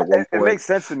were at one It point. makes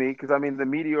sense to me because I mean the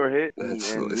meteor hit and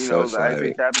the ice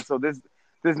age happened. So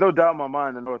there's no doubt in my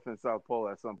mind the North and South Pole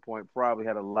at some point probably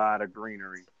had a lot of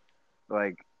greenery,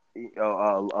 like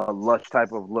a lush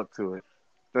type of look to it.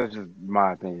 That's just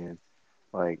my opinion.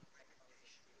 Like,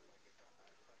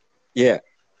 yeah.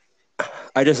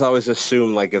 I just always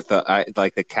assume like if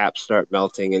the caps start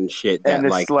melting and shit that and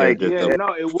it's like like the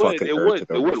no, it would, fucking it Earth would,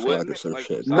 would it would, overflood wouldn't or it? some Like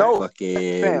shit. no,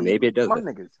 Fucking maybe it my doesn't.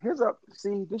 niggas. Here's up.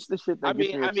 See, this is the shit that I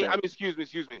gets mean, me upset. excuse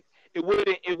me. It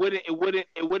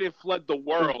wouldn't flood the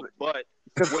world, but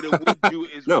what it would do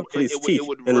is No, please, it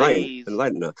would raise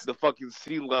enlighten us. the fucking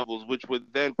sea levels, which would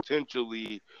then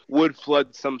potentially would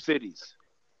flood some cities.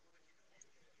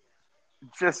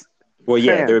 Just Well,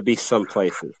 yeah, there fam, would be some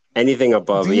places. Anything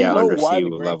above, do you know under why sea the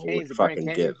Grand level would Canyon's the Grand fucking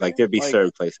Canyon, dip. Like fam? there'd be Like,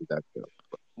 certain places that do.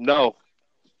 No,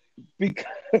 because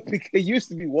it used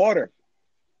to be water,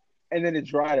 and then it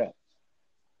dried up.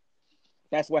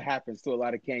 That's what happens to a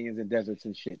lot of canyons and deserts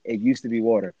and shit. It used to be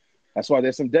water. That's why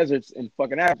there's some deserts in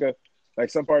fucking Africa, like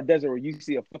some part of the desert where you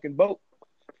see a fucking boat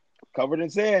covered in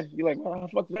sand. You're like, well, how the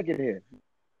fuck did I get here?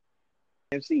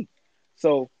 And see.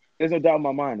 So there's no doubt in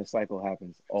my mind the cycle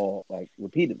happens all like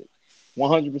repeatedly.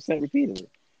 100% repeatedly.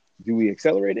 Do we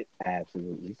accelerate it?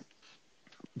 Absolutely.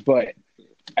 But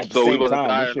at the so we same gonna time,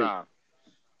 die we or should. not?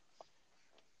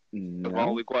 The No.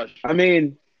 only question.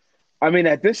 I mean,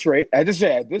 at this rate, we'll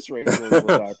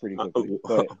die pretty quickly.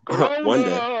 But One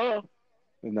day.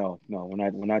 no, we're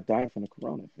not dying from the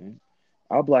corona, man.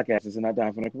 Our black asses are not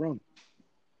dying from the corona.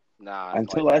 Nah,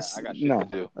 Until like I got shit to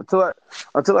do.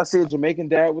 Until I see a Jamaican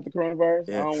dad with the coronavirus,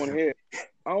 Yeah. I don't want to hear it.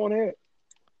 I don't want to hear it.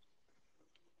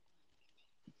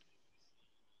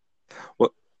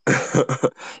 Well,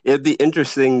 it'd be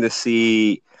interesting to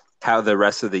see how the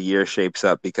rest of the year shapes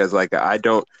up because, like, I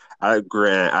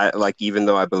like, even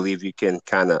though I believe you can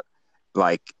kind of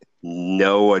like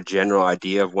know a general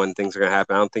idea of when things are gonna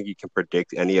happen, I don't think you can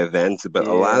predict any events. But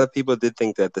a lot of people did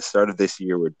think that the start of this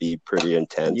year would be pretty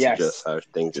intense, Yes. just how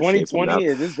things are shaping 2020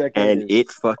 up, this decade and is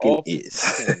it fucking off is.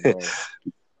 the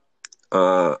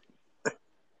chain,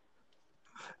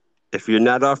 If you're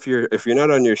not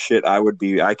on your shit, I can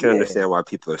Yeah. understand why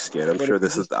people are scared. I'm But sure if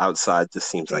this you is the outside just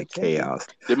seems like can't take it. chaos.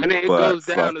 The minute it But goes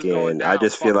down, it's going fucking, down. I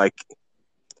just feel like,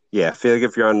 I feel like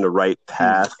if you're on the right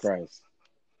path, Jesus Christ.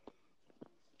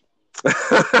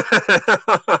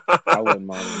 I wouldn't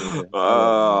mind it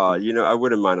either. I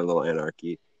wouldn't mind a little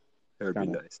anarchy. It would be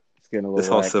nice. It's getting a little This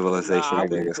whole whack. civilization I thing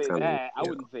wouldn't is say kind of, that. I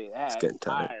wouldn't say that. it's getting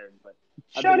tired. But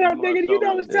Shut up, nigga. You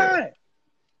know it's Yeah. time.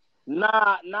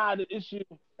 Nah. The issue.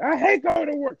 I hate going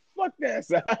to work. Fuck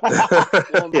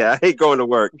that. Yeah, I hate going to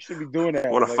work. We should be doing that. I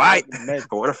want to fight. I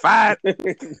want to fight.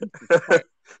 Instead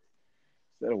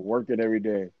of working every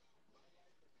day.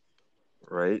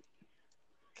 Right.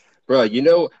 Bro,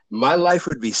 my life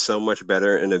would be so much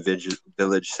better in a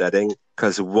village setting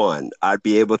because, one, I'd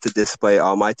be able to display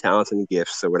all my talents and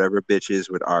gifts so whatever bitches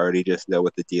would already just know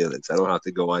what the deal is. I don't have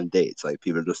to go on dates. Like,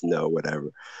 people just know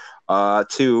whatever.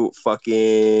 Two,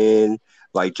 fucking,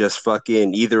 like, just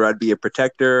fucking either I'd be a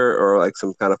protector or, like,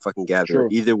 some kind of fucking gatherer.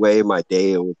 True. Either way, my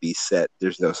day would be set.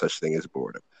 There's no such thing as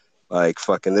boredom. Like,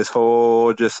 fucking this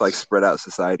whole just, like, spread out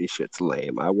society shit's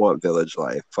lame. I want village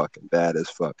life fucking bad as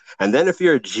fuck. And then if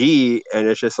you're a G and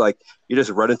it's just, like, you're just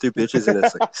running through bitches and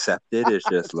it's, like, accepted, it's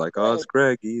just like, oh, it's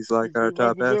Greg. He's, like, our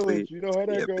top athlete. You know how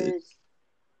that goes.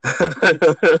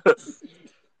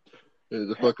 There's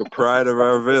the fucking pride of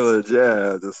our village.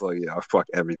 Yeah, just like, I fuck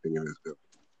everything in this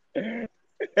village.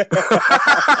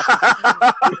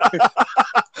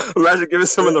 Imagine giving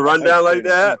someone the rundown like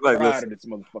that. Like, listen,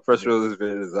 first rule of this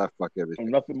video is I fuck everything.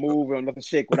 Nothing move and nothing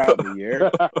shake without me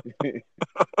here.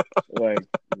 Like,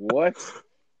 what?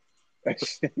 That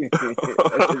should be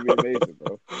amazing,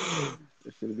 bro.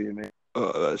 That should be amazing.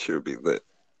 Oh, that should be lit.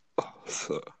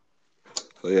 So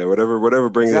yeah, whatever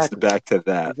brings us back to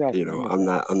that. Exactly. I'm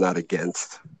not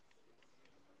against.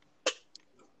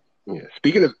 Yeah.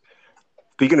 Speaking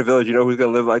of village, you know who's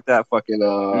gonna live like that? Fucking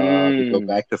to go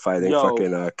back to fighting.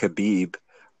 Fucking Khabib.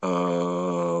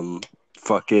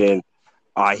 Fucking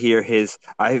I hear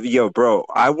yo, bro,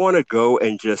 I want to go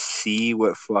and just see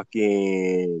what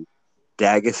fucking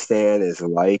Dagestan is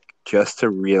like, just to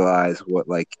realize what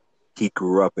like he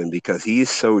grew up in, because he's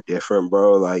so different,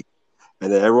 bro. Like,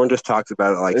 and then everyone just talks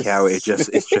about it like how It's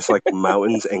it's just like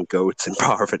mountains and goats and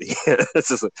poverty. It's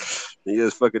just like, he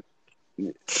has fucking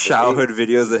childhood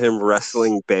videos of him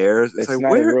wrestling bears. It's it's like, not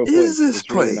a where real is place. this It's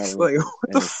really not a place? real Like, place,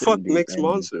 what the and it fuck shouldn't be. makes And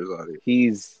monsters out here?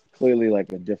 he's clearly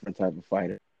like a different type of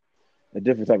fighter, a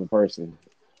different type of person.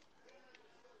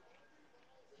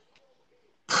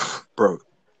 Bro,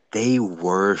 they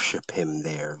worship him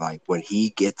there. Like when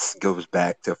he goes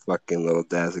back to fucking little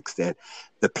Dagestan,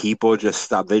 the people just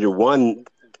stop.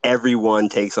 Everyone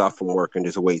takes off from work and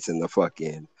just waits in the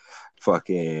fucking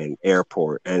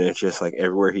airport, and it's just like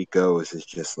everywhere he goes, it's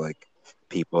just like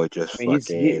people just I mean,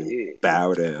 fucking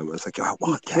bow to him. It's like, yo, I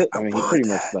want that. I he want pretty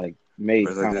much that. like made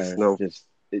Whereas, like, kind there's of no.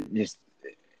 just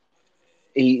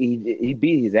he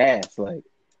beat his ass like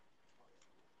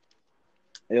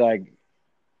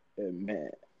man.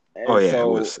 Oh And yeah,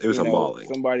 so it was a mauling.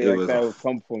 somebody It like was that a would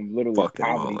come from literally fucking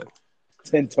poverty, mauling.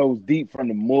 10 toes deep from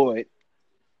the mud.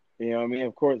 You know what I mean?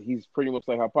 Of course, he's pretty much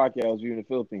like how Pacquiao is viewed in the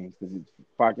Philippines, because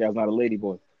Pacquiao's not a lady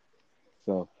boy.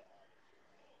 So,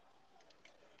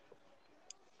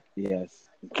 yes.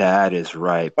 That is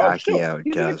right. Oh, sure. Pacquiao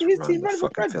He's does he's run the running for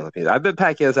fucking president. Philippines. I bet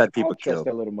Pacquiao's had I people don't trust killed.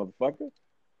 that little motherfucker.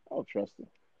 I don't trust him.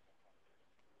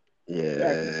 Yeah.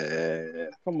 Exactly.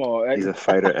 Come on. He's a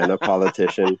fighter and a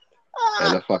politician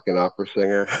and a fucking opera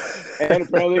singer. And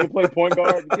apparently he can play point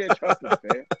guard. You can't trust him,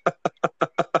 man.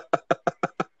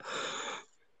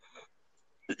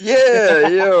 Yeah,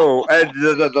 yo. And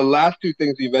the last two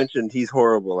things you mentioned, he's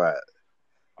horrible at.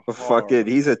 Fucking,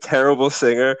 he's a terrible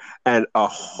singer and a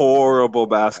horrible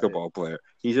basketball player.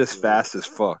 He's just fast as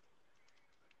fuck.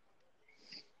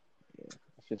 It's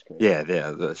just crazy.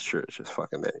 Yeah, that's true. It's just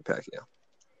fucking Manny Pacquiao.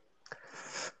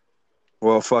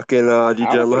 Well, fucking, do you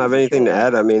gentlemen have anything to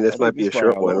add? I mean, this might be a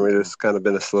short one. I mean, it's kind of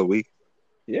been a slow week.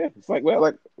 Yeah, it's like,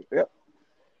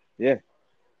 yeah.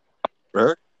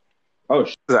 Right? Oh,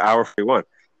 it's an hour 41.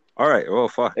 All right, well,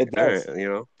 fuck. It does. All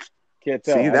right, Can't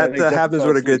tell. See, that happens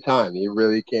with a good time. You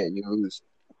really can't. You lose.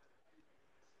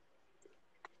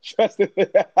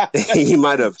 He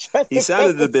might have. He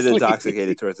sounded a bit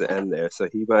intoxicated towards the end there, so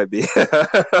he might be. Yeah,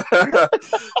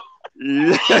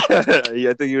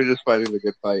 I think you were just fighting the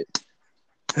good fight.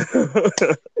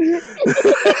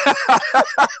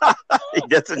 He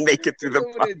doesn't make it through the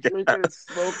podcast.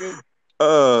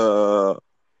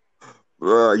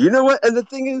 You know what? And the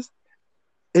thing is,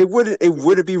 it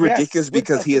wouldn't be ridiculous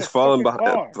because he has fallen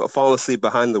asleep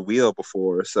behind the wheel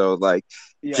before. So like,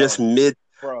 just mid.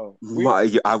 Bro,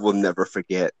 I will never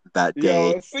forget that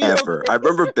day ever. I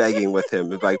remember begging with him,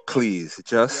 like, please,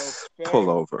 just pull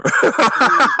over.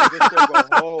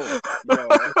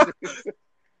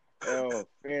 Oh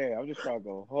man, I'm just trying to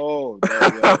go home.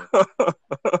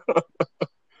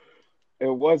 It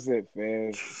wasn't,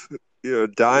 man.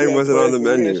 Dying wasn't on the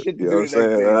menu. You know what I'm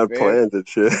saying? I had plans and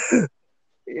shit.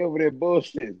 He over there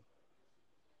bullshit.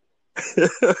 I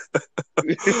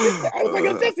was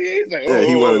like, Jesse. He's like,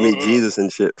 he wanted to meet Jesus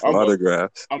and shit for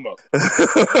autographs. I'm up.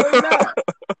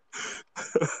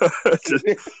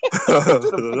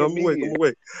 I'm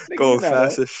awake. Going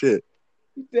fast as shit.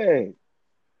 He's dead.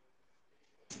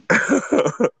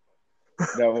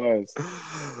 That was.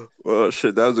 Well,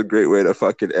 shit, that was a great way to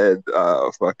fucking end.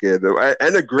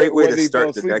 And a great way to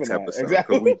start the next episode.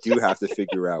 Exactly. We do have to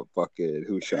figure out fucking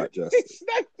who shot Justice.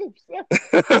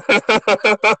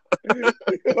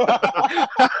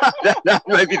 that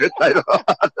might be the title.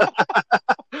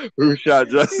 Who shot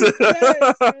Justice?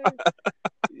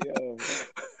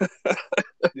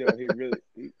 Yo, he really.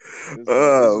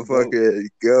 Fucking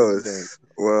goes.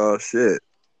 Well, shit.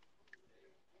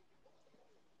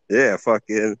 Yeah,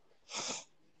 fucking.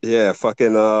 In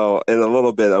a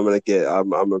little bit, I'm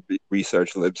gonna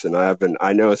research Libsyn.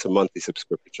 I know it's a monthly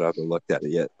subscription, so I haven't looked at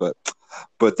it yet, but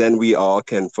then we all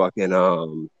can fucking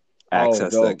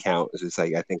access the account. It's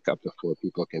like, I think up to 4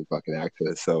 people can fucking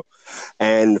access. So,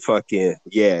 and fucking,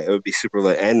 it would be super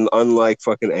lit. And unlike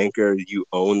fucking Anchor, you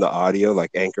own the audio.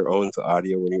 Like Anchor owns the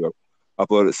audio when you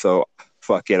upload it. So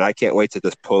fucking, I can't wait to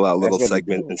just pull out little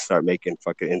segments and start making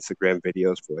fucking Instagram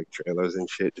videos for like trailers and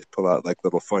shit. Just pull out like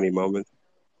little funny moments.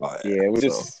 But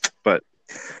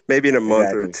maybe in a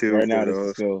month or two. Right now,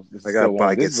 I gotta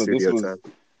buy good studio time.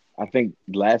 I think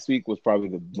last week was probably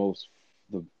the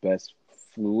best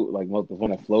the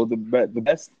one that flowed the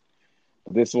best.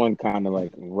 This one kind of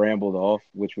like rambled off,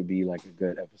 which would be like a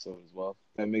good episode as well.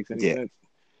 If that makes any sense.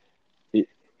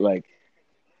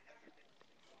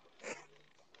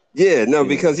 Yeah, no,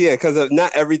 because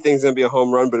not everything's gonna be a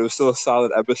home run, but it was still a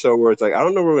solid episode where it's like I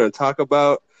don't know what we're gonna talk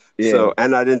about. Yeah. So,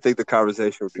 and I didn't think the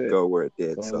conversation would That's it. go where it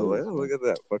did. That's So, all it is, look at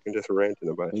that, fucking just ranting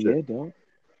about shit. Yeah, dog.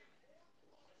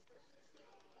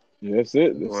 Yeah, that's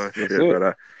it. That's Shit, it. but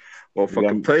I won't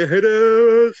fucking play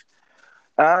hitters.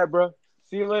 All right, bro.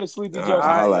 See you later, Sleepy Joe.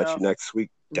 I'll at you next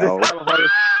week, dog.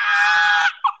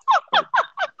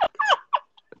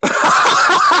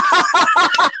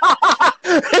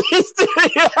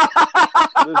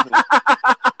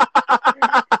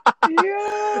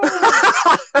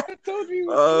 I told you.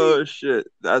 Oh shit,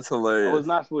 that's I hilarious. was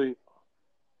not asleep.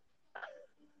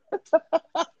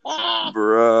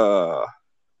 Bruh.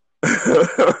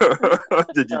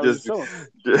 Did you just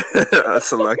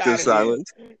selective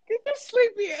silence? Get your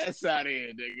sleepy ass out of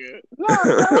here, nigga. No,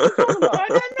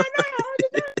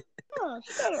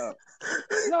 shut up.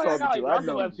 No, I got like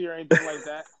narcolepsy or anything like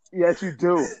that. Yes, you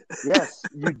do. Yes,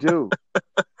 you do.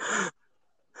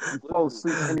 You fall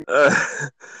asleep.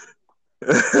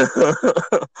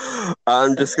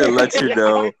 I'm just gonna let you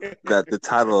know that the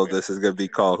title of this is gonna be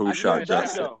called "Who Shot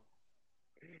Justin."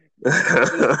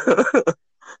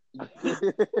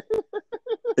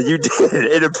 You did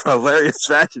it in a hilarious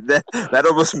fashion. That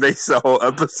almost makes the whole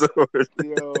episode.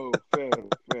 Yo,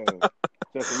 fam.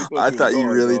 Justin, I thought you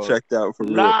really checked out for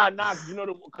real. Nah, you know,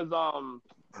 because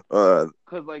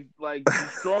like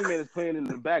Strongman is playing in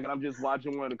the back, and I'm just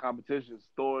watching one of the competitions.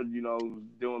 Stored, you know,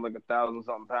 doing like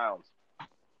 1,000-something pounds.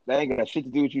 That ain't got shit to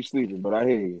do with you sleeping, but I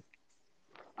hear you.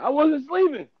 I wasn't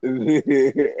sleeping.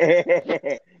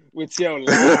 With your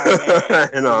lie.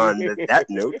 And on that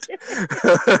note,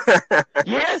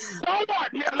 yes,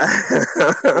 somewhat.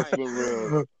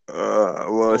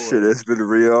 Well, shit, it's been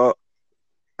real.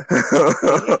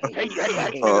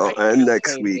 And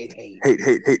next week, hate.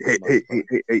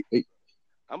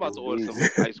 I'm about to order some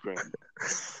ice cream.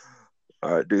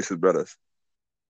 All right, deuces, brothers.